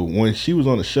 So when she was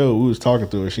on the show, we was talking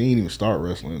to her. She didn't even start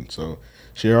wrestling, so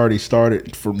she already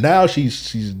started. From now,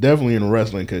 she's definitely in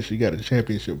wrestling because she got a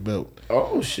championship belt.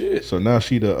 Oh shit! So now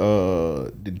she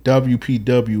the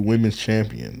WPW Women's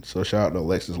Champion. So shout out to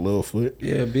Alexis Littlefoot.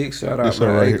 Yeah, big shout out, This man.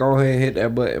 right Hey, here. go ahead and hit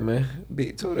that button, man.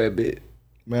 Big toe that bit.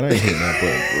 Man, I ain't hitting that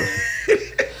button,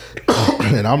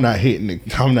 bro. And I'm not hitting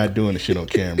it. I'm not doing the shit on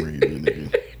camera either,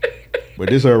 nigga. But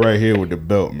this her right here with the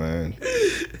belt, man.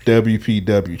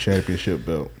 WPW Championship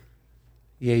belt.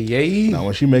 Yeah. Now,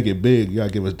 when she make it big, you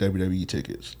gotta give us WWE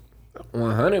tickets.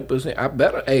 100%.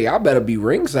 I better be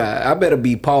ringside. I better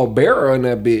be Paul Bearer in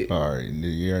that bit. All right,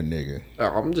 you're a nigga.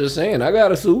 I'm just saying, I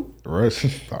got a suit. All right.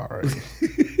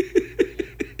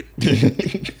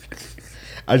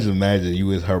 I just imagine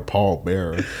you as her Paul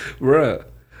Bearer. Bruh.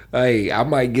 Hey, I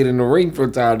might get in the ring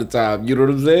from time to time. You know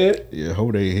what I'm saying? Yeah,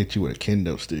 hope they hit you with a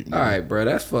kendo stick. All right, bro.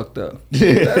 That's fucked up.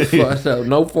 That's fucked up.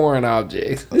 No foreign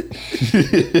objects.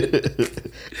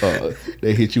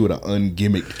 They hit you with an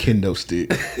ungimmicked kendo stick.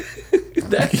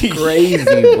 That's crazy,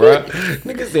 bro.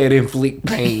 Nigga said inflict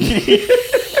pain.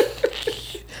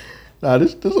 Nah,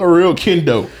 this is a real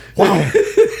kendo. Wow.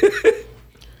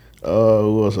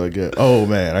 What else I got? Oh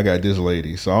man, I got this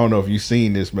lady. So I don't know if you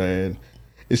seen this, man.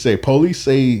 It say police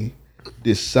say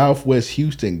this Southwest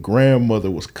Houston grandmother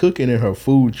was cooking in her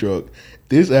food truck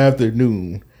this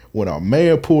afternoon when a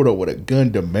man pulled up with a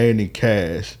gun demanding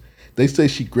cash. They say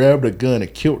she grabbed a gun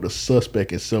and killed the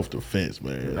suspect in self-defense,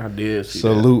 man. I did see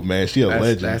Salute, man. She a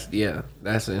legend.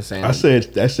 That's insane. I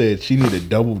said she need to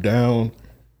double down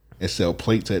and sell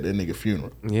plates at that nigga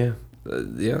funeral. Yeah.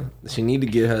 She need to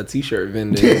get her t-shirt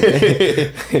vendor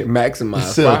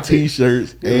maximize Sell profit.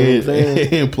 t-shirts You know what I'm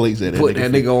saying? and plates at that Put nigga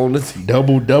that funeral. nigga on the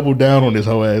t- Double down on this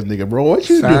whole ass nigga, bro. What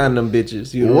you sign doing? them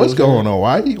bitches. You know What's what I'm going on?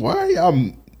 Why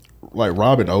I'm like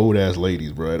robbing old ass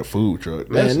ladies, bro, at a food truck?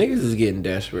 Man, niggas is getting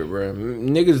desperate, bro.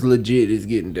 Niggas legit is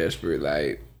getting desperate.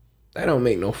 Like, that don't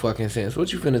make no fucking sense.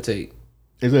 What you finna take?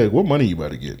 It's like, what money you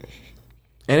about to get?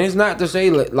 And it's not to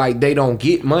say like they don't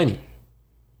get money,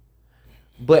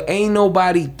 but ain't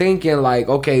nobody thinking like,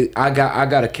 okay, I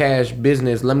got a cash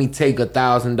business. Let me take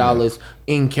 $1,000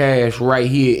 in cash right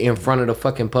here in front of the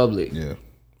fucking public. Yeah.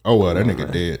 Oh well, that nigga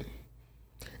dead.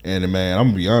 And man, I'm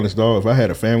gonna be honest, dog. If I had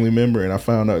a family member and I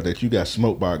found out that you got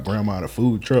smoked by a grandma in a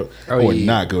food truck, I would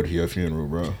not go to your funeral,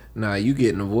 bro. Nah, you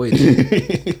getting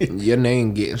avoided. Your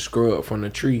name getting scrubbed from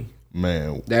the tree.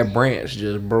 Man, That branch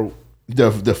just broke. the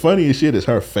funniest shit is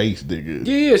her face, nigga.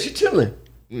 Yeah, she chilling.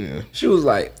 Yeah. She was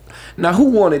like, now who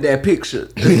wanted that picture?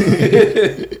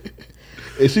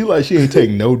 And she like she ain't take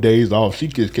no days off. She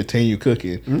could continue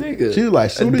cooking. Nigga. She was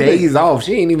like soon as days off.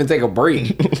 She ain't even take a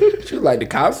break. She was like, the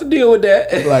cops will deal with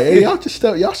that. like, hey,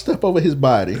 y'all step over his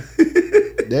body.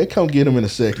 They come get him in a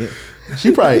second.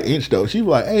 She probably inched though. She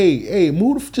was like, hey,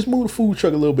 just move the food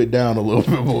truck a little bit down a little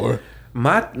bit more.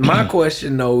 My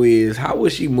question though is, how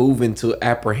was she moving to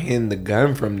apprehend the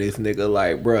gun from this nigga?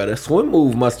 Like, bro, the swim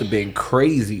move must have been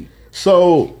crazy.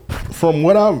 So from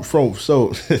what I'm from,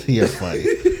 so yeah, funny.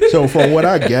 So from what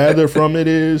I gather from it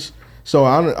is, so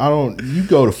I don't. You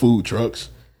go to food trucks.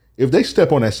 If they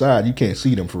step on that side, you can't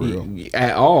see them for real.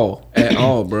 At all,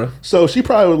 bro. So she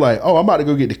probably was like, "Oh, I'm about to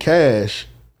go get the cash."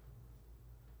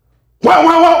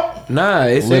 Wow. Nah,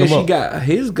 it Lit said him she up. got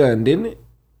his gun, didn't it?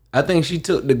 I think she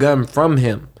took the gun from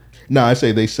him. No,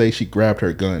 they say she grabbed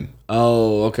her gun.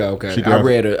 Oh, okay. She I grabbed-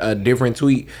 read a different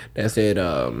tweet that said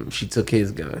she took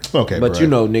his gun. Okay, but bruh. you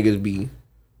know niggas be.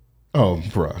 Oh,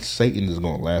 bro, Satan is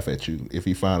gonna laugh at you if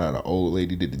he find out an old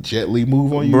lady did the Jet Li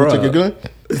move on you Bruh. and took your gun.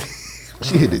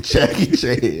 She hit the Jackie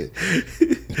Chan.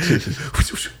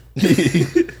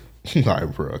 All right,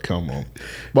 bro, come on.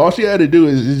 But all she had to do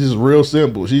is it's just real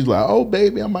simple. She's like, "Oh,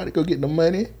 baby, I'm about to go get the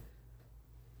money."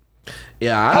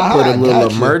 Yeah, I put a little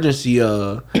gotcha.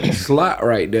 emergency slot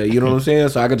right there. You know what I'm saying?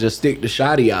 So I could just stick the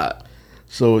shotty out.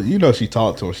 So you know she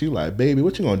talked to him. She like, "Baby,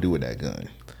 what you gonna do with that gun?"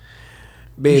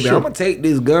 Baby, Sure. I'm gonna take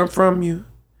this gun from you,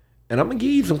 and I'm gonna give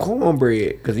you some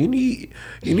cornbread because you need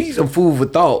some food for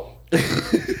thought.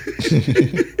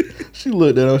 She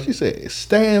looked at him. She said,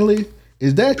 "Stanley,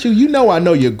 is that you? You know I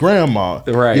know your grandma.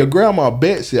 Right. Your grandma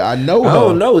Betsy. I know her. I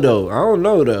don't know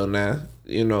though. Now,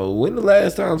 you know, when the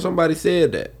last time somebody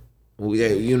said that?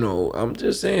 You know, I'm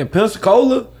just saying,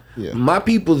 Pensacola. Yeah. My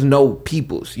peoples know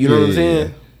peoples. You know what I'm Yeah,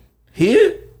 saying?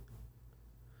 Here,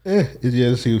 It's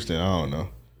just Houston. I don't know.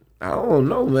 I don't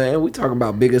know, man. We talking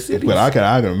about bigger cities. But I can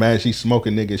imagine she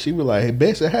smoking nigga. She was like, "Hey,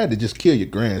 Betsy, I had to just kill your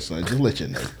grandson. Just let you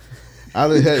know."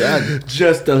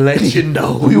 Just to let you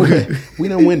know. we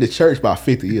done went to church about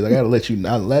 50 years. I gotta let you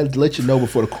know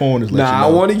before the coroners let you know. I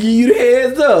want to give you the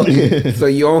heads up so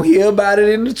you don't hear about it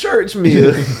in the church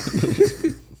meal.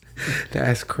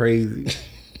 That's crazy.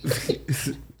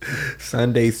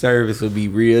 Sunday service will be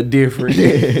real different.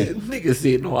 Niggas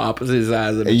sitting on opposite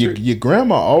sides of the church. Your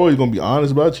grandma always gonna be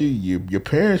honest about you. Your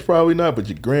parents probably not, but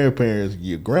your grandparents,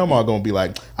 your grandma gonna be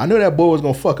like, I knew that boy was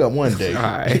gonna fuck up one day. All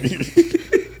right.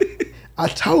 I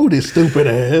told his stupid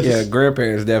ass. Yeah,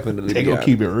 grandparents definitely. They gonna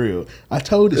keep it real. I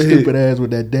told his stupid ass with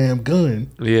that damn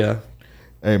gun. Yeah.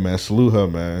 Hey man, salute her,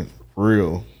 man. For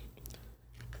real.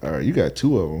 All right, you got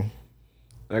 2 of them.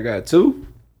 I got 2.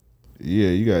 Yeah,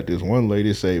 you got this one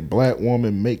lady say black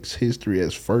woman makes history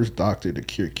as first doctor to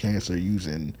cure cancer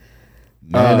using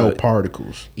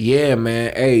nanoparticles. Yeah,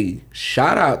 man. Hey,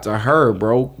 shout out to her,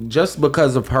 bro. Just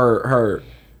because of her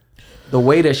the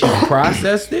way that she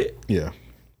processed it. Yeah.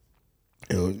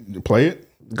 Play it?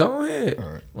 Go ahead. All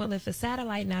right. Well, if a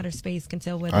satellite in outer space can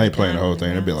tell whether I ain't playing the whole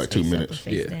thing. It'd be like 2 minutes.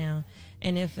 Face down,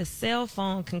 and if a cell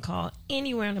phone can call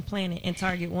anywhere on the planet and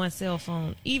target one cell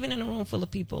phone, even in a room full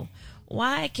of people,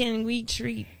 why can't we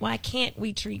treat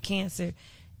cancer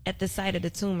at the site of the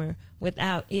tumor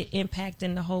without it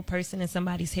impacting the whole person and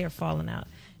somebody's hair falling out?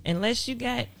 Unless you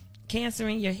got cancer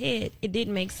in your head, it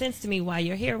didn't make sense to me why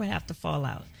your hair would have to fall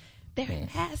out. There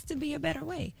has to be a better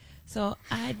way. So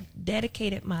I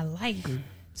dedicated my life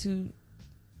to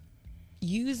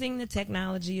using the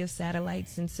technology of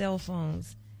satellites and cell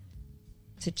phones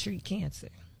to treat cancer.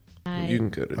 You can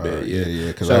cut it there, yeah.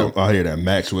 Because I hear that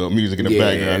Maxwell music in the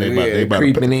background. They about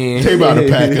creeping in. They about to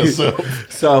pack us up.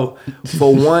 So,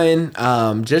 for one,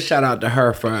 just shout out to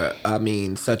her for,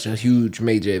 such a huge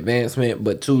major advancement.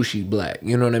 But 2, she's black.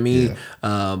 You know what I mean?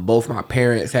 Yeah. Both my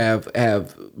parents have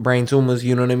brain tumors.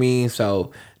 You know what I mean?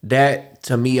 So that,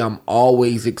 to me, I'm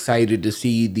always excited to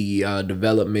see the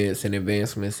developments and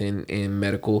advancements in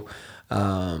medical.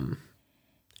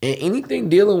 And anything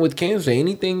dealing with cancer,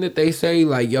 anything that they say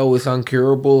like, yo, it's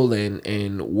uncurable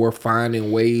and we're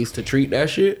finding ways to treat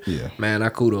that shit. Yeah. Man, I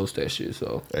kudos that shit.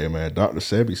 So hey man, Dr.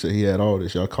 Sebi said he had all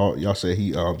this. Y'all said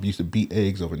he used to beat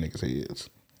eggs over niggas' heads.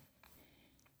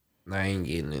 I ain't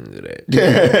getting into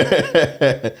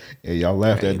that. Yeah, y'all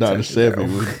laughed at Dr.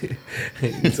 Sebi.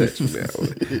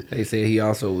 They said he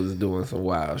also was doing some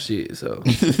wild shit. So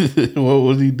what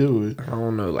was he doing? I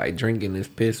don't know, like drinking his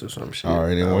piss or some shit. All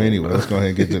right, anyway, let's go ahead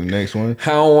and get to the next one.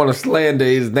 I don't want to slander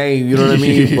his name, you know what I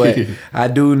mean? But I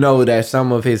do know that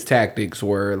some of his tactics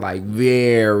were like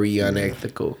very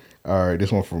unethical. All right,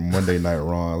 this one from Monday Night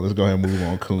Raw. Let's go ahead and move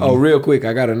on. Cool. Oh, real quick,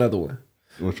 I got another one.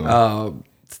 Which one?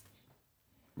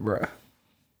 Bruh,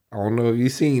 I don't know if you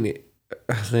seen it.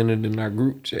 I sent it in our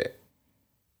group chat.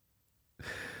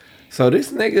 So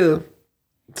this nigga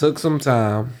took some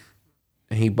time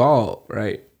and he balled,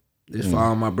 right? This for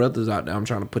all my brothers out there. I'm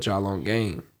trying to put y'all on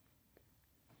game.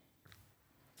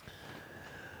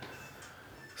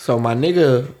 So my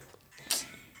nigga,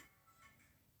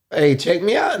 hey, check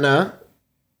me out now.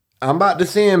 I'm about to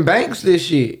send Banks this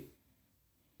shit.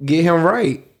 Get him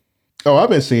right. Oh, I've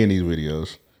been seeing these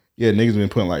videos. Yeah, niggas been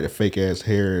putting like the fake ass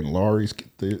hair in Laurie's.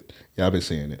 Yeah, I've been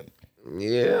seeing it.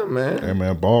 Yeah, man. Hey,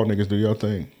 man, bald niggas do your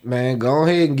thing. Man, go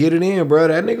ahead and get it in, bro.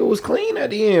 That nigga was clean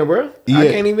at the end, bro. I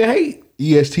can't even hate.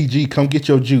 ESTG, come get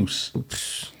your juice.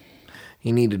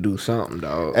 He need to do something,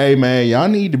 dog. Hey, man, y'all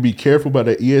need to be careful about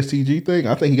that ESTG thing.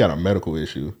 I think he got a medical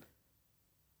issue.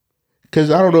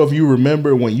 Because I don't know if you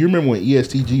remember when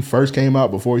ESTG first came out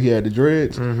before he had the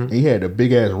dreads, and he had the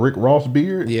big ass Rick Ross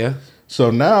beard. Yeah. So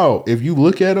now, if you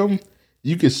look at him,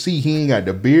 you can see he ain't got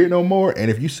the beard no more. And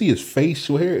if you see his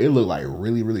facial hair, it look like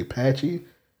really, really patchy.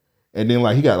 And then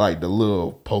like he got like the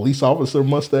little police officer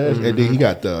mustache, and then he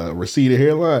got the receded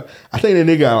hairline. I think that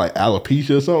nigga got like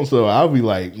alopecia or something. So I'll be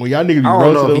like, when y'all niggas be I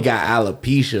don't know if him, he got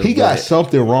alopecia. He got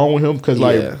something wrong with him because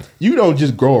like you don't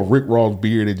just grow a Rick Ross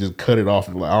beard and just cut it off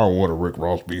and like I don't want a Rick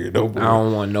Ross beard no more. I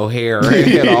don't want no hair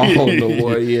at all no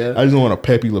more. Yeah, I just want a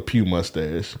Pepe Le Pew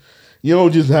mustache. You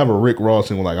don't just have a Rick Ross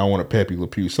and like I want a Pepe Le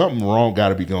Pew. Something wrong got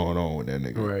to be going on with that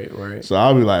nigga. Right. So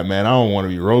I'll be like, man, I don't want to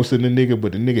be roasting the nigga,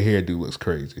 but the nigga hairdo looks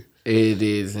crazy. It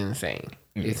is insane.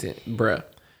 Bruh.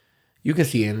 You can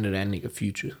see into that nigga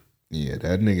future. Yeah,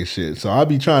 that nigga shit. So I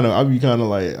don't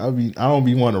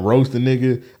be wanting to roast the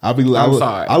nigga. I'm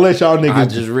sorry. I'll let y'all niggas. I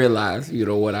just realized,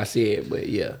 what I said, but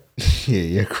yeah. Yeah,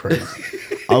 you're crazy.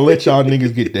 I'll let y'all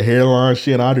niggas get the hairline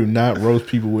shit. I do not roast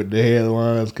people with the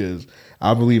hairlines because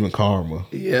I believe in karma.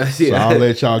 Yeah. So I'll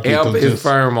let y'all get Elp is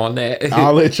firm on that.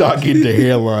 I'll let y'all get the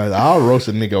hairline. I'll roast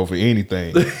a nigga over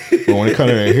anything. But when it comes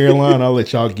to that hairline, I'll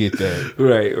let y'all get that.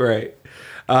 Right.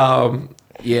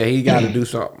 Yeah, he got to do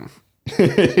something.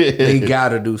 He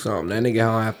gotta do something. That nigga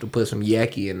don't have to put some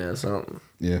yaki in there or something.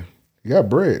 Yeah, he got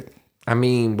bread. I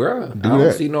mean, bruh, I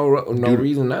don't see no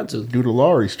reason not to. Do the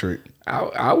Laurie's trick.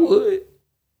 I would.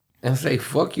 And say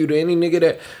fuck you to any nigga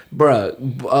that, bruh,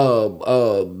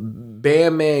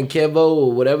 Bandman Kevo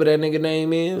or whatever that nigga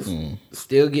name is,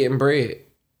 still getting bread.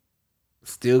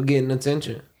 Still getting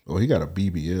attention. Oh, he got a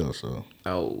BBL, so.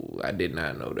 Oh, I did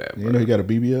not know that, bro. You know he got a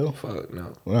BBL? Fuck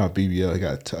no. Well, not a BBL, he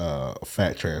got a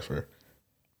fat transfer.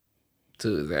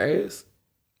 To his ass?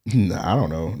 Nah, I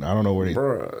don't know. I don't know where they.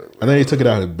 Bruh. I think he took it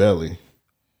out of his belly.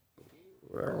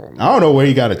 I don't know where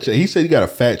he got he said he got a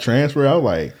fat transfer. I was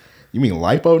like, you mean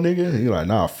lipo, nigga? He like,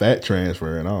 nah, fat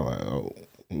transfer. And I was like, oh,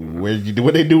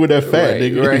 what they do with that fat,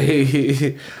 nigga?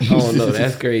 Right. Oh no,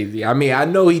 that's crazy. I mean, I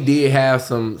know he did have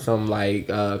some like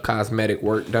cosmetic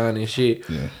work done and shit.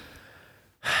 Yeah.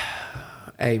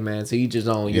 Hey man, so you just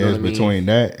on, you know what I mean? Between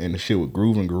that and the shit with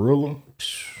Groove and Gorilla.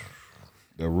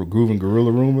 The Groove and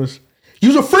Gorilla rumors.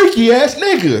 You's a freaky ass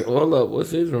nigga. Hold up,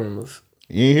 what's his rumors?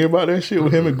 You ain't hear about that shit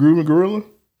with him and Groove and Gorilla?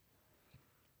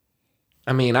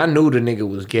 I mean, I knew the nigga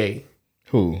was gay.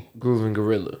 Who? Groove and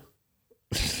Gorilla.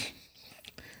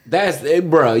 That's it,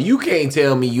 bro. You can't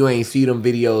tell me you ain't see them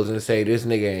videos and say this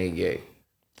nigga ain't gay.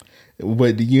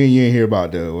 But you ain't hear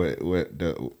about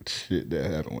the shit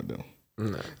that happened with them.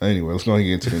 No. Anyway, let's go ahead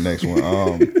and get into the next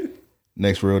one.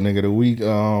 Next real nigga of the week.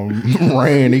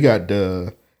 Ran, he got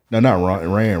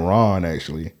Ron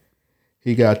actually.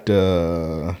 He got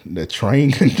the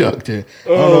train conductor. I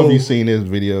don't know if you seen this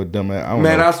video, dumbass.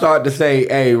 I started to say,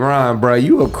 hey, Ron, bro,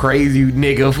 you a crazy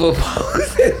nigga for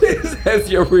posting this. That's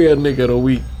your real nigga of the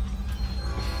week.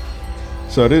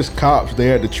 So this cops,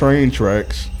 they at the train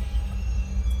tracks.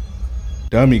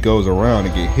 Dummy goes around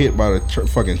and get hit by the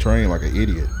fucking train like an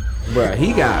idiot. Bro,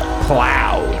 he got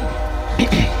plowed.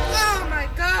 Oh my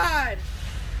God.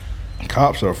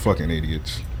 Cops are fucking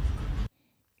idiots.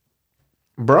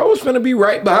 Bro's finna be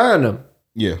right behind him.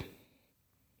 Yeah.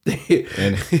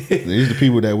 And these the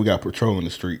people that we got patrolling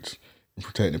the streets and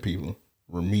protecting people.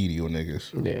 Remedial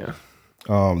niggas. Yeah.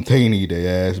 They need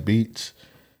their ass beats.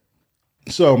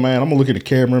 So, man, I'm gonna look at the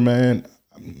camera, man.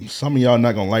 Some of y'all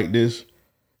not gonna like this,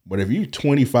 but if you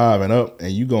 25 and up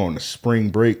and you go on a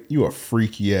spring break, you a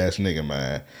freaky ass nigga,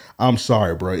 man. I'm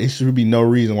sorry, bro. It should be no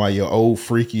reason why your old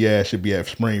freaky ass should be at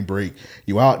spring break.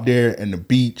 You out there in the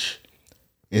beach.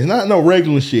 It's not no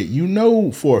regular shit. You know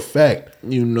for a fact.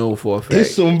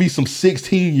 It's gonna be some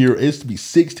 16-year-olds. It's to be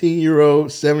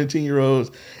 16-year-olds,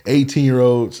 17-year-olds,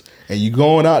 18-year-olds, and you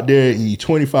going out there and you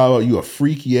 25. You a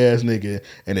freaky ass nigga,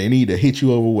 and they need to hit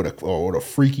you over with a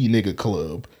freaky nigga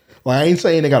club. Like, I ain't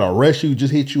saying they gotta arrest you,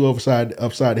 just hit you upside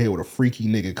the head with a freaky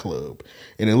nigga club,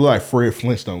 and it look like Fred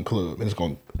Flintstone club, and it's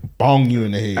gonna bong you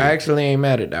in the head. I actually ain't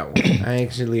mad at that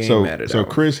one. So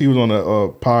Chris, he was on a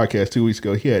podcast 2 weeks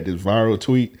ago. He had this viral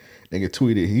tweet. Nigga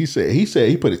tweeted. He said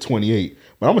he put it 28,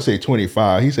 but I'm gonna say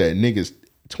 25. He said niggas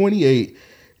 28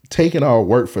 taking our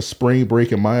work for spring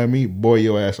break in Miami. Boy,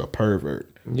 your ass a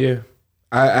pervert. Yeah.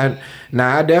 I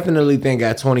definitely think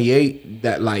at 28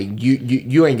 that like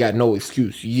you ain't got no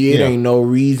excuse. It ain't no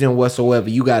reason whatsoever.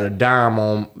 You got a dime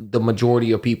on the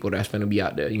majority of people that's gonna be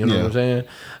out there. You know what I'm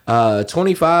saying?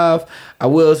 25. I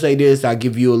will say this. I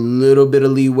give you a little bit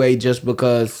of leeway just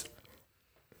because.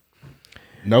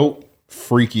 Nope,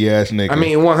 freaky ass nigga. I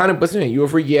mean, 100%. You a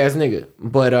freaky ass nigga,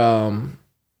 but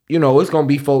you know, it's gonna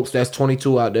be folks that's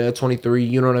 22 out there, 23.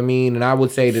 You know what I mean? And I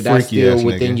would say that that's still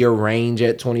within your range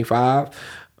at 25.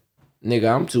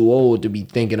 Nigga, I'm too old to be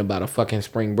thinking about a fucking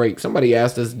spring break. Somebody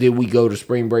asked us, did we go to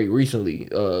spring break recently?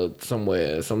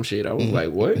 Somewhere, some shit. I was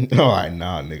like, what? Oh,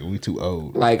 nah, nigga, we too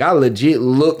old. Like, I legit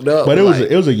looked up. But it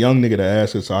was a young nigga that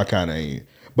asked us, so I kind of ain't.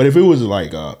 But if it was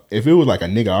like a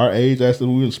nigga our age asked us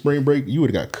we was spring break, you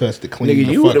would have got cussed to clean nigga,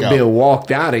 the you fuck would have out. been walked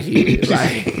out of here.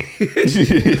 Like,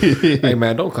 hey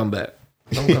man, don't come back.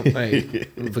 Don't come. Hey,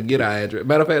 forget our address.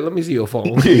 Matter of fact, let me see your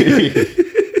phone.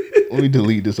 Let me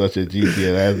delete this out your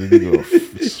GPS. As a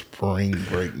nigga, spring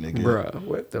break, nigga. Bruh,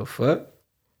 what the fuck?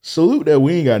 Salute that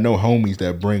we ain't got no homies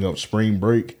that bring up spring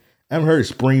break. I haven't heard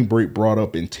spring break brought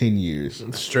up in 10 years.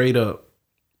 Straight up.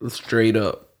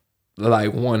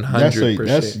 Like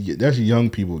 100%. That's a young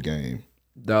people game.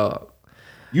 Dog.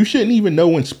 You shouldn't even know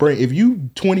when spring. If you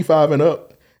 25 and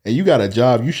up and you got a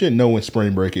job, you shouldn't know when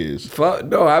spring break is. Fuck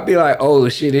no, I'd be like, oh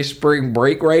shit, it's spring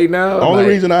break right now. The only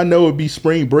reason I know it'd be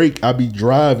spring break, I be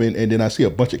driving and then I see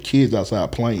a bunch of kids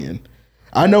outside playing.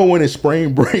 I know when it's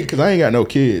spring break because I ain't got no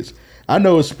kids. I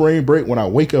know it's spring break when I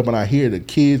wake up and I hear the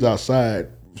kids outside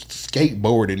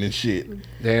skateboarding and shit.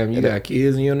 Damn, you got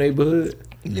kids in your neighborhood?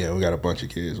 Yeah, we got a bunch of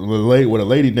kids. Well, the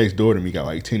lady next door to me got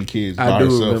like 10 kids. I by do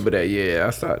herself. remember that. Yeah, I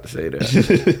started to say that.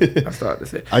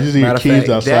 I just hear kids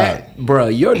outside. Bro,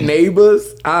 your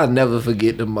neighbors, I'll never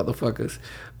forget them motherfuckers.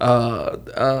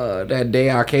 That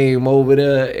day I came over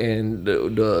there and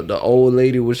the old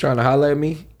lady was trying to holler at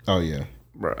me. Oh yeah,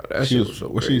 bro, that shit was so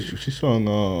crazy. She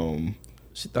sung.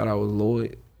 She thought I was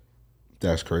Lloyd.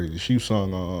 That's crazy. She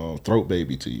sung "Throat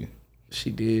Baby" to you. She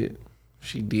did.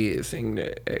 She did sing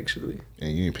that actually.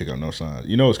 And you didn't pick up no signs.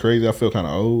 You know what's crazy? I feel kind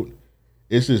of old.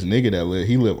 It's this nigga that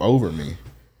lived over me.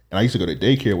 And I used to go to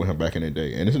daycare with him back in the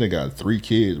day. And this nigga got 3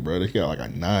 kids, bro. He got like a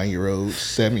 9-year-old,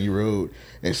 7-year-old,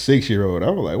 and 6-year-old. I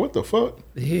was like, what the fuck?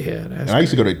 Yeah, that's And I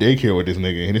used to go to daycare with this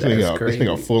nigga. And this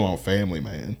nigga full on family,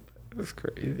 man. That's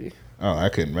crazy. Oh, I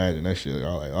couldn't imagine that shit.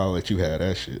 I'll let you have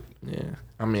that shit. Yeah.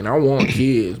 I mean, I want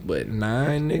kids, but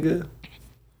 9, nigga.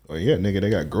 Well, yeah, nigga, they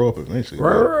got to grow up eventually.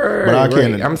 Right, but I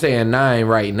can't. I'm saying 9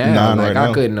 right now. 9 like, right I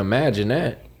now. couldn't imagine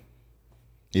that.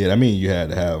 Yeah, that mean you had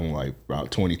to have them like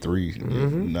about 23.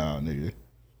 Mm-hmm. Nah, nigga.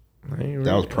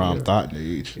 That was prime thought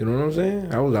age. You know what I'm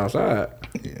saying? I was outside.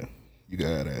 Yeah, you got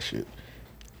to have that shit.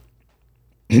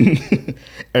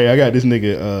 Hey, I got this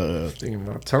nigga. Thinking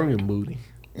about tongue and booty.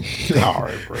 All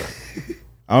right, bro.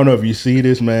 I don't know if you see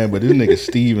this, man, but this nigga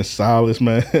Steven Silas,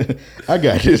 man. I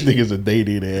got this nigga's a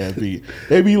dating ass beat.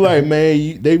 They be like, man,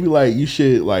 you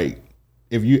should, like,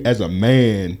 if you, as a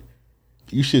man,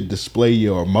 you should display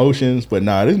your emotions. But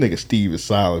nah, this nigga Steven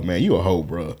Silas, man, you a hoe,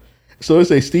 bro. So it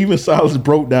say Steven Silas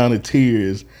broke down in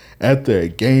tears after a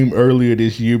game earlier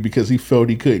this year because he felt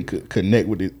he couldn't connect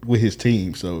with his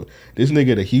team. So this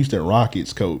nigga, the Houston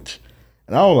Rockets coach.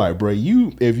 And I was like, bro,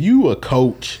 if you a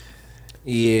coach,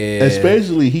 yeah,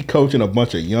 especially he coaching a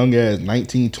bunch of young ass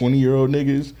 19, 20-year-old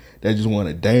niggas that just want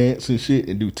to dance and shit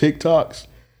and do TikToks,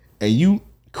 and you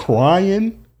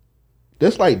crying,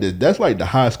 that's like the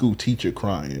high school teacher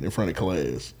crying in front of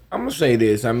class. I'm gonna say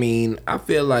this. I mean, I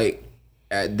feel like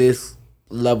at this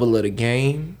level of the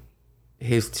game,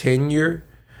 his tenure,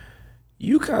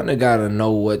 you kind of gotta know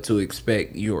what to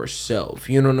expect yourself.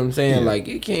 You know what I'm saying? Yeah. Like,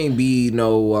 it can't be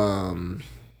no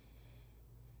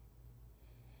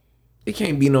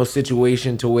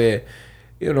situation to where,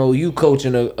 you know, you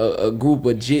coaching a group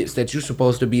of jits that you're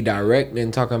supposed to be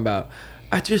directing, talking about,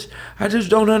 I just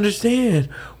don't understand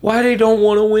why they don't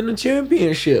want to win the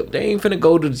championship. They ain't finna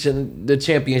go to the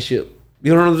championship.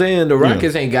 You know what I'm saying? The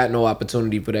Rockets ain't got no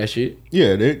opportunity for that shit.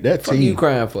 Yeah, that fuck team. You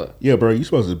crying for? Yeah, bro, you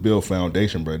supposed to build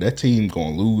foundation, bro. That team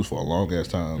gonna lose for a long ass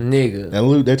time, nigga.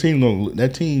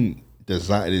 That team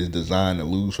is designed to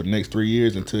lose for the next 3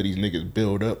 years until these niggas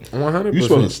build up. 100%. You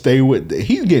supposed to stay with.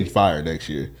 He's getting fired next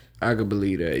year. I could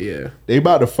believe that. Yeah, they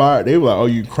about to fire. They were like, "Oh,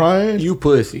 you crying? You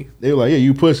pussy." They were like, "Yeah,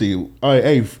 you pussy." All right,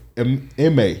 hey,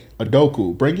 M.A.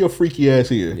 Adoku, bring your freaky ass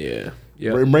here. Yeah.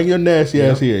 Yep. Bring your nasty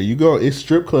ass here. You go. It's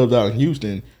strip clubs out in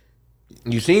Houston.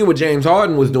 You seen what James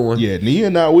Harden was doing? Yeah, Nia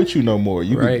not with you no more.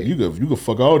 You can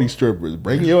fuck all these strippers.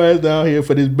 Bring your ass down here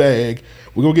for this bag.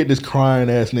 We're gonna get this crying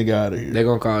ass nigga out of here. They're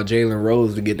gonna call Jalen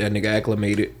Rose to get that nigga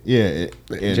acclimated. Yeah,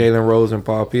 Jalen Rose and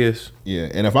Paul Pierce. Yeah,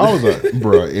 and if I was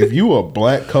if you a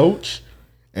black coach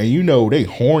and you know they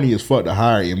horny as fuck to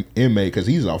hire M.A. because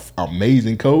he's an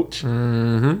amazing coach,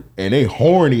 and they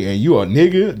horny and you a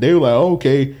nigga, they were like,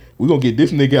 okay, we're gonna get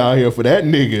this nigga out here for that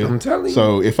nigga. I'm telling you.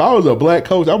 So if I was a black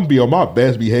coach, I'm gonna be on my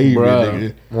best behavior,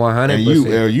 nigga.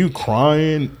 100%. And you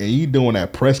crying and you doing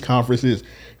that press conferences,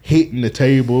 hitting the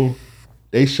table.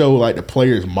 They show like the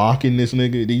players mocking this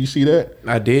nigga. Did you see that?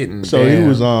 I didn't. So he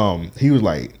was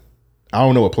like, I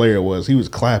don't know what player it was. He was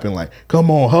clapping like,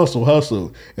 come on, hustle,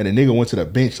 hustle. And the nigga went to the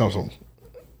bench, some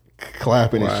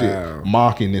clapping and shit,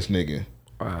 mocking this nigga.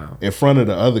 Wow. In front of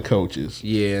the other coaches.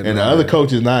 Yeah. And the other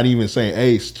coaches not even saying,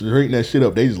 hey, straighten that shit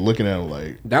up. They just looking at him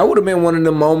like. That would have been one of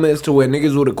the moments to where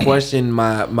niggas would have questioned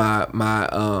my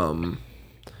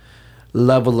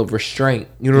level of restraint.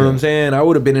 You know what I'm saying? I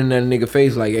would have been in that nigga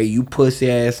face like, hey, you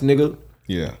pussy ass nigga.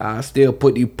 Yeah. I still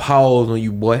put these paws on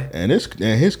you, boy. And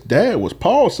his dad was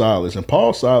Paul Silas. And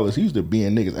Paul Silas, he used to be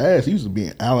in niggas' ass. He used to be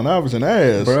in Allen Iverson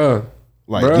ass. Bruh.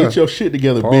 Like, get your shit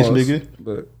together, Pause, bitch, nigga.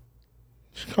 But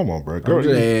come on, bro.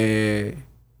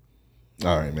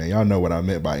 All right, man. Y'all know what I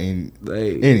meant by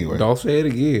anyway. Don't say it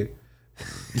again.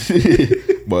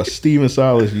 But Steven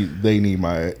Silas, they need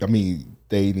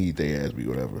their ass beat,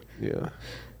 whatever. Yeah.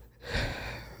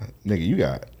 Nigga, you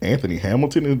got Anthony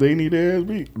Hamilton and they need their ass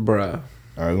beat? Bruh.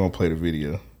 All right, we're going to play the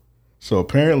video. So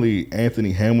apparently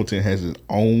Anthony Hamilton has his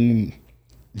own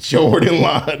Jordan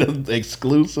line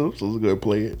exclusive. So let's go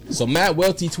play it. So Matt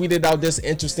Welty tweeted out this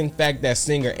interesting fact that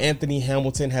singer Anthony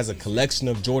Hamilton has a collection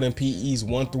of Jordan PEs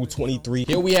 1 through 23.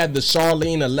 Here we have the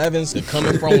Charlene 11s, the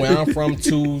coming from where I'm from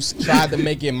 2s, tried to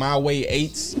make it my way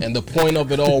 8s, and the point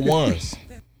of it all 1s.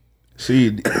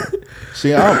 See,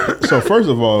 so first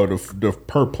of all, the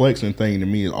perplexing thing to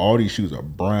me is all these shoes are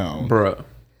brown. Bruh.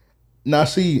 Now,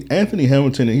 see, Anthony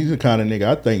Hamilton, he's the kind of nigga,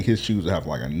 I think his shoes have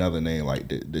like another name, like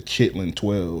the Chitlin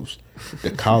 12s,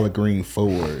 the collard green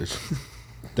 4s,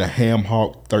 the Ham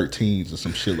Hawk 13s or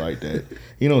some shit like that.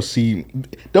 You don't see,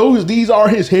 these are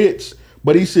his hits,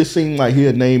 but he just seemed like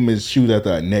he'd name his shoes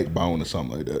after a neck bone or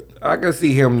something like that. I can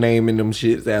see him naming them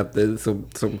shits after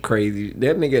some crazy,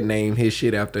 that nigga named his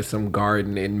shit after some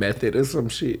garden and method or some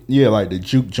shit. Yeah, like the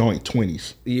Juke Joint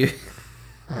 20s. Yeah.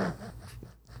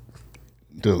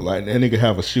 Like that nigga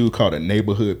have a shoe called a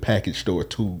neighborhood package store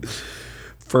tubes.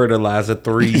 Fertilizer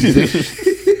 3.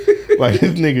 Like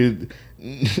this nigga,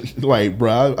 like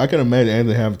bro, I can imagine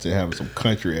Anthony Hamilton having some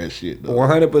country ass shit.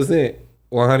 100%.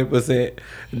 100%.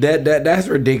 That's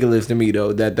ridiculous to me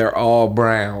though, that they're all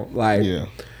brown. Like, Yeah.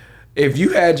 if you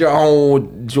had your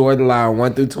own Jordan line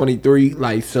 1 through 23,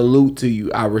 like salute to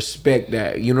you. I respect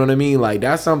that. You know what I mean? Like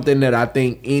that's something that I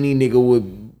think any nigga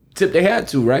would tip their hat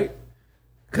to, right?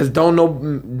 Cause don't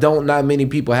not many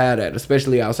people have that,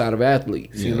 especially outside of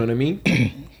athletes. You know what I mean?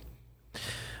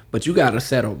 But you got a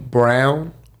set of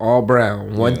brown, all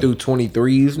brown, 1 through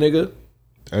 23s, nigga.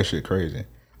 That shit crazy.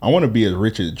 I want to be as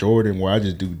rich as Jordan, where I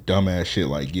just do dumbass shit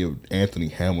like give Anthony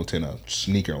Hamilton a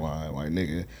sneaker line. Like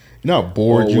nigga, you know how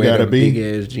bored you gotta be. Big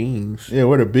ass jeans. Yeah,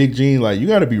 wear the big jeans. Like you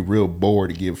gotta be real bored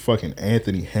to give fucking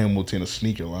Anthony Hamilton a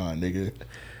sneaker line, nigga.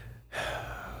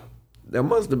 That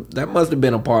must have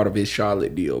been a part of his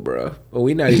Charlotte deal, bro. But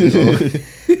we not even going.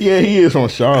 Yeah, he is on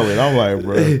Charlotte. I'm like,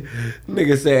 bro.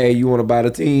 Nigga say, hey, you want to buy the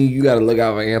team? You got to look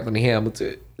out for Anthony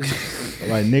Hamilton.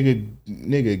 Like,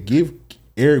 nigga, give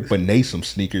Eric Benet some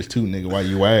sneakers too, nigga, while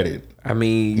you at it. I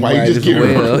mean, why you just give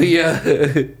him? Yeah.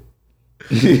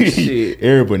 Shit.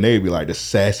 Eric Benet be like the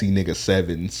sassy nigga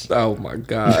 7s. Oh, my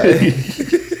God.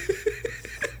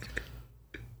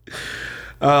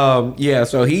 Yeah,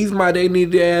 so he's my They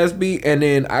Need the Ass Beat, and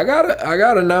then I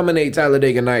gotta nominate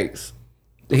Talladega Nights.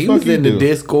 He was in the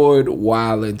Discord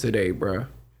wilding today, bro.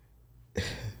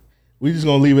 We just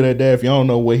gonna leave it at that. If y'all don't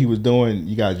know what he was doing,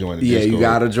 you gotta join the Discord. Yeah, you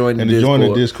gotta join the Discord. And to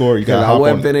join the Discord, you gotta hop on.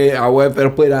 I wasn't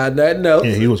finna put out nothing else.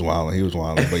 Yeah, he was wilding.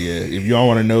 But yeah, if y'all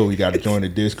want to know, you gotta join the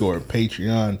Discord,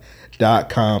 patreon.com/REO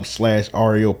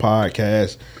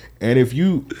podcast. And if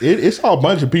it's all a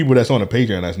bunch of people that's on the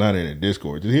Patreon that's not in the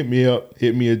Discord. Just hit me up.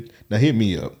 Hit me up.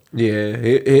 Yeah,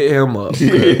 hit him up.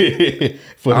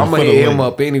 I'm gonna hit him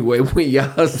up anyway when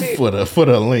y'all see for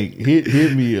the link.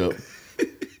 Hit me up.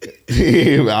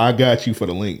 I got you for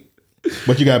the link.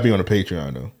 But you gotta be on the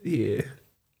Patreon though. Yeah.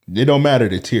 It don't matter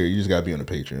the tier. You just gotta be on the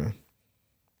Patreon.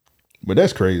 But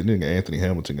that's crazy. Nigga Anthony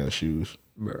Hamilton got shoes.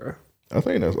 Bruh. I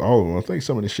think that's all of them. I think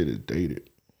some of this shit is dated.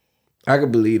 I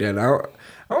can believe that. I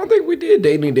don't think we did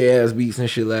They Need the Ass Beats and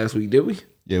shit last week, did we?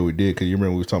 Yeah, we did. Cause you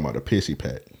remember we was talking about the pissy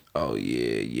pack. Oh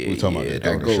yeah. We talking about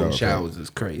that golden showers is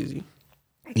crazy.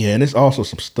 Yeah, and there's also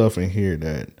some stuff in here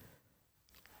that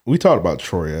we talked about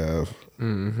Troy Ave.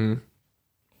 Mm-hmm.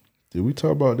 Did we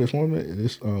talk about this one?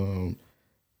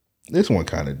 This one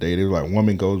kind of dated. Like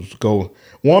woman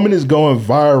is going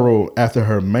viral after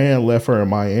her man left her in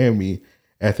Miami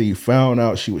after he found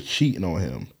out she was cheating on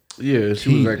him. Yeah,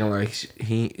 she was acting like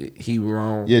he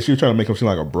wrong. Yeah, she was trying to make him seem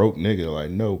like a broke nigga. Like,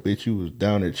 no, bitch, you was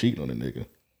down there cheating on a nigga.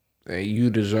 And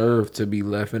you deserve to be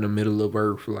left in the middle of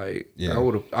earth. Like, yeah.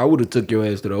 I would have took your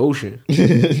ass to the ocean.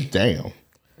 Damn,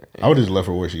 I would just left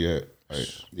her where she at. Like,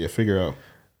 yeah, figure out.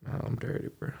 Nah, I'm dirty,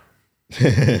 bro.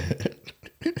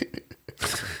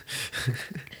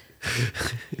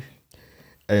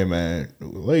 Hey man,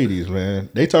 ladies, man,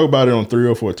 they talk about it on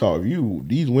 304 Talk.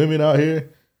 These women out here,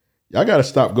 y'all gotta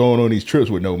stop going on these trips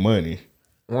with no money.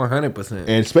 100%.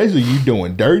 And especially you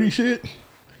doing dirty shit.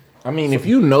 I mean, if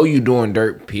you know you doing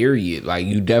dirt, period, like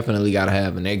you definitely gotta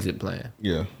have an exit plan.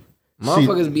 Yeah.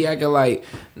 Motherfuckers be acting like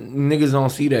niggas don't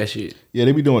see that shit. Yeah,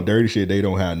 they be doing dirty shit. They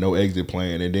don't have no exit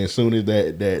plan. And then as soon as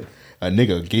that a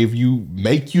nigga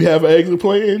make you have an exit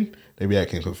plan, they be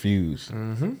acting confused.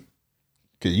 Mm-hmm.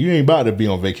 Cause you ain't about to be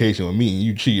on vacation with me and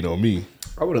you cheat on me.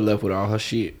 I would have left with all her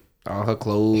shit, all her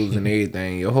clothes and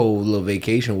everything. Your whole little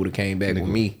vacation would have came back with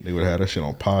me. They would have had that shit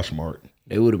on Poshmark.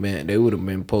 They would have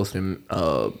been posting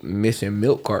missing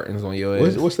milk cartons on your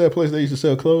ass. What's that place they used to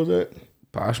sell clothes at?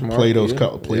 Poshmark. Plato's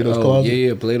Closet.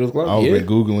 Yeah, Plato's Closet. I would been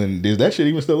Googling. Is that shit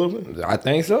even still open? I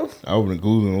think so. I would been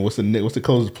Googling what's the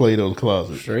closest Plato's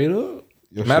Closet. Straight up.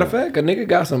 Matter of fact, a nigga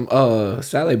got some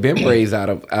Sally Ben braids out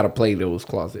of Plato's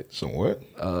closet. Some what?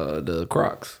 The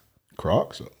Crocs.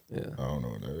 Crocs? Yeah. I don't know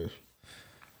what that is.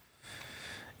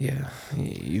 Yeah,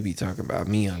 you be talking about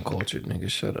me uncultured,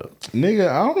 nigga. Shut up. Nigga,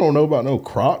 I don't know about no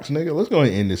Crocs, nigga. Let's go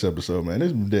ahead and end this episode, man.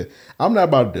 I'm not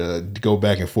about to go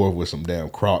back and forth with some damn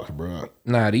Crocs, bro.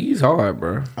 Nah, these hard,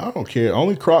 bro. I don't care.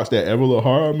 Only Crocs that ever looked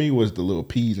hard on me was the little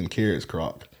peas and carrots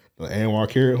Croc. The Anwar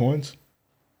carrot ones.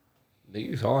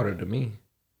 These harder to me.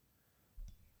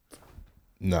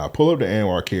 Nah, pull up the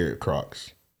Anwar carrot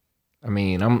Crocs. I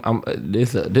mean, I'm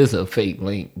this a fake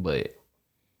link, but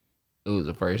it was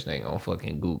the first thing on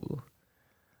fucking Google.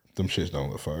 Them shits don't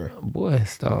look fire. Boy,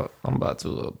 stop. I'm about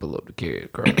to pull up the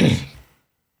carrot Crocs.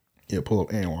 Yeah, pull up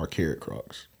Anwar carrot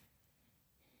Crocs.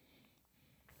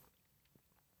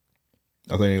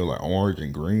 I think they were like orange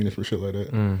and green or some shit like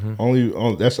that. Mm-hmm.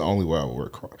 Only that's the only way I would wear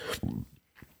Crocs.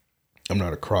 I'm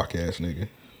not a Croc ass nigga.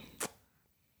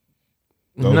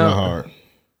 Those No. not hard.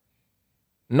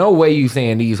 No way you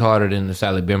saying these harder than the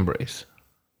Sally Ben brace.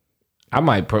 I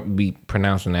might be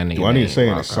pronouncing that nigga. Do I need to name say in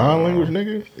wrong. the sign language,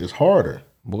 nigga? It's harder.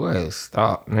 Boy,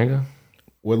 stop, nigga.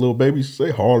 What little babies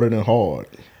say? Harder than hard.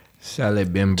 Sally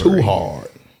Ben Too brace. hard.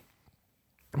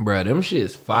 Bruh, them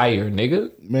shit's fire,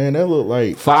 nigga. Man, that look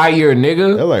like Fire,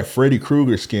 nigga. that like Freddy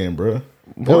Krueger skin, bro.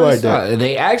 That Boy, like stop. that.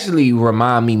 They actually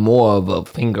remind me more of a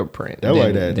fingerprint That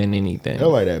like that. than anything. That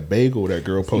like that bagel that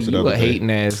girl posted You up. a hating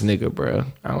ass nigga, bro.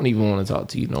 I don't even want to talk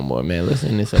to you no more, man.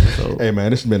 Listen to this episode. Hey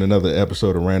man, this has been another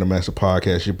episode of Random Master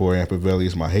Podcast. Your boy Ampavelli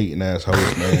is my hating ass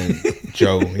host, man.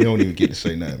 Joe. He don't even get to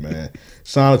say nothing, man.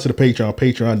 Sign up to the Patreon,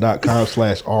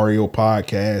 patreon.com/REO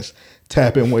podcast.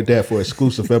 Tap in with that for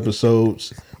exclusive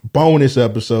episodes, bonus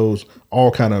episodes, all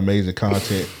kind of amazing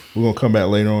content. We're gonna come back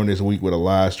later on this week with a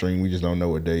live stream. We just don't know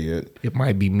what day yet. It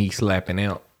might be me slapping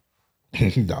out.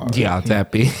 Nah. Yeah, I'll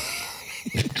tap in.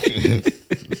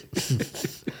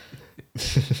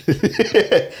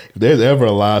 If there's ever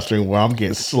a live stream where I'm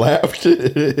getting slapped,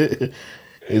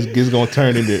 it's gonna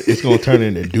turn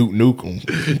into Duke Nukem.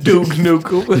 Duke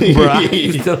Nukem. Bro, I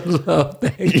used to love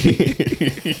that.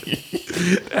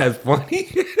 That's funny.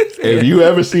 If you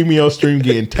ever see me on stream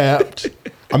getting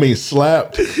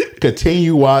slapped,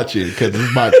 continue watching because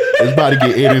it's about to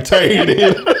get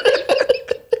entertaining.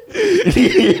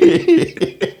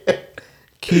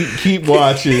 keep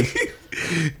watching.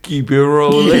 Keep it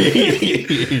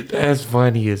rolling. That's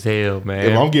funny as hell, man.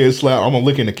 If I'm getting slapped, I'm gonna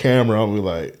look in the camera. I'm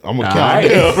gonna count right.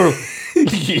 down.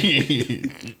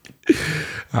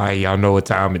 All right, y'all know what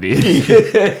time it is.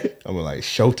 I'm gonna like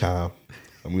showtime.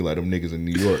 I'm gonna like them niggas in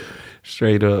New York.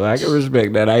 Straight up. I can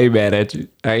respect that. I ain't mad at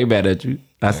you.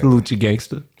 I salute you,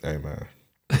 gangster. Hey man.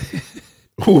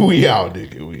 We out,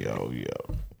 nigga. We out.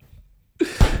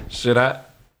 Should I?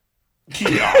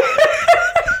 Yeah.